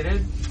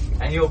satiated,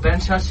 and you'll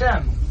bench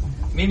Hashem.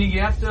 Meaning you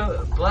have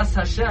to bless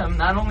Hashem,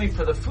 not only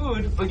for the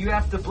food, but you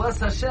have to bless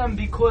Hashem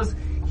because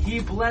He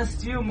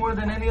blessed you more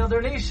than any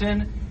other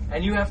nation,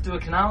 and you have to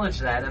acknowledge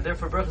that. And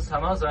therefore, Berachas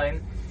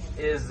Hamazon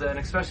is an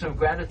expression of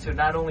gratitude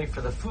not only for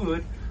the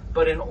food,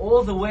 but in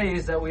all the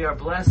ways that we are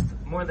blessed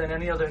more than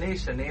any other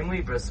nation,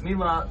 namely Bris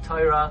Milah,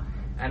 Torah,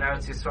 and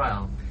Eretz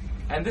Yisrael.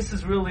 And this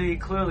is really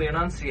clearly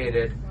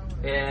enunciated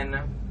in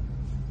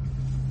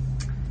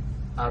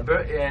the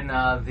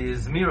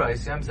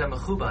Zmiros, Yom Zeh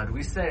Mechubad.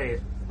 We say,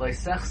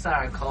 Leisech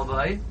sar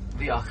kolvai,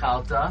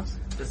 v'achalta,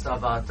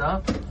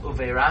 v'savata,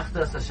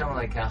 uveirachta Hashem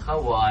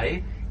alekecha.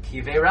 Why?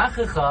 Ki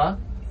veirachecha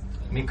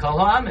mikol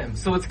ha'amim.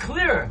 So it's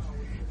clear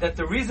that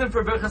the reason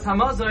for Berachas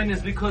Hamazon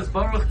is because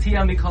Baruch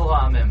tiyeh mikol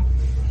ha'amim.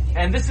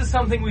 And this is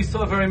something we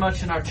saw very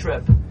much in our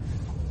trip.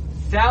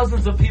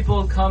 Thousands of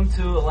people come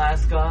to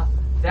Alaska.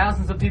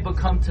 Thousands of people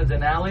come to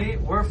Denali.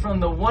 We're from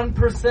the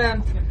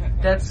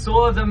 1% that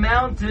saw the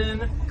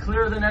mountain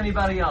clearer than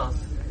anybody else.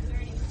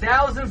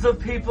 Thousands of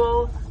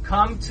people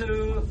come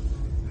to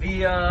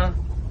the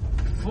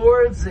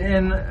fords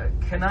in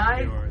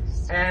Kenai,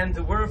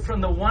 and we're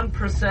from the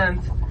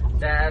 1%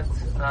 that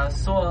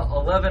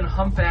saw 11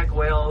 humpback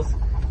whales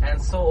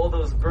and saw all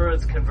those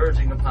birds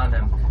converging upon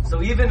them.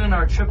 So even in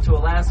our trip to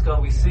Alaska,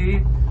 we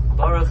see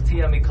Baruch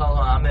tiyeh mikol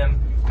ha'amim,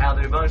 how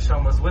the Rebbeinu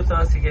Shalom was with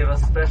us. He gave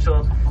us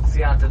special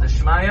siyata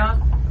d'shmaya,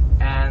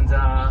 and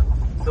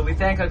so we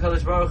thank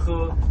HaKadosh Baruch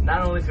Hu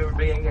not only for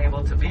being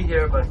able to be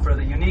here, but for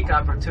the unique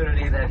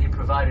opportunity that He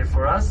provided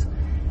for us.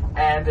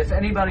 And if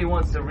anybody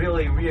wants to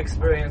really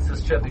re-experience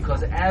this trip,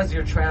 because as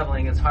you're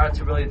traveling, it's hard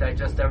to really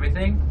digest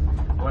everything,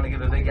 I want to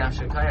give a big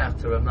Yasher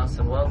Kayach to Rav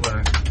Nassim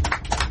Weldler,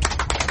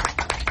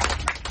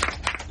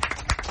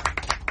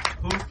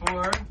 who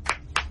for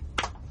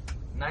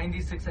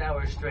 96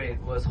 hours straight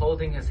was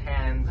holding his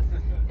hand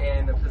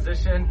in a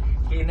position.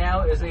 He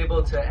now is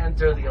able to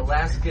enter the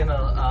Alaskan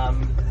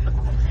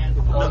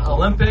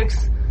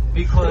Olympics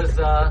because,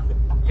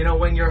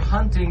 when you're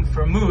hunting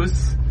for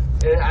moose,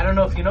 I don't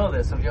know if you know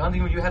this, if you're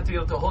hunting, you have to be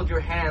able to hold your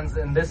hands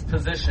in this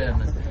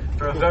position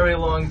for a very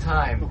long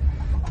time.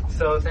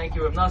 So thank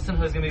you, Rav Nassim,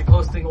 who's going to be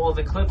posting all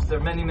the clips. There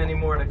are many, many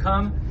more to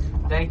come.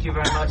 Thank you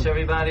very much,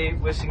 everybody.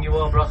 Wishing you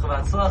all bracha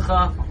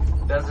v'atzlacha.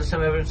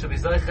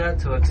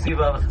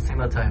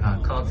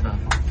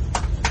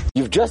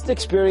 You've just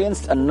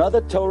experienced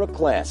another Torah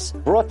class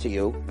brought to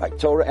you by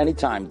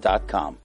TorahAnytime.com.